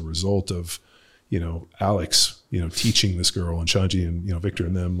as a result of, Alex, teaching this girl, and Shanji and, Victor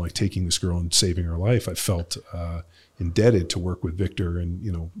and them like taking this girl and saving her life, I felt indebted to work with Victor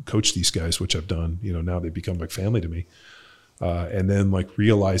and, coach these guys, which I've done. Now they've become like family to me. And then like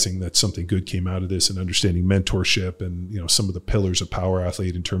realizing that something good came out of this, and understanding mentorship and, some of the pillars of Power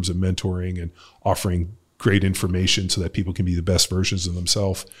Athlete in terms of mentoring and offering great information so that people can be the best versions of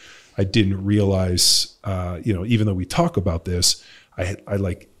themselves. I didn't realize, even though we talk about this, I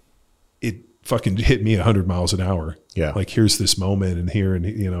like it fucking hit me 100 miles an hour. Yeah. Like here's this moment and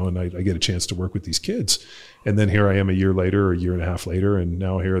I get a chance to work with these kids. And then here I am a year later, or a year and a half later. And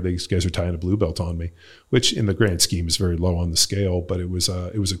now here these guys are tying a blue belt on me, which in the grand scheme is very low on the scale, but it was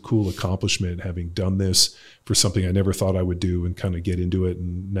a cool accomplishment having done this for something I never thought I would do and kind of get into it.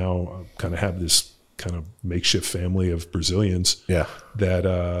 And now I kind of have this kind of makeshift family of Brazilians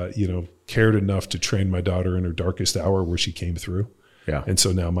that, cared enough to train my daughter in her darkest hour where she came through. Yeah. And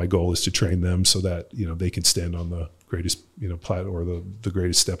so now my goal is to train them so that, they can stand on the greatest, or the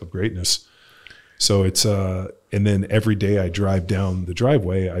greatest step of greatness. So it's, and then every day I drive down the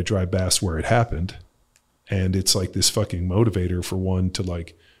driveway, I drive past where it happened. And it's like this fucking motivator for one to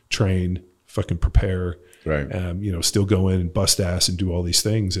like train, fucking prepare, right. Still go in and bust ass and do all these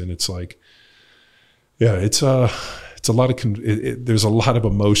things. And it's like, yeah, it's a lot of, there's a lot of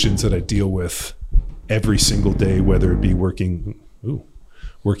emotions that I deal with every single day, whether it be working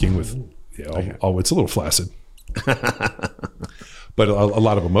with, it's a little flaccid, but a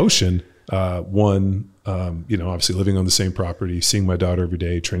lot of emotion. One, obviously living on the same property, seeing my daughter every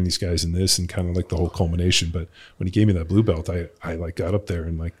day, training these guys in this, and kind of like the whole culmination. But when he gave me that blue belt, I like got up there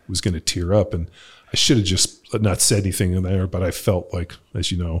and like was going to tear up, and I should have just not said anything in there, but I felt like,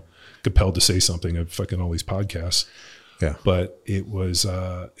 as you know, compelled to say something. I've fucking all these podcasts. Yeah. But it was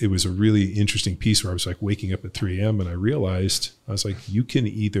a really interesting piece where I was like waking up at 3 a.m. and I realized, I was like, you can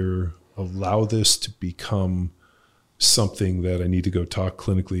either allow this to become something that I need to go talk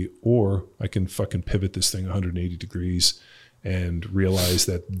clinically, or I can fucking pivot this thing 180 degrees and realize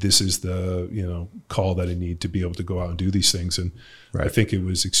that this is the, call that I need to be able to go out and do these things. And I think it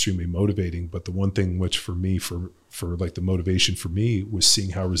was extremely motivating. But the one thing which for me, for like the motivation for me was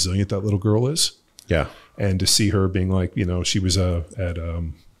seeing how resilient that little girl is. Yeah. And to see her being like, she was at,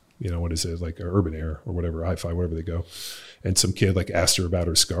 what is it? Like Urban Air or whatever, Hi-Fi, wherever they go. And some kid like asked her about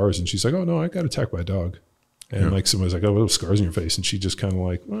her scars and she's like, oh no, I got attacked by a dog. And like someone was like, oh, what scars on your face? And she just kind of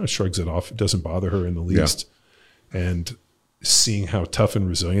like, shrugs it off. It doesn't bother her in the least. Yeah. And seeing how tough and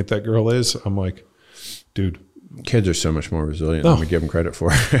resilient that girl is, I'm like, dude. Kids are so much more resilient than we give them credit for.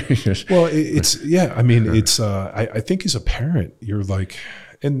 Well, it's, yeah. I mean, it's, I think as a parent, you're like,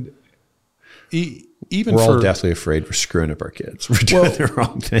 and even we're all deathly afraid we're screwing up our kids. We're doing the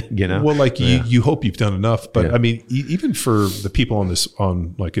wrong thing, Well, like you hope you've done enough, but I mean, even for the people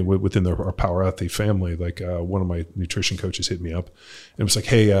within our Power Athlete family, like one of my nutrition coaches hit me up and it was like,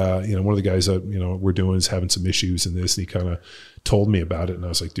 hey, one of the guys that, we're doing is having some issues in this. And he kind of told me about it. And I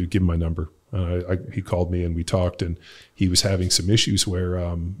was like, dude, give him my number. He called me and we talked, and he was having some issues where,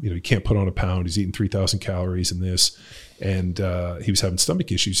 he can't put on a pound. He's eating 3,000 calories in this. And he was having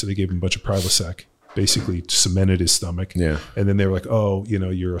stomach issues. So they gave him a bunch of Prilosec, basically cemented his stomach. Yeah. And then they were like, oh,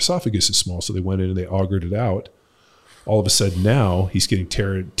 your esophagus is small. So they went in and they augured it out. All of a sudden now he's getting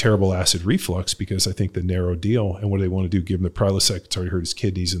terrible acid reflux because I think the narrow deal. And what do they want to do? Give him the Prilosec. It's already hurt his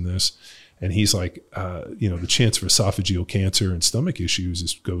kidneys in this. And he's like, the chance for esophageal cancer and stomach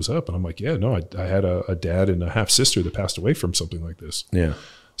issues goes up. And I'm like, yeah, no, I had a dad and a half sister that passed away from something like this. Yeah.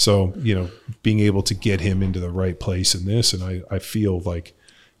 So, being able to get him into the right place in this. And I feel like,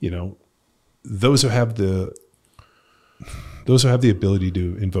 those who have the ability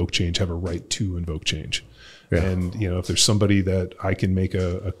to invoke change have a right to invoke change. Yeah. And, if there's somebody that I can make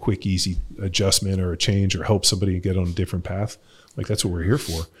a quick, easy adjustment or a change or help somebody get on a different path, like that's what we're here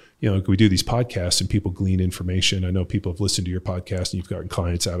for. We do these podcasts and people glean information. I know people have listened to your podcast and you've gotten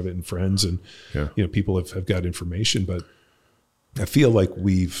clients out of it and friends and, people have got information, but I feel like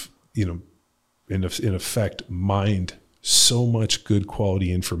we've, in effect, mined so much good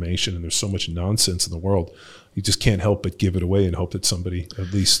quality information and there's so much nonsense in the world. You just can't help but give it away and hope that somebody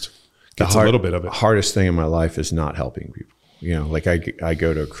at least gets a little bit of it. The hardest thing in my life is not helping people. Like I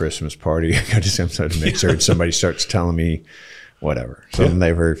go to a Christmas party, I go to some sort of mixer and somebody starts telling me whatever. Something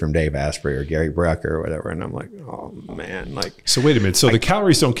they've heard from Dave Asprey or Gary Brucker or whatever. And I'm like, oh man, so wait a minute. So the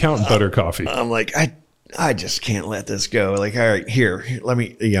calories don't count in butter coffee. I'm like, I just can't let this go. Like, all right, here, let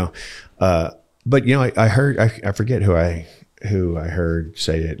me, but I heard, I forget who I heard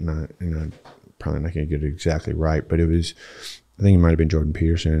say it, and I'm probably not going to get it exactly right, but it was, I think it might've been Jordan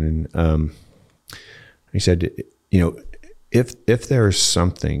Peterson. And, he said, if there's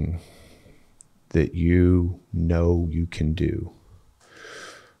something that you can do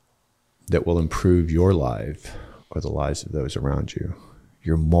that will improve your life or the lives of those around you,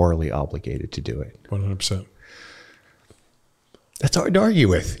 you're morally obligated to do it. 100%. That's hard to argue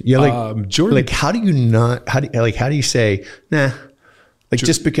with. Jordan, like, how do you say, nah, like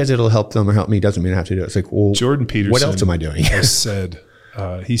just because it'll help them or help me doesn't mean I have to do it. It's like, well, Jordan Peterson, what else am I doing?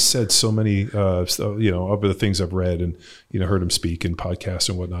 He said so many, of the things I've read and, heard him speak in podcasts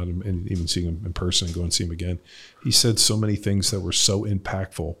and whatnot, and even seeing him in person and go and see him again. He said so many things that were so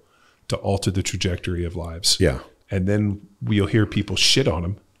impactful to alter the trajectory of lives. Yeah. And then you'll hear people shit on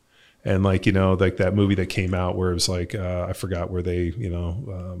him. And like that movie that came out where it was like, I forgot where they,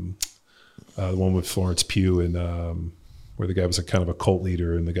 the one with Florence Pugh and, where the guy was like kind of a cult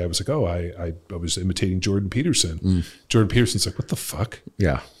leader and the guy was like, oh, I was imitating Jordan Peterson. Jordan Peterson's like, what the fuck?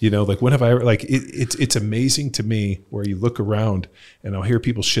 Yeah. When have I ever, it's amazing to me where you look around and I'll hear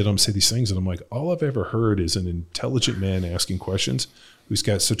people shit on him, say these things. And I'm like, all I've ever heard is an intelligent man asking questions who's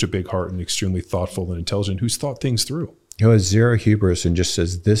got such a big heart and extremely thoughtful and intelligent, who's thought things through. He has zero hubris and just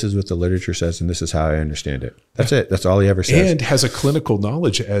says, this is what the literature says and this is how I understand it. That's it. That's all he ever says. And has a clinical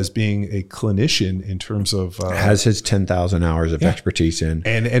knowledge as being a clinician in terms of... has his 10,000 hours of expertise in.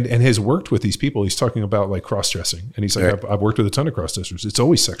 And has worked with these people. He's talking about like cross-dressing. And he's like, I've worked with a ton of cross-dressers. It's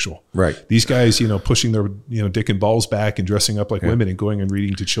always sexual. Right. These guys, pushing their dick and balls back and dressing up like women and going and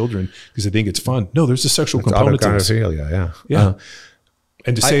reading to children because they think it's fun. No, there's a sexual component to this. Yeah.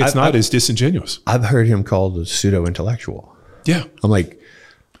 And to say it's not is disingenuous. I've heard him called a pseudo-intellectual. Yeah. I'm like,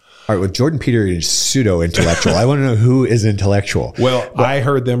 all right, well, Jordan Peterson is pseudo-intellectual. I want to know who is intellectual. Well, I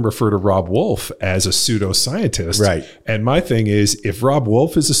heard them refer to Rob Wolf as a pseudo-scientist. Right. And my thing is, if Rob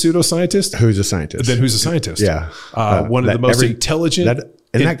Wolf is a pseudo-scientist, who's a scientist? Then who's a scientist? Yeah. One of the most intelligent...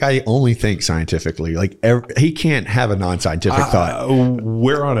 that guy only thinks scientifically. Like he can't have a non-scientific thought.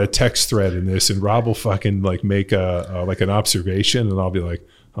 We're on a text thread in this, and Rob will fucking like make an observation, and I'll be like,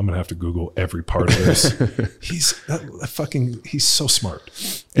 I'm going to have to Google every part of this. He's so smart.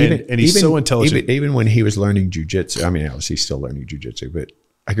 And he's so intelligent. Even when he was learning jujitsu, I mean, obviously he's still learning jujitsu, but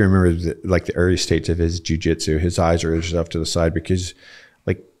I can remember the early states of his jujitsu, his eyes are just off to the side because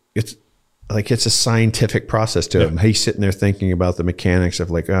it's a scientific process to him. He's sitting there thinking about the mechanics of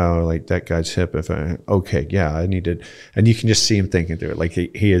that guy's hip. I need to, and you can just see him thinking through it. Like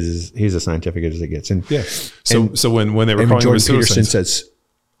he's as scientific as it gets. And so when they were calling Jordan him Peterson says,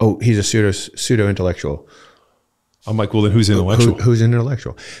 "Oh, he's a pseudo intellectual." I'm like, well, then who's intellectual? Who's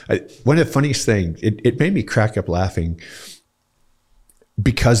intellectual? One of the funniest things, it made me crack up laughing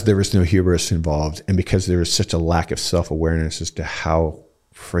because there was no hubris involved, and because there was such a lack of self-awareness as to how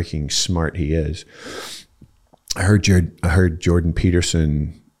freaking smart he is. I heard Jordan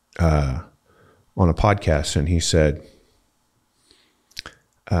Peterson on a podcast, and he said,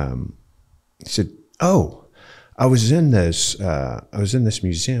 "Oh, I was in this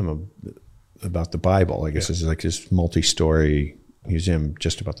museum about the Bible. I guess it's like this multi-story museum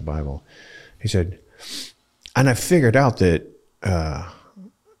just about the Bible." He said, "And I figured out that,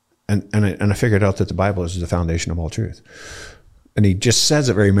 and I figured out that the Bible is the foundation of all truth." And he just says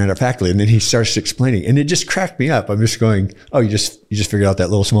it very matter-of-factly, and then he starts explaining, and it just cracked me up. I'm just going, "Oh, you just figured out that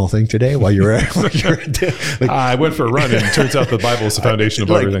little small thing today while you were I went for a run, and it turns out the Bible is the foundation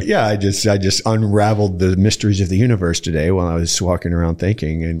of everything." Yeah, I just unraveled the mysteries of the universe today while I was walking around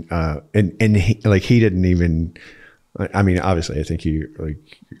thinking, and he didn't even. I mean, obviously, I think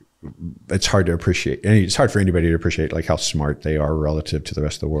it's hard to appreciate, and it's hard for anybody to appreciate how smart they are relative to the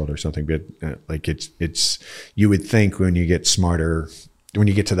rest of the world or something. But it's you would think when you get smarter, when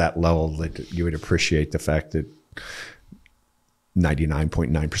you get to that level, that you would appreciate the fact that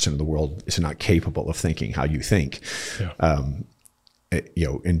 99.9% of the world is not capable of thinking how you think.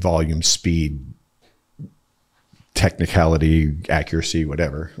 In volume, speed, technicality, accuracy,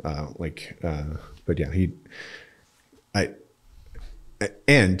 whatever. But yeah,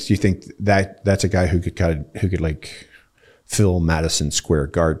 and you think that that's a guy who could fill Madison Square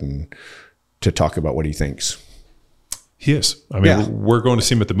Garden to talk about what he thinks. He is. I mean, we're going to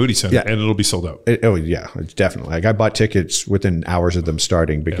see him at the Moody Center, and it'll be sold out. It's definitely. I bought tickets within hours of them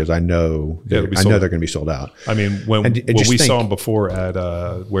starting because I know they're going to be sold out. I mean, when we saw him before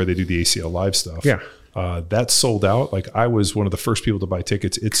at where they do the ACL Live stuff, that's sold out. I was one of the first people to buy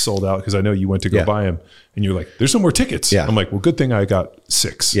tickets. It's sold out because I know you went to go buy them, and you're like, "There's no more tickets." I'm like, "Well, good thing I got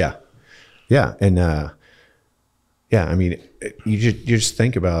 6." And I mean, you just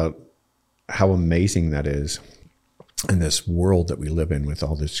think about how amazing that is in this world that we live in with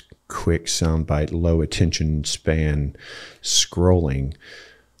all this quick soundbite, low attention span scrolling.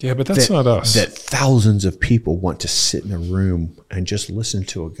 Yeah, but that's not us. That thousands of people want to sit in a room and just listen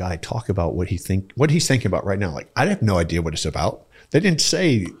to a guy talk about what he's thinking about right now. I have no idea what it's about. They didn't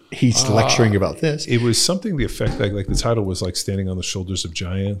say he's lecturing about this. It was something to the effect like the title was Standing on the Shoulders of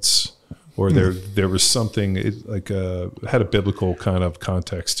Giants, or there was something had a biblical kind of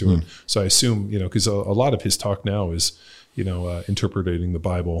context to it. So I assume, because a lot of his talk now is, interpreting the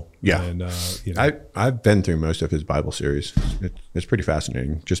Bible. Yeah. And, I've been through most of his Bible series. It's pretty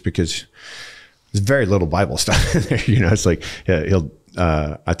fascinating just because there's very little Bible stuff in there. It's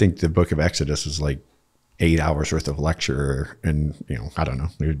I think the book of Exodus is 8 hours worth of lecture, and, I don't know,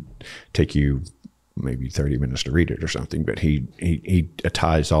 it would take you maybe 30 minutes to read it or something, but he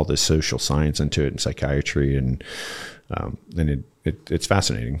ties all this social science into it and psychiatry, and it's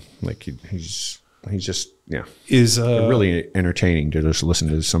fascinating. He's just is really entertaining to just listen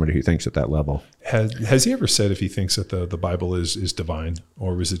to somebody who thinks at that level. Has he ever said if he thinks that the Bible is divine,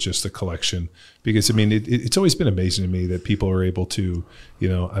 or is it just a collection? Because I mean, it's always been amazing to me that people are able to,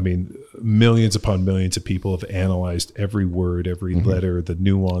 millions upon millions of people have analyzed every word, every letter, the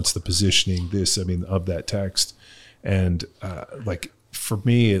nuance, the positioning, of that text, and for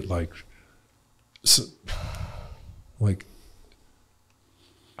me,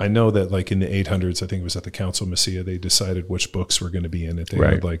 I know that in the 800s, I think it was at the Council of Nicaea, they decided which books were going to be in it. They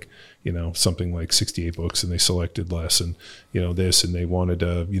had something like 68 books, and they selected less, and this, and they wanted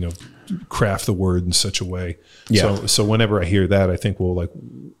to craft the word in such a way. So whenever I hear that, I think, well,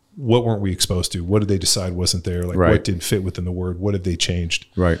 what weren't we exposed to? What did they decide wasn't there? What didn't fit within the word? What have they changed?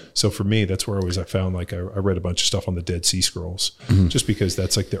 Right. So for me, that's where I found I read a bunch of stuff on the Dead Sea Scrolls, just because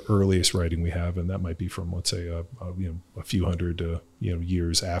that's the earliest writing we have, and that might be from, let's say, a few hundred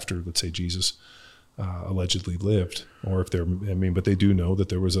years after, let's say, Jesus allegedly lived, or if but they do know that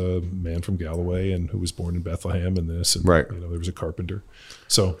there was a man from Galilee and who was born in Bethlehem, and this, and there was a carpenter.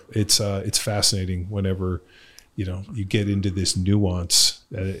 So it's fascinating whenever you get into this nuance.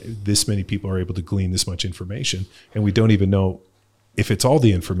 This many people are able to glean this much information, and we don't even know if it's all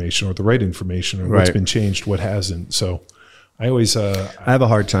the information or the right information or what's been changed, what hasn't. So I always, I have a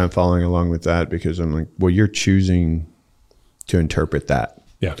hard time following along with that because I'm like, well, you're choosing to interpret that.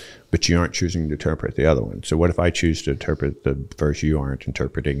 Yeah. But you aren't choosing to interpret the other one. So what if I choose to interpret the verse you aren't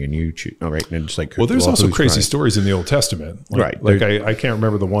interpreting and you choose? All right. And it's like, well, there's also crazy stories in the Old Testament. Right. Like I can't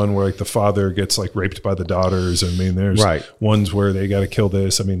remember the one where like the father gets like raped by the daughters. I mean, there's ones where they got to kill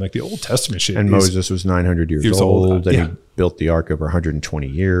this. I mean, like the Old Testament shit. And Moses was 900 years old and he built the ark over 120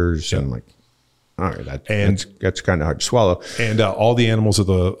 years. And like, all right, that's kind of hard to swallow. And all the animals of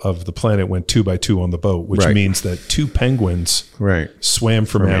the planet went 2 by 2 on the boat, which means that 2 penguins swam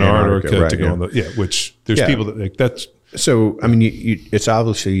from Antarctica to go on the which there's people that like that's. So I mean, it's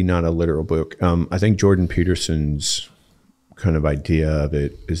obviously not a literal book. I think Jordan Peterson's kind of idea of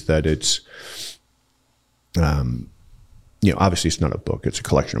it is that it's, obviously it's not a book. It's a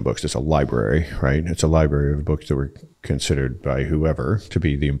collection of books. It's a library, right? It's a library of books that were considered by whoever to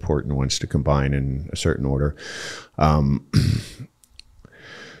be the important ones to combine in a certain order. What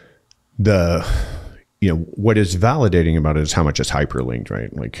is validating about it is how much it's hyperlinked,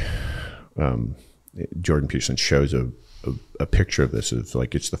 right? Like Jordan Peterson shows a picture of this of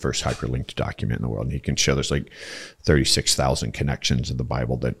like it's the first hyperlinked document in the world, and he can show there's like 36,000 connections in the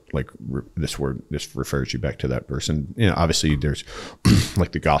Bible that like this refers you back to that verse. And obviously there's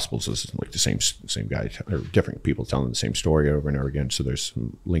like the Gospels is like the same guy or different people telling the same story over and over again. So there's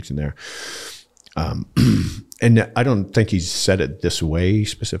some links in there. And I don't think he's said it this way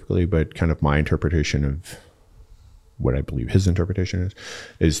specifically, but kind of my interpretation of what I believe his interpretation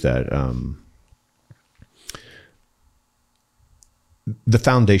is that the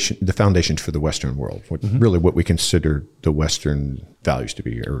foundations for the Western world, really what we consider the Western values to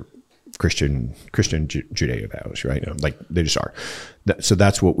be, or Christian Judeo values, right? Yeah. Like they just are. So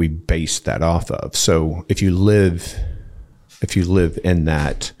that's what we base that off of. So if you live in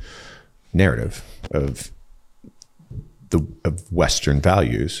that narrative of Western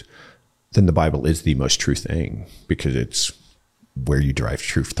values, then the Bible is the most true thing because it's where you derive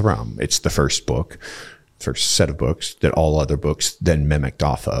truth from. It's the first set of books that all other books then mimicked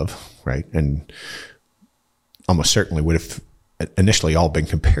off of, right? And almost certainly would have initially all been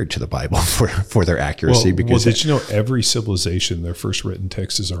compared to the Bible for their accuracy. Did you know every civilization, their first written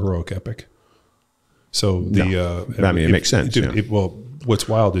text is a heroic epic? So it makes sense. What's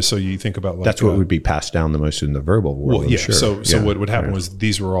wild is, so you think about like that's what would be passed down the most in the verbal world. Well, yeah. Sure. So what would happen was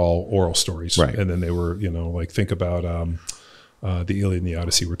these were all oral stories, right? And then they were, like think about the Iliad and the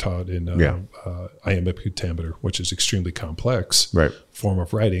Odyssey were taught in iambic pentameter, which is extremely complex form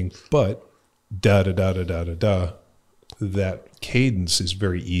of writing, but that cadence is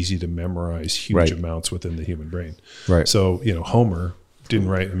very easy to memorize huge amounts within the human brain. Right. So, Homer didn't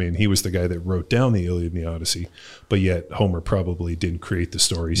write, he was the guy that wrote down the Iliad and the Odyssey, but yet Homer probably didn't create the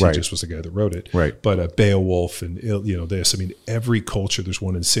stories. He just was the guy that wrote it. Right. But Beowulf and, this, every culture, there's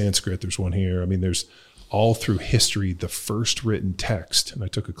one in Sanskrit, there's one here. There's all through history, the first written text, and I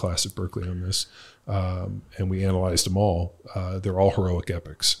took a class at Berkeley on this, and we analyzed them all. They're all heroic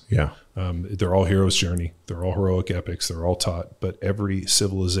epics. Yeah. They're all hero's journey. They're all heroic epics. They're all taught, but every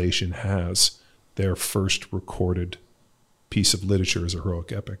civilization has their first recorded piece of literature as a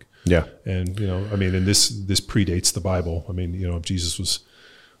heroic epic. Yeah. And, and this predates the Bible. If Jesus was,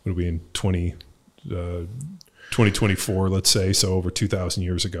 what are we in 2024, let's say, so over 2,000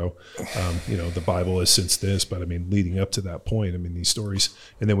 years ago, the Bible is since this, but leading up to that point, these stories.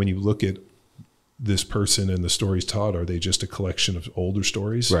 And then when you look at this person and the stories taught, are they just a collection of older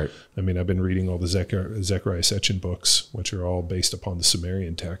stories? Right. I've been reading all the Zechariah Sitchin books, which are all based upon the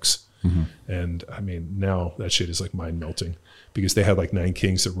Sumerian texts. Mm-hmm. And now that shit is like mind melting because they had like 9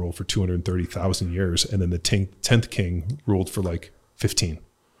 kings that ruled for 230,000 years. And then the 10th king ruled for like 15.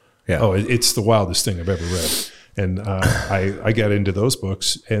 Yeah. Oh, it's the wildest thing I've ever read. And I got into those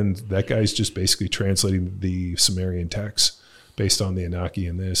books, and that guy's just basically translating the Sumerian texts based on the Anunnaki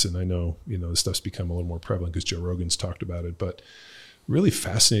and this. And I know, this stuff's become a little more prevalent because Joe Rogan's talked about it, but really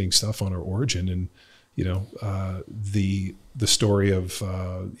fascinating stuff on our origin. And, the story of,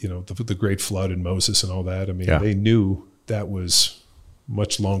 the great flood and Moses and all that. They knew that was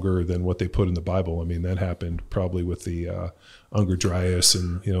much longer than what they put in the Bible. That happened probably with the Unger Dryas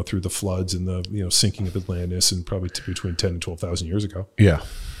and, through the floods and the, sinking of Atlantis, and probably between 10 and 12,000 years ago. Yeah.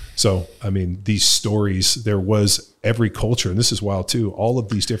 So, these stories, there was every culture, and this is wild too, all of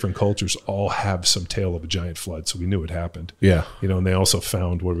these different cultures all have some tale of a giant flood. So we knew it happened. Yeah. And they also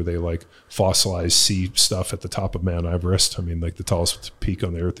found, what were they, like fossilized sea stuff at the top of Mount Everest. Like the tallest peak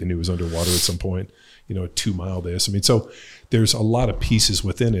on the earth, they knew was underwater at some point, a 2 mile this. So there's a lot of pieces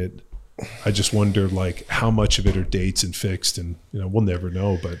within it I just wonder like how much of it are dates and fixed, and we'll never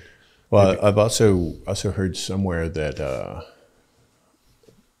know. But well, I've also heard somewhere that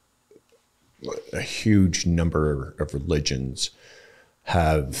a huge number of religions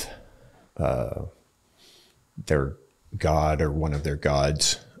have their god or one of their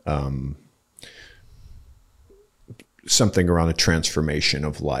gods, something around a transformation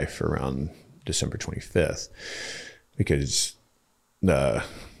of life around December 25th, because the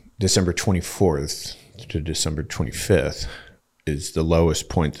December 24th to December 25th is the lowest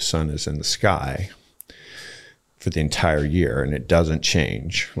point the sun is in the sky for the entire year, and it doesn't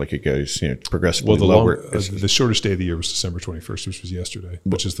change. Like it goes, progressively lower. The shortest day of the year was December 21st, which was yesterday,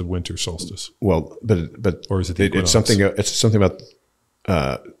 which is the winter solstice. Well, but or is it the equinox? It's something about.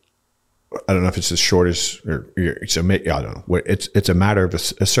 I don't know if it's the shortest or I don't know. It's a matter of a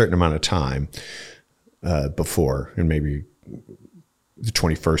certain amount of time before, and maybe the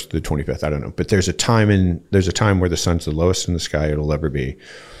 21st to the 25th. I don't know, but there's a time where the sun's the lowest in the sky it'll ever be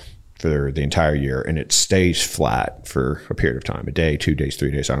for the entire year, and it stays flat for a period of time, a day, 2 days,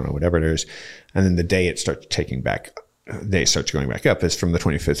 3 days, I don't know, whatever it is. And then the day it starts going back up is from the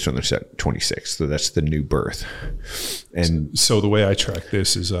 25th to the 26th. So that's the new birth. And so the way I track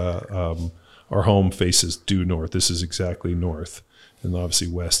this is our home faces due north. This is exactly north, and obviously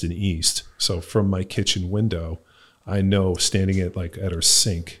west and east. So from my kitchen window, I know standing at our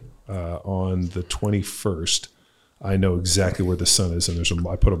sink on the 21st, I know exactly where the sun is, and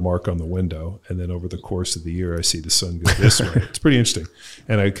I put a mark on the window, and then over the course of the year, I see the sun go this way. It's pretty interesting,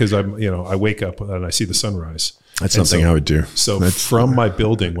 and I wake up and I see the sunrise. That's something I would do. So from my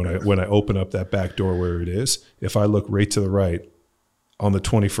building, when I open up that back door where it is, if I look right to the right on the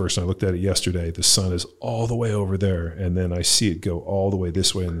 21st, and I looked at it yesterday, the sun is all the way over there, and then I see it go all the way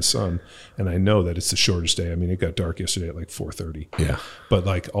this way in the sun, and I know that it's the shortest day. I mean, it got dark yesterday at like 4:30. Yeah, but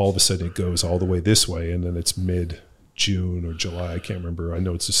like all of a sudden it goes all the way this way, and then it's mid-June or July. I can't remember. I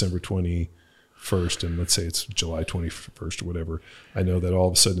know it's December 21st, and let's say it's July 21st or whatever. I know that all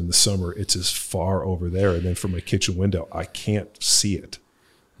of a sudden in the summer, it's as far over there, and then from my kitchen window, I can't see it.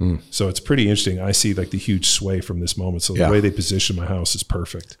 So it's pretty interesting. I see like the huge sway from this moment. So the way they position my house is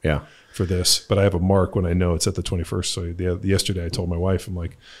perfect for this. But I have a mark when I know it's at the 21st. So yesterday I told my wife, I'm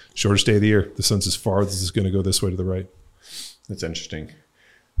like, shortest day of the year. The sun's as far as it's going to go this way to the right. That's interesting.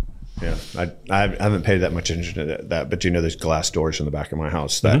 Yeah, I haven't paid that much attention to that, but there's glass doors in the back of my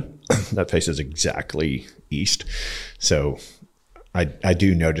house that that faces exactly east. So I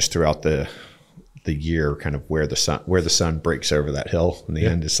do notice throughout the year kind of where the sun breaks over that hill. In the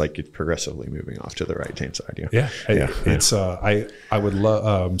end, it's like it's progressively moving off to the right hand side. It's I would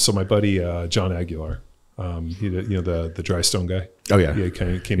love. So my buddy John Aguilar, he the dry stone guy. Oh yeah, he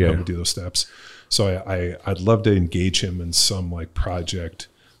kind of came down to do those steps. So I'd love to engage him in some like project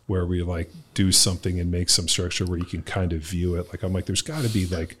where we like do something and make some structure where you can kind of view it. Like I'm like, there's got to be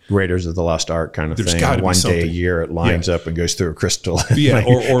like Raiders of the Lost Ark kind of thing. One day a year it lines up and goes through a crystal. Yeah,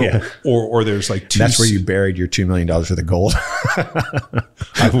 or there's like two. That's where you buried your $2 million worth of gold.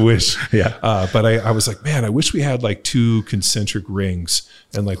 I wish. Yeah. But I was like, man, I wish we had like two concentric rings,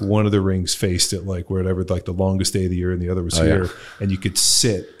 and like one of the rings faced it like wherever like the longest day of the year, and the other was here, and you could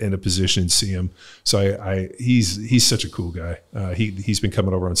sit in a position and see him. So he's such a cool guy. He's been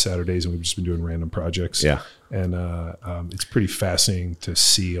coming over on Saturdays, and we've just been doing random projects. Yeah. And it's pretty fascinating to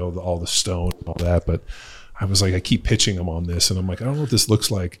see all the stone and all that. But I was like, I keep pitching him on this, and I'm like, I don't know what this looks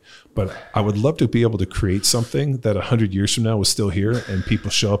like, but I would love to be able to create something that 100 years from now is still here, and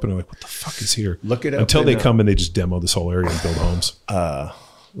people show up and are like, what the fuck is here? Look it up until they come and they just demo this whole area and build homes.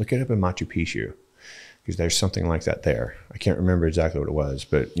 Look it up in Machu Picchu, because there's something like that there. I can't remember exactly what it was,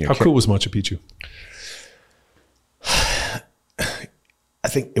 but how cool was Machu Picchu? I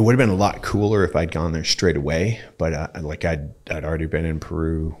think it would have been a lot cooler if I'd gone there straight away, but I'd already been in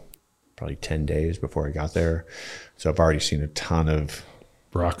Peru probably 10 days before I got there. So I've already seen a ton of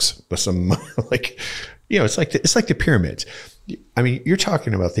rocks, but some it's like the pyramids. I mean, you're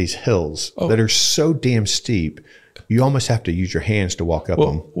talking about these hills that are so damn steep. You almost have to use your hands to walk up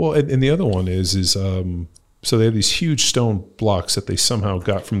them. Well, and the other one is so they have these huge stone blocks that they somehow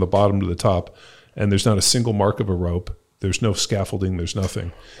got from the bottom to the top, and there's not a single mark of a rope. There's no scaffolding. There's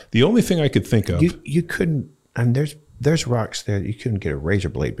nothing. The only thing I could think of, you couldn't. And there's rocks there that you couldn't get a razor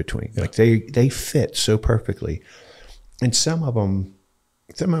blade between. Yeah. Like they fit so perfectly, and some of them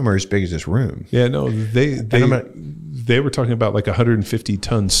are as big as this room. Yeah, no, they were talking about like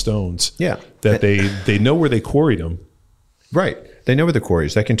 150-ton stones. Yeah, that they know where they quarried them. Right. They know where the quarry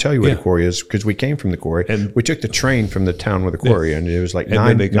is. They can tell you where the quarry is because we came from the quarry, and we took the train from the town where the quarry, and it was like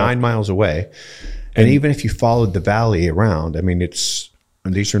 9 miles away. And even if you followed the valley around, I mean, it's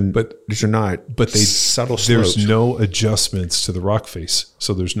And these are not. But subtle slopes. There's no adjustments to the rock face,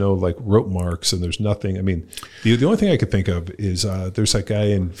 so there's no like rope marks, and there's nothing. I mean, the only thing I could think of is there's that guy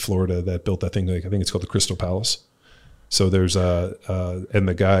in Florida that built that thing. Like I think it's called the Crystal Palace. So there's and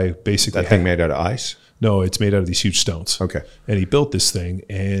the guy basically that thing made out of ice. No, it's made out of these huge stones. Okay, and he built this thing,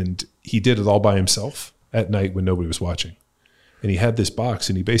 and he did it all by himself at night when nobody was watching. And he had this box,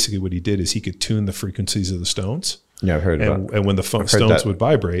 and he basically what he did is he could tune the frequencies of the stones. Yeah, I've heard about. And when the stones would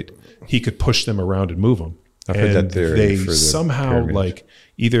vibrate, he could push them around and move them. I've heard that theory. They for the somehow pyramids. like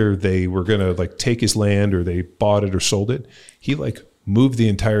either they were gonna like take his land or they bought it or sold it. He like moved the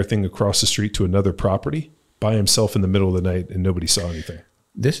entire thing across the street to another property by himself in the middle of the night, and nobody saw anything.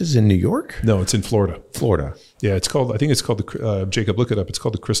 This is in New York? No, it's in Florida. Florida. Yeah, it's called. I think it's called the Jacob. Look it up. It's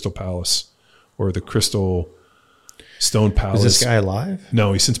called the Crystal Palace or the Crystal Stone Palace. Is this guy alive?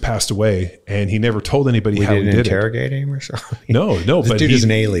 No, he's since passed away, and he never told anybody We how he didn't did interrogate him or something. No, This but dude he's is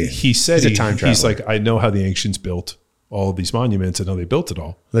an alien. He said He's a time he's traveler. like, I know how the ancients built all of these monuments and how they built it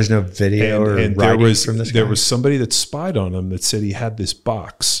all. There's no video or And writings from this guy? there was somebody that spied on him that said he had this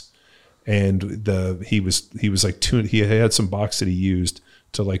box, and he was like tuned. He had some box that he used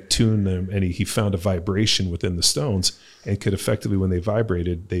to like tune them, and he found a vibration within the stones and could effectively, when they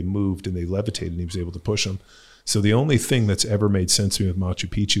vibrated, they moved and they levitated, and he was able to push them. So the only thing that's ever made sense to me with Machu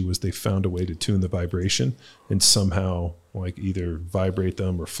Picchu was they found a way to tune the vibration and somehow like either vibrate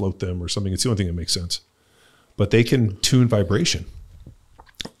them or float them or something. It's the only thing that makes sense. But they can tune vibration.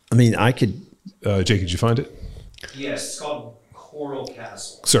 I mean, I could. Jake, did you find it? Yes, it's called Coral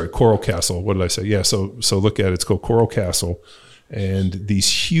Castle. Sorry, Coral Castle. What did I say? Yeah, so look at it. It's called Coral Castle. And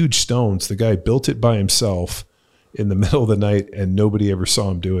these huge stones, the guy built it by himself in the middle of the night, and nobody ever saw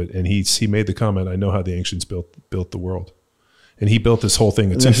him do it. And he made the comment, I know how the ancients built the world. And he built this whole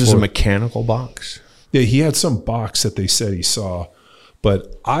thing. It's This is a Florida. mechanical box. Yeah, he had some box that they said he saw,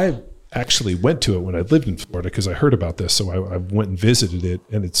 but I actually went to it when I lived in Florida because I heard about this. So I went and visited it,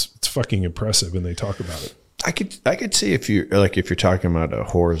 and it's fucking impressive, and they talk about it. I could see if you're talking about a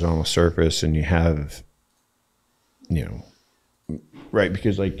horizontal surface and you have, right?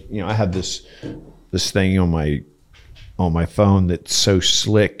 Because I have this thing on my phone that's so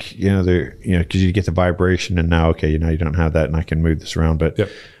slick, because you get the vibration, and now you don't have that, and I can move this around, but Yep.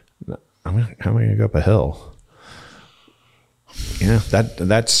 how am I going to go up a hill? Yeah,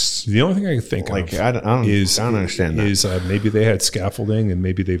 that's The only thing I can think of I don't understand that. is maybe they had scaffolding and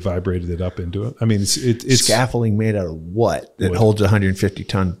maybe they vibrated it up into it. I mean, it's scaffolding made out of what? That Wood. holds 150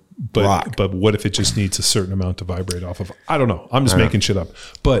 ton rock. But what if it just needs a certain amount to vibrate off of? I don't know. I'm just making shit up.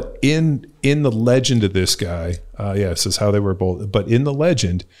 But in the legend of this guy, it says how they were both. But in the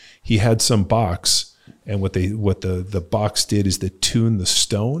legend, he had some box, and what the box did is they tuned the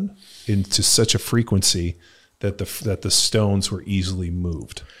stone into such a frequency that the stones were easily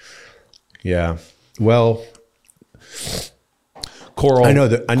moved. Yeah. Well, Coral. I know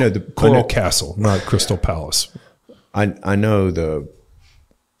the Coral Castle, not Crystal Palace. I know the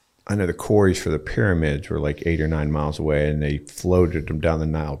quarries for the pyramids were like 8 or 9 miles away, and they floated them down the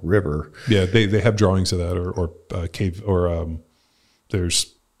Nile River. Yeah, they have drawings of that, or cave, or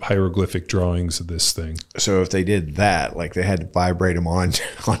there's hieroglyphic drawings of this thing. So if they did that, they had to vibrate them onto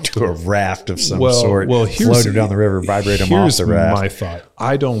a raft of some sort. Well, float them down the river, vibrate them off the raft. Here's my thought.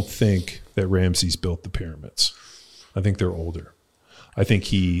 I don't think that Ramses built the pyramids. I think they're older. I think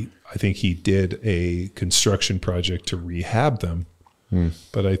he did a construction project to rehab them,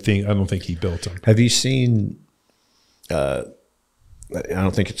 but I don't think he built them. Have you seen? I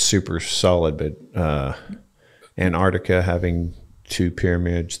don't think it's super solid, but Antarctica having 2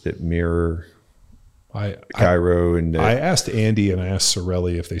 pyramids that mirror Cairo, and I asked Andy and I asked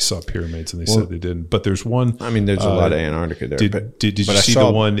Sorelli if they saw pyramids, and they said they didn't. But there's one. I mean, there's a lot of Antarctica there. Did you but see the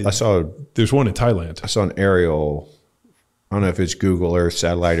one? There's one in I Thailand. saw an aerial. I don't know if it's Google Earth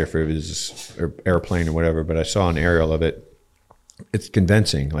satellite or if it was or airplane or whatever, but I saw an aerial of it. It's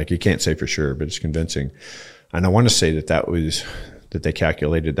convincing. You can't say for sure, but it's convincing. And I want to say that they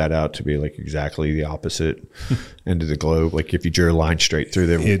calculated that out to be exactly the opposite end of the globe. If you drew a line straight through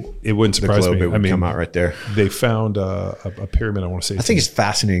It wouldn't surprise globe, me. it would come out right there. They found a pyramid. I want to say. I think it's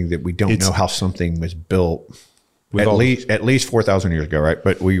fascinating that we don't know how something was built at least 4,000 years ago, right?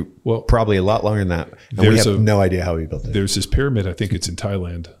 But probably a lot longer than that. And we have no idea how we built it. There's this pyramid. I think it's in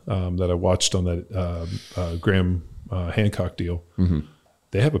Thailand that I watched on that Graham Hancock deal. Mm-hmm.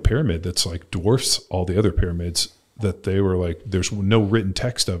 They have a pyramid that's dwarfs all the other pyramids. That they were there's no written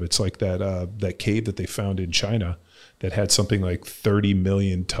text of. It's like that cave that they found in China that had something like 30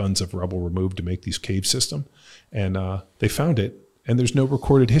 million tons of rubble removed to make these cave system, and they found it, and there's no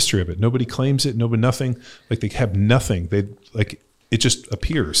recorded history of it. Nobody claims it. Nothing. They have nothing. They it just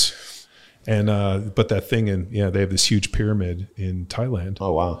appears. And but that thing they have this huge pyramid in Thailand.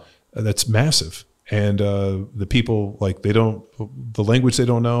 Oh wow, that's massive. And the people, like, the language they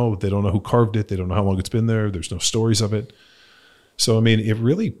don't know who carved it, they don't know how long it's been there. There's no stories of it. So I mean, it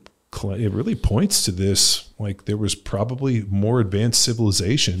really points to this, like, there was probably more advanced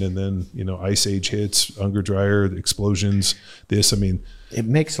civilization, and then ice age hits, Unger Dryer, the explosions. I mean, it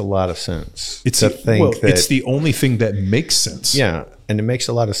makes a lot of sense. It's the only thing that makes sense. Yeah, and it makes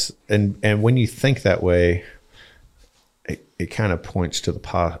a lot of and when you think that way, it kind of points to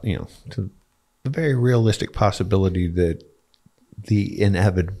to the very realistic possibility that the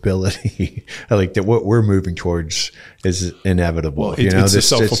inevitability, like that what we're moving towards is inevitable. Well, it's a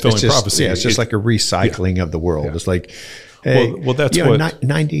self-fulfilling prophecy. Yeah, it's just like a recycling of the world. Yeah. It's like, hey, that's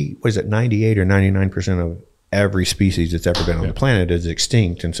 98 or 99% of every species that's ever been on the planet is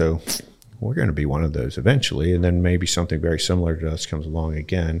extinct. And so we're going to be one of those eventually. And then maybe something very similar to us comes along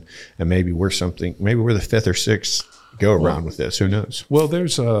again. And maybe we're the fifth or sixth go around with this. Who knows? Well,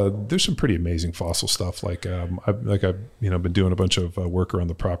 there's some pretty amazing fossil stuff. Like I've been doing a bunch of work around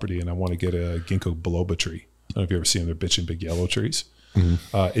the property, and I want to get a ginkgo biloba tree. I don't know if you ever seen them. They're bitchin' big yellow trees.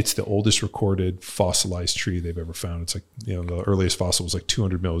 Mm-hmm. It's the oldest recorded fossilized tree they've ever found. It's like, the earliest fossil was like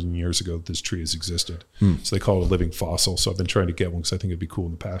 200 million years ago that this tree has existed. So they call it a living fossil. So I've been trying to get one because I think it'd be cool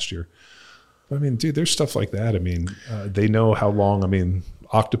in the pasture. But I mean, dude, there's stuff like that. I mean, they know how long. I mean,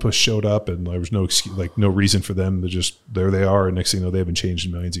 octopus showed up, and there was no excuse, like no reason for them to just, there they are. And next thing you know, they haven't changed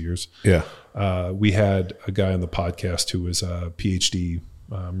in millions of years. Yeah. We had a guy on the podcast who was a PhD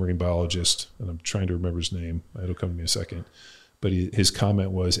marine biologist, and I'm trying to remember his name. It'll come to me in a second. But his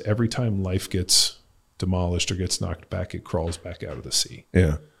comment was, every time life gets demolished or gets knocked back, it crawls back out of the sea.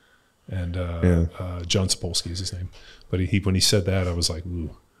 Yeah. And John Sapolsky is his name. But when he said that, I was like,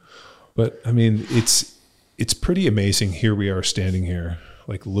 ooh. But I mean, it's pretty amazing. Here we are standing here,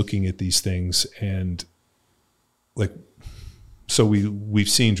 like looking at these things, and like, so we've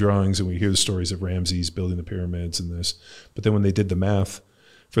seen drawings and we hear the stories of Ramses building the pyramids and this, but then when they did the math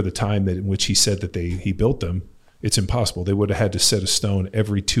for the time in which he said that he built them, it's impossible. They would have had to set a stone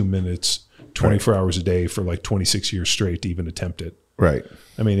every 2 minutes, 24 hours a day for like 26 years straight to even attempt it. Right.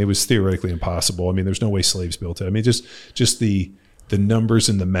 I mean, it was theoretically impossible. I mean, there's no way slaves built it. I mean, just the numbers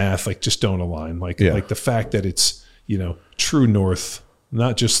and the math, like, just don't align. Like the fact that it's, true north,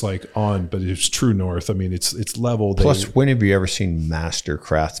 not just like but it's true north. I mean, it's level. Plus, when have you ever seen master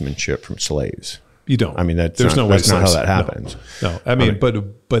craftsmanship from slaves? You don't. I mean, that's not how that happens. No. I mean,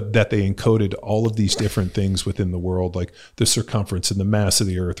 but that they encoded all of these different things within the world, like the circumference and the mass of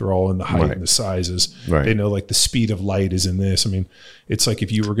the earth are all in the height and the sizes. Right. They know, like, the speed of light is in this. I mean, it's like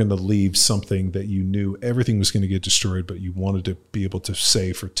if you were going to leave something that you knew everything was going to get destroyed, but you wanted to be able to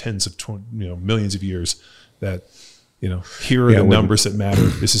say for tens of millions of years that, here are the numbers that matter.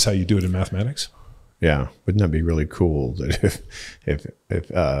 This is how you do it in mathematics. Yeah. Wouldn't that be really cool that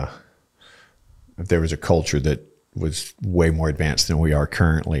if there was a culture that was way more advanced than we are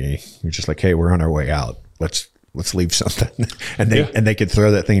currently, you're just like, hey, we're on our way out. Let's leave something, and they could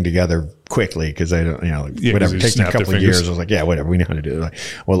throw that thing together quickly because they don't, whatever. It takes a couple of years. I was like, yeah, whatever, we know how to do it. Like,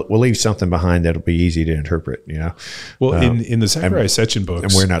 well, we'll leave something behind that'll be easy to interpret. Well, in the Zachariah Sitchin books,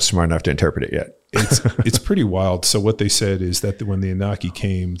 and we're not smart enough to interpret it yet. It's pretty wild. So what they said is that when the Anunnaki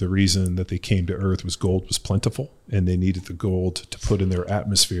came, the reason that they came to Earth was gold was plentiful, and they needed the gold to put in their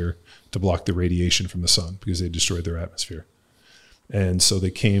atmosphere to block the radiation from the sun because they destroyed their atmosphere. And so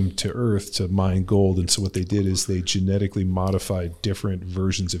they came to Earth to mine gold. And so what they did is they genetically modified different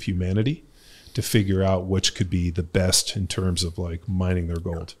versions of humanity to figure out which could be the best in terms of like mining their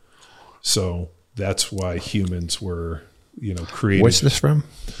gold. So that's why humans were, created. What's this from?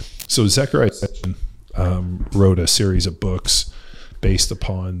 So Zachariah Sitchin wrote a series of books based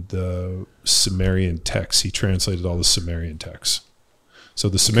upon the Sumerian texts. He translated all the Sumerian texts. So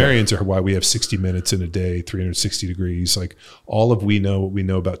the Sumerians are why we have 60 minutes in a day, 360 degrees. Like, all of what we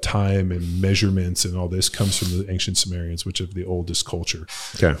know about time and measurements and all this comes from the ancient Sumerians, which are the oldest culture.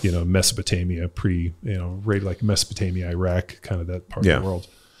 Okay. Mesopotamia, right, like Mesopotamia, Iraq, kind of that part of the world.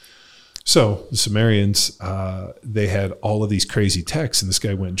 So the Sumerians, they had all of these crazy texts, and this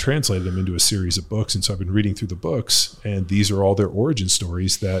guy went and translated them into a series of books. And so I've been reading through the books, and these are all their origin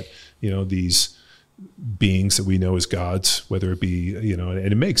stories that, these beings that we know as gods, whether it be, and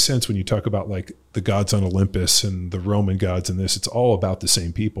it makes sense when you talk about like the gods on Olympus and the Roman gods and this, it's all about the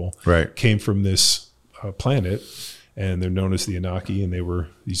same people. Right. Came from this planet, and they're known as the Anunnaki, and they were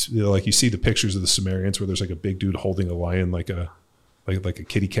these, like, you see the pictures of the Sumerians where there's like a big dude holding a lion like a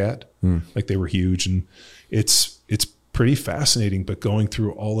kitty cat. Like they were huge, and it's pretty fascinating, but going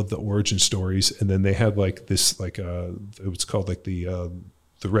through all of the origin stories. And then they had like this, like, it was called like the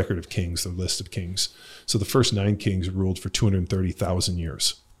record of kings, the list of kings. So the first 9 kings ruled for 230,000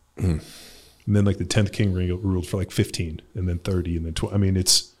 years. And then like the 10th king ruled for like 15, and then 30, and then 20. I mean,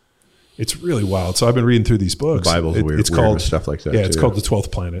 it's really wild. So I've been reading through these books. The Bible's weird, it's called with stuff like that. Yeah, it's called The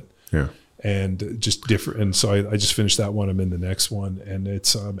 12th Planet. Yeah. And just different. And so I just finished that one. I'm in the next one. And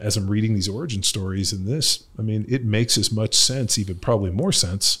it's, as I'm reading these origin stories in this, I mean, it makes as much sense, even probably more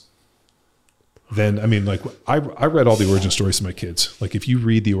sense than, I mean, like I read all the origin stories to my kids. Like if you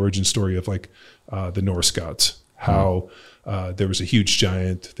read the origin story of like the Norse gods, how there was a huge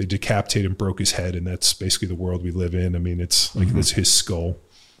giant, they decapitated and broke his head. And that's basically the world we live in. I mean, it's like it's his skull.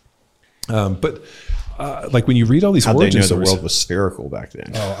 But like when you read all these origin stories, the world was spherical back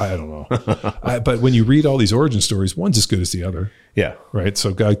then. Oh, I don't know. But when you read all these origin stories, one's as good as the other. Yeah. Right.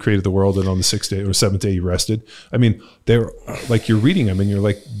 So God created the world, and on the 6th day or 7th day, he rested. I mean, they're like, you're reading them and you're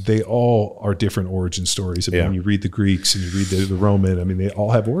like, they all are different origin stories. I mean, when you read the Greeks and you read the Roman, I mean, they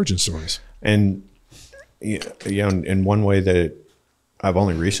all have origin stories. And, in one way that I've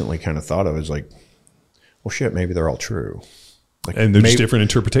only recently kind of thought of is like, well, shit, maybe they're all true. Like, and they're just different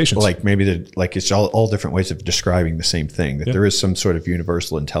interpretations. Like maybe it's all different ways of describing the same thing, that there is some sort of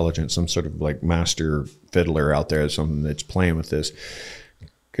universal intelligence, some sort of like master fiddler out there, something that's playing with this.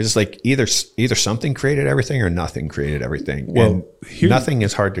 Because it's like either something created everything or nothing created everything. Well, and nothing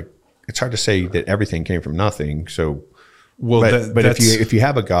is it's hard to say that everything came from nothing. So, well, but if you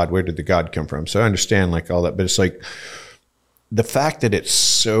have a God, where did the God come from? So I understand like all that, but it's like the fact that it's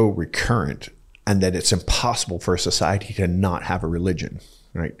so recurrent, and that it's impossible for a society to not have a religion,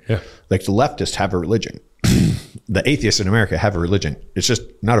 right? Yeah. Like the leftists have a religion. The atheists in America have a religion. It's just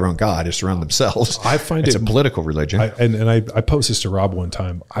not around God. It's around themselves. I find it's a political religion. I posed this to Rob one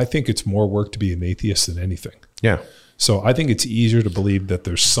time. I think it's more work to be an atheist than anything. Yeah. So I think it's easier to believe that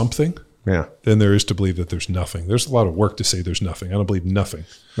there's something than there is to believe that there's nothing. There's a lot of work to say there's nothing. I don't believe nothing.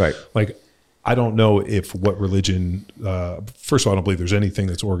 Right. Like, I don't know if what religion, first of all, I don't believe there's anything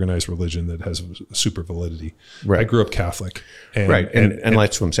that's organized religion that has super validity. Right. I grew up Catholic. And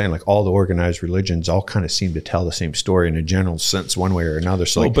that's what I'm saying. Like all the organized religions all kind of seem to tell the same story in a general sense, one way or another.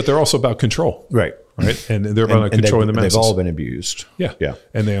 So but they're also about control. Right. Right. And they're about controlling the masses. They've all been abused. Yeah. Yeah.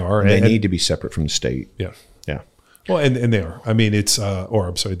 And they are. And they need to be separate from the state. Yeah. Yeah. Well, and they are. I mean, it's,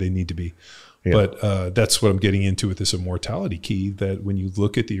 they need to be. Yeah. But that's what I'm getting into with this immortality key, that when you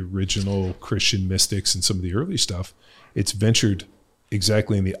look at the original Christian mystics and some of the early stuff, it's ventured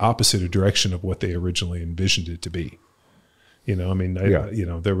exactly in the opposite direction of what they originally envisioned it to be. I mean,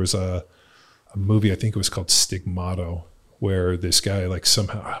 there was a movie, I think it was called Stigmato, where this guy, like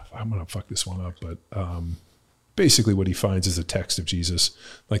somehow, I'm going to fuck this one up, but basically what he finds is a text of Jesus,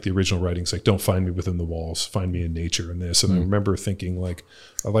 like the original writings, like, don't find me within the walls, find me in nature and this. And I remember thinking, like,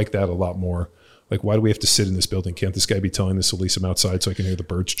 I like that a lot more. Like, why do we have to sit in this building? Can't this guy be telling this to lease him outside so I can hear the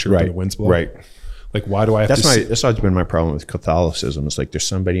birds chirp and the winds blow? Right. Like, why do I have That's always been my problem with Catholicism. It's like, there's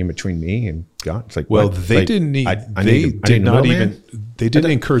somebody in between me and God. It's like, well, what? they like, didn't need, they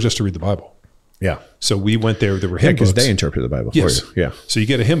didn't encourage us to read the Bible. Yeah. So we went there. There were hymn books. Because they interpret the Bible for you. Yeah. So you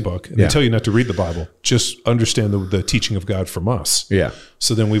get a hymn book, and they tell you not to read the Bible. Just understand the teaching of God from us. Yeah.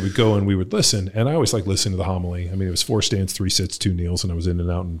 So then we would go and we would listen. And I always like listening to the homily. I mean, it was 4 stands, 3 sits, 2 kneels, and I was in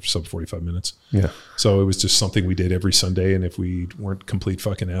and out in sub 45 minutes. Yeah. So it was just something we did every Sunday. And if we weren't complete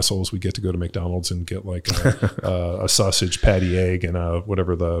fucking assholes, we get to go to McDonald's and get like a sausage patty egg and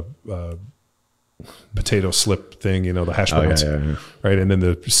whatever the potato slip thing, the hash browns, right? And then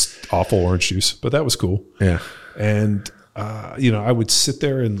the awful orange juice, but that was cool. Yeah. And, I would sit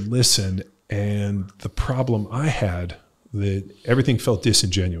there and listen, and the problem I had, that everything felt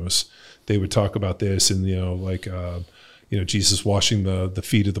disingenuous. They would talk about this and, Jesus washing the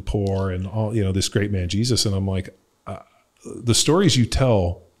feet of the poor and all, this great man, Jesus. And I'm like, the stories you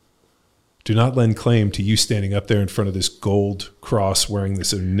tell do not lend claim to you standing up there in front of this gold cross wearing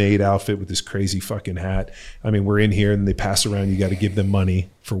this ornate outfit with this crazy fucking hat. I mean, we're in here and they pass around, you got to give them money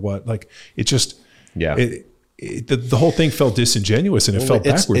for what? Like, it just, the whole thing felt disingenuous and it felt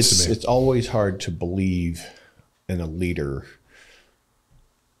backwards to me. It's always hard to believe in a leader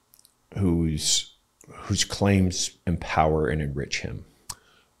whose claims empower and enrich him.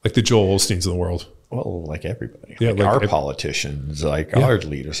 Like the Joel Osteens of the world. Well, like everybody, like our politicians, like our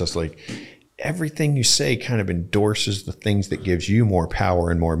leaders. It's like everything you say kind of endorses the things that gives you more power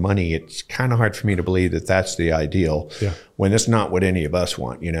and more money. It's kind of hard for me to believe that that's the ideal when it's not what any of us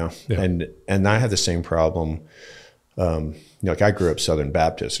want, And I have the same problem. Like I grew up Southern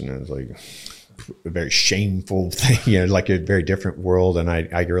Baptist, and it was like a very shameful thing, like a very different world. And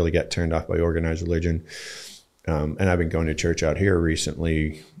I really got turned off by organized religion. And I've been going to church out here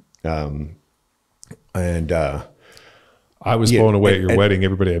recently. I was blown away at your wedding.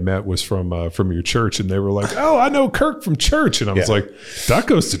 Everybody I met was from your church, and they were like, "Oh, I know Kirk from church," and I was like, "That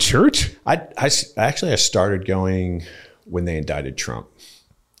goes to church?" I started going when they indicted Trump,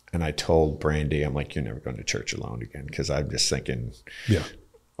 and I told Brandy, I'm like, "You're never going to church alone again," because I'm just thinking,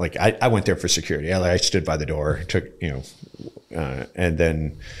 like I went there for security. I stood by the door, took and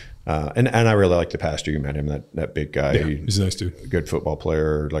then. And I really like the pastor. You met him, that big guy. Yeah, he's a nice dude. Good football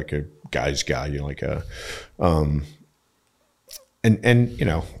player, like a guy's guy.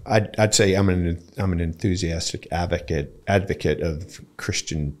 I'd say I'm an enthusiastic advocate of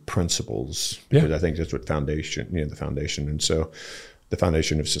Christian principles, because I think that's what the foundation, and so the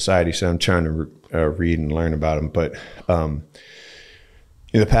foundation of society. So I'm trying to read and learn about them. But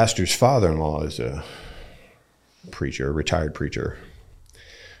the pastor's father-in-law is a preacher, a retired preacher.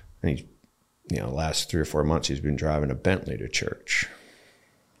 And he's, the last 3 or 4 months, he's been driving a Bentley to church.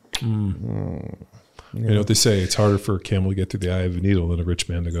 You know what they say? It's harder for a camel to get through the eye of a needle than a rich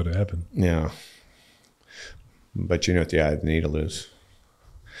man to go to heaven. Yeah. But you know what the eye of the needle is?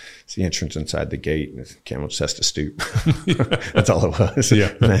 It's the entrance inside the gate, and the camel just has to stoop. That's all it was.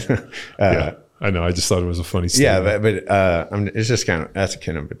 Yeah. I know. I just thought it was a funny story. Yeah, but it's just that's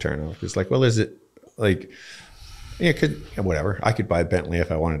kind of a turn off. It's like, well, is it like... Yeah, whatever. I could buy a Bentley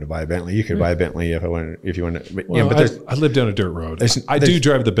if I wanted to buy a Bentley. You could buy a Bentley if you wanted. But, I live down a dirt road. I do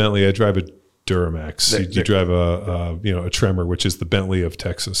drive the Bentley. I drive a Duramax. You drive a Tremor, which is the Bentley of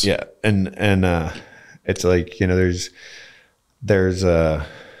Texas. Yeah, and it's like there's the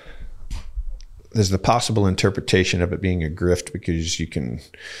possible interpretation of it being a grift because you can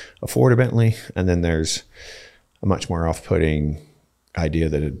afford a Bentley, and then there's a much more off-putting idea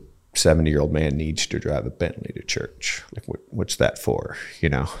that a 70-year-old man needs to drive a Bentley to church. Like, what's that for?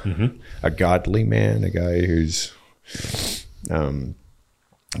 A godly man, a guy who's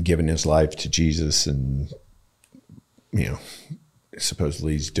given his life to Jesus, and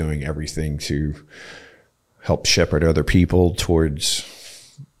supposedly he's doing everything to help shepherd other people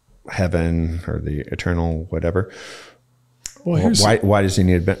towards heaven or the eternal whatever. Well, why does he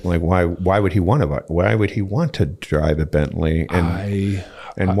need a Bentley? Like, why would he want to drive a Bentley?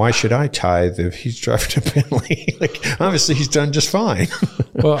 And why should I tithe if he's driving a Bentley? Like, obviously he's done just fine.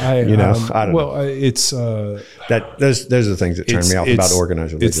 Well, I don't know. It's that those are the things that turn me off about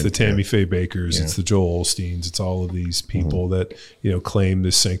organized religion. It's the Tammy Faye Bakers, it's the Joel Osteens, it's all of these people that claim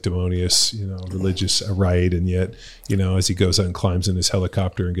this sanctimonious religious right, and yet as he goes out and climbs in his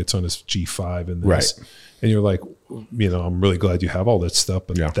helicopter and gets on his G5 and this, and you're like, I'm really glad you have all that stuff,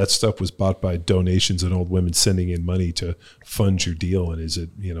 but that stuff was bought by donations and old women sending in money to fund your deal. And is it,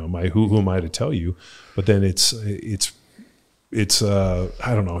 who am I to tell you? But then it's I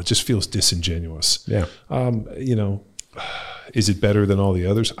don't know. It just feels disingenuous. Yeah. Is it better than all the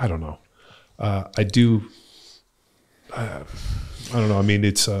others? I don't know. I don't know. I mean,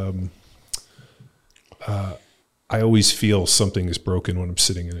 it's, I always feel something is broken when I'm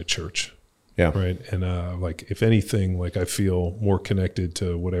sitting in a church. Yeah. Right. And like, if anything, like I feel more connected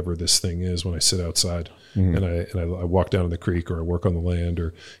to whatever this thing is when I sit outside and I walk down in the creek, or I work on the land,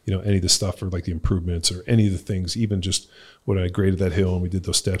 or, any of the stuff, or like the improvements, or any of the things, even just when I graded that hill and we did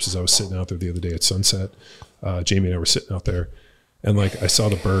those steps, as I was sitting out there the other day at sunset, Jamie and I were sitting out there, and like, I saw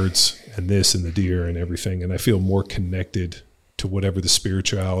the birds and this and the deer and everything. And I feel more connected to whatever the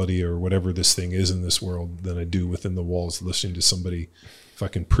spirituality or whatever this thing is in this world than I do within the walls, listening to somebody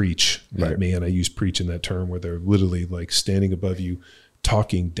fucking preach at me. And I use preach in that term where they're literally like standing above you,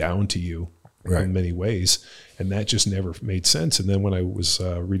 talking down to you in many ways. And that just never made sense. And then when I was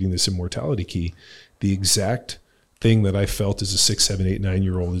reading this Immortality Key, the exact thing that I felt as a 6, 7, 8,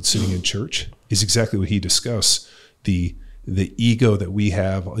 9-year-old sitting in church is exactly what he discussed. The ego that we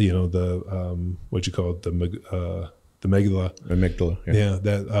have, the what'd you call it? The amygdala. Yeah.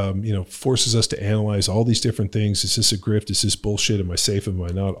 That, forces us to analyze all these different things. Is this a grift? Is this bullshit? Am I safe? Am I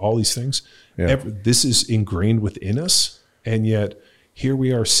not? All these things. Yeah. This is ingrained within us. And yet here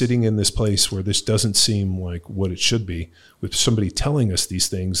we are sitting in this place where this doesn't seem like what it should be, with somebody telling us these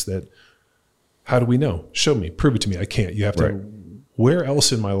things that, how do we know? Show me, prove it to me. I can't. You have to, where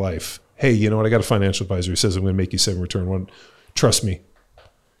else in my life? Hey, you know what? I got a financial advisor who says I'm going to make you 7 return 1. Trust me.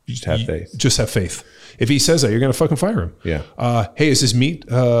 Just have faith. Just have faith. If he says that, you're going to fucking fire him. Yeah. Hey, is this meat?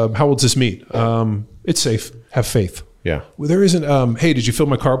 How old's this meat? It's safe. Have faith. Yeah. Well, there isn't, hey, did you fill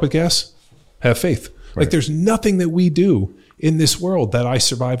my car up with gas? Have faith. Right. Like, there's nothing that we do in this world that I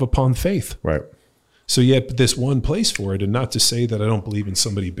survive upon faith. Right. So yet this one place for it, and not to say that I don't believe in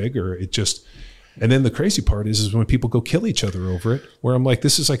somebody bigger. It just, And then the crazy part is when people go kill each other over it, where I'm like,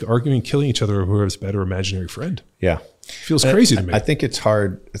 this is like arguing, killing each other over who has a better imaginary friend. Yeah. Feels crazy to me. I think it's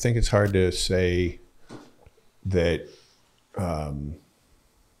hard. I think it's hard to say that,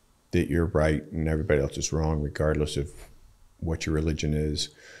 that you're right and everybody else is wrong, regardless of what your religion is.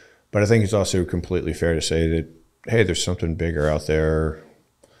 But I think it's also completely fair to say that, hey, there's something bigger out there.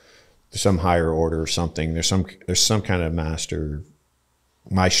 There's some higher order or something. There's some kind of maestro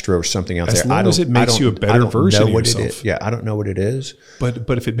or something out there. As long as it makes you a better version of yourself. Yeah, I don't know what it is. But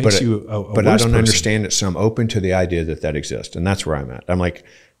if it makes you a but I worse don't person. understand it. So I'm open to the idea that exists, and that's where I'm at. I'm like,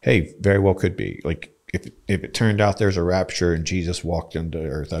 hey, very well could be. Like if it turned out there's a rapture and Jesus walked into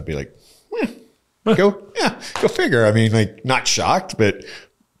earth, I'd be like, go figure. I mean, like, not shocked, but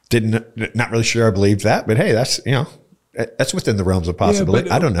not really sure I believed that. But hey, that's within the realms of possibility.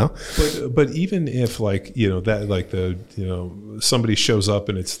 I don't know. But even if, like, that, like, the, somebody shows up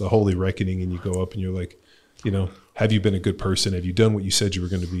and it's the holy reckoning and you go up and you're like, have you been a good person? Have you done what you said you were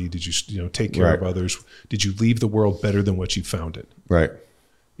going to be? Did you, take care of others? Did you leave the world better than what you found it? Right.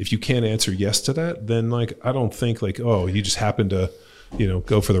 If you can't answer yes to that, then, like, I don't think, like, oh, you just happen to,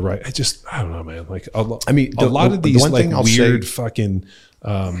 go for the right. I don't know, man. Like, a lot of these, like, weird fucking,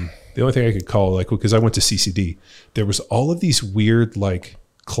 the only thing I could call, like, because I went to CCD, there was all of these weird, like,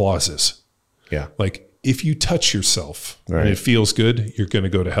 clauses. Yeah. Like, if you touch yourself and it feels good, you're going to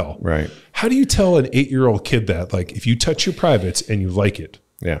go to hell. Right. How do you tell an 8-year-old kid that, like, if you touch your privates and you like it?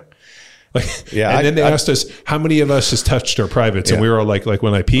 Yeah. Like, yeah. And then they asked us, how many of us has touched our privates? And we were all like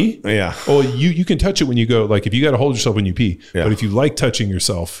when I pee? Yeah. Oh, you can touch it when you go, like, if you got to hold yourself when you pee. Yeah. But if you like touching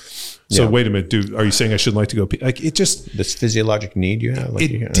yourself, so wait a minute, dude, are you saying I shouldn't like to go pee? Like, it just, this physiologic need you have, like,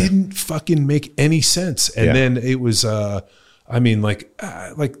 it didn't fucking make any sense. And then it was, I mean, like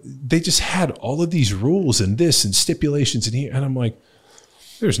they just had all of these rules and this and stipulations in here. And I'm like,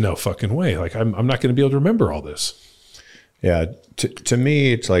 there's no fucking way. Like, I'm not going to be able to remember all this. Yeah. To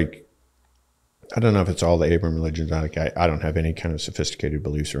me, it's like, I don't know if it's all the Abram religions. I don't have any kind of sophisticated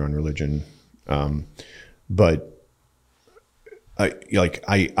beliefs around religion. But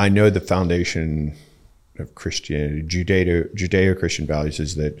I know the foundation of Christianity, Judeo-Christian values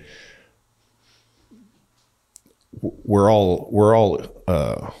is that we're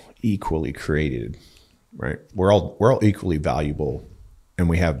all equally created, right? We're all equally valuable, and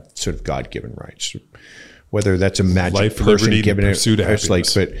we have sort of God-given rights. Whether that's a magic life, person liberty, given it, pursuit of it's like,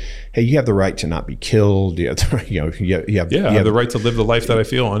 but hey, you have the right to not be killed. You have the right to live the life that I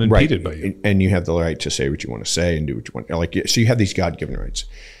feel unimpeded by you, and you have the right to say what you want to say and do what you want. Like, so you have these God-given rights.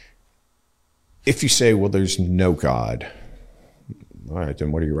 If you say, well, there's no God, all right,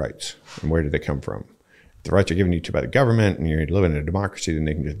 then what are your rights and where do they come from? If the rights are given to you by the government and you're living in a democracy, then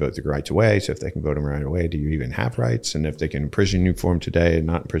they can just vote the rights away. So if they can vote them right away, do you even have rights? And if they can imprison you for them today and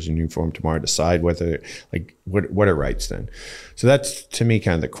not imprison you for them tomorrow, decide whether, like, what are rights then? So that's, to me,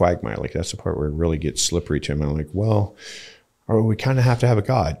 kind of the quagmire. Like, that's the part where it really gets slippery to me. I'm like, well, or we kind of have to have a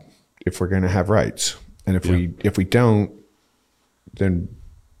God if we're going to have rights. And if we don't, then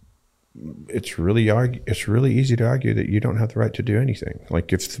it's really easy to argue that you don't have the right to do anything.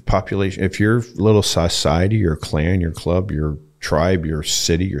 Like, if the population, if your little society, your clan, your club, your tribe, your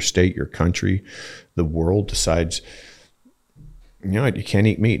city, your state, your country, the world decides, you can't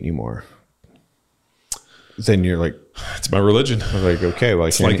eat meat anymore, then you're like, it's my religion. I'm like, okay, well,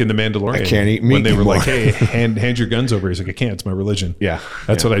 it's like in The Mandalorian. I can't eat meat when they were anymore. like, hey, hand your guns over. He's like, I can't. It's my religion. Yeah,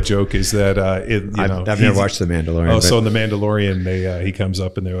 that's what I joke is that. I've never watched The Mandalorian. Oh, so in The Mandalorian, he comes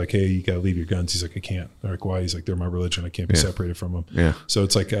up and they're like, hey, you got to leave your guns. He's like, I can't. They're like, why? He's like, they're my religion. I can't be separated from them. Yeah. So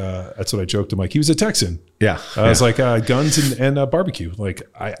it's like, that's what I joked. I'm like, he was a Texan. Yeah. I was like, guns and barbecue. Like,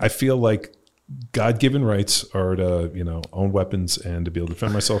 I feel like God-given rights are to own weapons and to be able to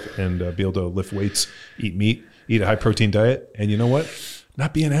defend myself and be able to lift weights, eat meat, eat a high-protein diet, and you know what?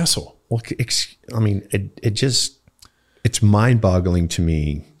 Not be an asshole. Well, I mean, it's mind-boggling to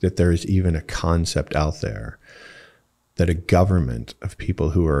me that there is even a concept out there that a government of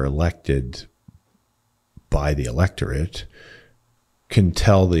people who are elected by the electorate can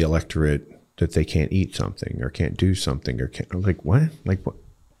tell the electorate that they can't eat something or can't do something or can't. I'm like, what? Like,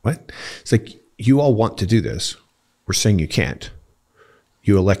 what? It's like, you all want to do this. We're saying you can't.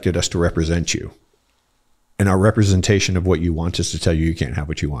 You elected us to represent you. And our representation of what you want is to tell you can't have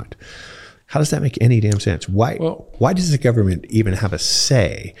what you want. How does that make any damn sense? Why does the government even have a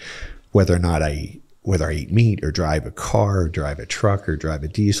say whether or not I eat meat or drive a car or drive a truck or drive a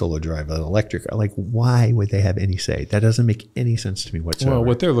diesel or drive an electric? Like, why would they have any say? That doesn't make any sense to me whatsoever. Well,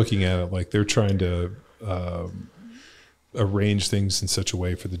 what they're looking at, like, they're trying to arrange things in such a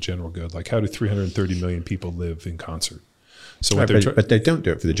way for the general good. Like, how do 330 million people live in concert? So Right, what but they don't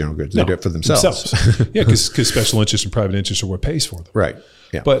do it for the general goods. They do it for themselves. Yeah, because special interest and private interest are what pays for them. Right.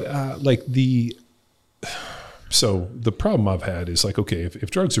 Yeah. But so the problem I've had is like, okay,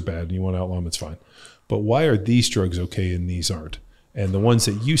 if drugs are bad and you want to outlaw them, it's fine. But why are these drugs okay and these aren't? And the ones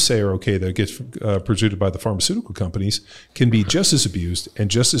that you say are okay that get pursued by the pharmaceutical companies can be just as abused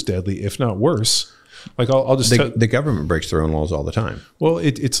and just as deadly, if not worse. Like I'll just the government breaks their own laws all the time. Well,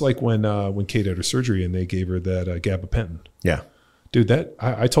 it's like when Kate had her surgery and they gave her that gabapentin. Yeah. Dude, that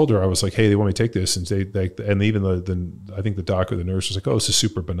I told her, I was like, hey, they want me to take this, and and even I think the doc or the nurse was like, oh, this is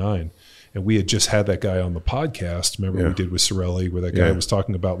super benign. And we had just had that guy on the podcast. Remember we did with Sorelli, where that guy was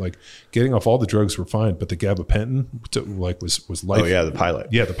talking about like getting off all the drugs were fine, but the gabapentin was life. Oh yeah, the pilot.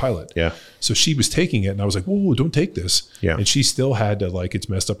 Yeah, the pilot. Yeah. So she was taking it, and I was like, whoa, don't take this. Yeah. And she still had to it's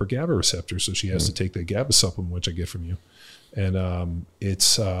messed up her GABA receptors, so she has to take the GABA supplement, which I get from you. And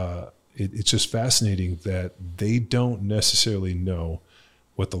it's just fascinating that they don't necessarily know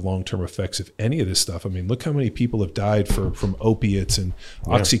what the long-term effects of any of this stuff. I mean, look how many people have died from opiates and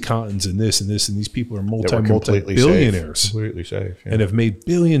Oxycontins and this, and these people are multi-billionaires. Completely safe. Yeah. And have made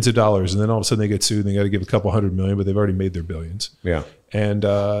billions of dollars. And then all of a sudden they get sued and they got to give a couple $100 million, but they've already made their billions. Yeah. And,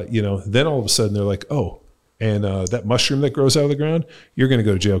 then all of a sudden they're like, oh, and that mushroom that grows out of the ground, you're going to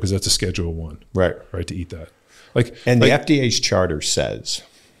go to jail because that's a Schedule 1. Right. Right, to eat that. And the FDA's charter says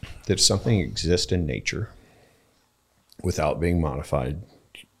that if something exists in nature without being modified,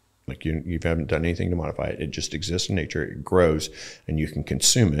 like you haven't done anything to modify it, it just exists in nature, it grows, and you can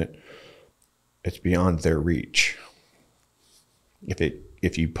consume it, it's beyond their reach.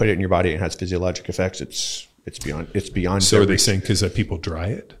 If you put it in your body and it has physiologic effects, it's beyond. So are they saying because people dry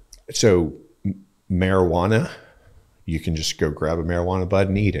it? So marijuana, you can just go grab a marijuana bud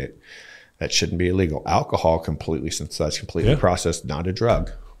and eat it. That shouldn't be illegal. Alcohol, completely synthesized, completely processed, not a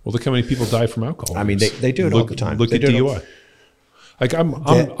drug. Well, look how many people die from alcohol. I mean, they do it all the time. Look at DUI. Like the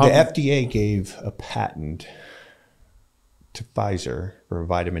FDA gave a patent to Pfizer for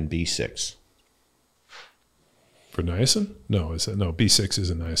vitamin B6. For niacin? No, B6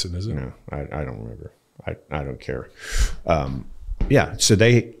 isn't niacin, is it? No, I don't remember. I don't care. So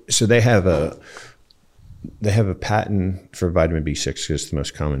they have a patent for vitamin B6 because it's the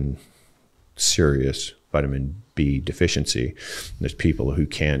most common serious vitamin B deficiency. There's people who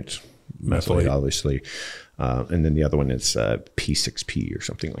can't methylate, obviously. And then the other one is P6P or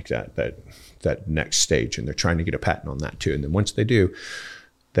something like that next stage. And they're trying to get a patent on that too. And then once they do,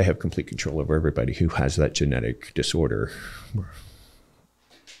 they have complete control over everybody who has that genetic disorder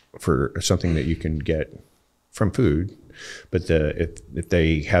for something that you can get from food. But if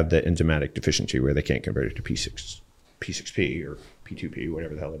they have the enzymatic deficiency where they can't convert it to P6P or P2P,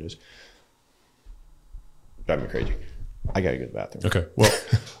 whatever the hell it is, drive me crazy. I got to go to the bathroom. Okay. Well,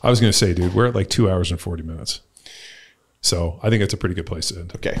 I was going to say, dude, we're at like 2 hours and 40 minutes. So I think that's a pretty good place to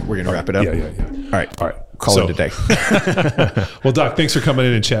end. Okay. We're going to wrap it up. Yeah. All right. Call it a day. Well, Doc, thanks for coming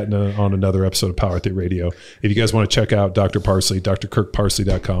in and chatting on another episode of Power Athlete Radio. If you guys want to check out Dr. Parsley,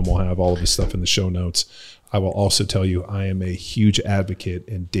 drkirkparsley.com, we'll have all of his stuff in the show notes. I will also tell you, I am a huge advocate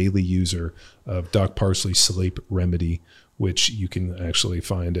and daily user of Doc Parsley Sleep Remedy, which you can actually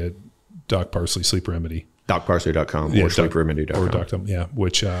find at Doc Parsley Sleep Remedy. DocParsley.com or SleepRemedy.com.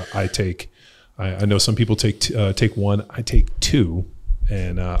 Which I take. I know some people take one. I take two,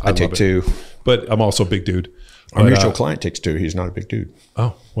 and I take two. But I'm also a big dude. Our mutual client takes two. He's not a big dude.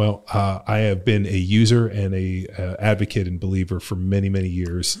 Oh, well, I have been a user and a advocate and believer for many, many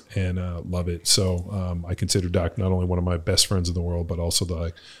years, and love it. So I consider Doc not only one of my best friends in the world, but also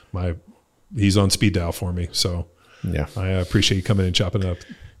he's on speed dial for me. So yeah, I appreciate you coming in and chopping it up.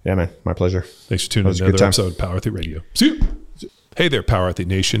 Yeah, man. My pleasure. Thanks for tuning in to another episode of Power Athlete Radio. See you. Hey there, Power Athlete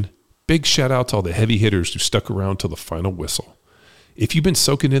Nation. Big shout out to all the heavy hitters who stuck around till the final whistle. If you've been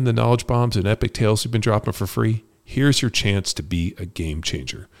soaking in the knowledge bombs and epic tales we've been dropping for free, here's your chance to be a game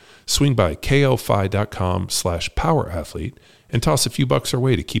changer. Swing by klfi.com/powerathlete and toss a few bucks our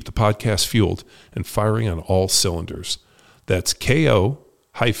way to keep the podcast fueled and firing on all cylinders. That's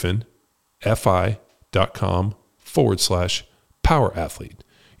ko-fi.com/powerathlete.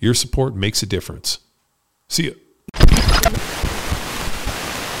 Your support makes a difference. See ya.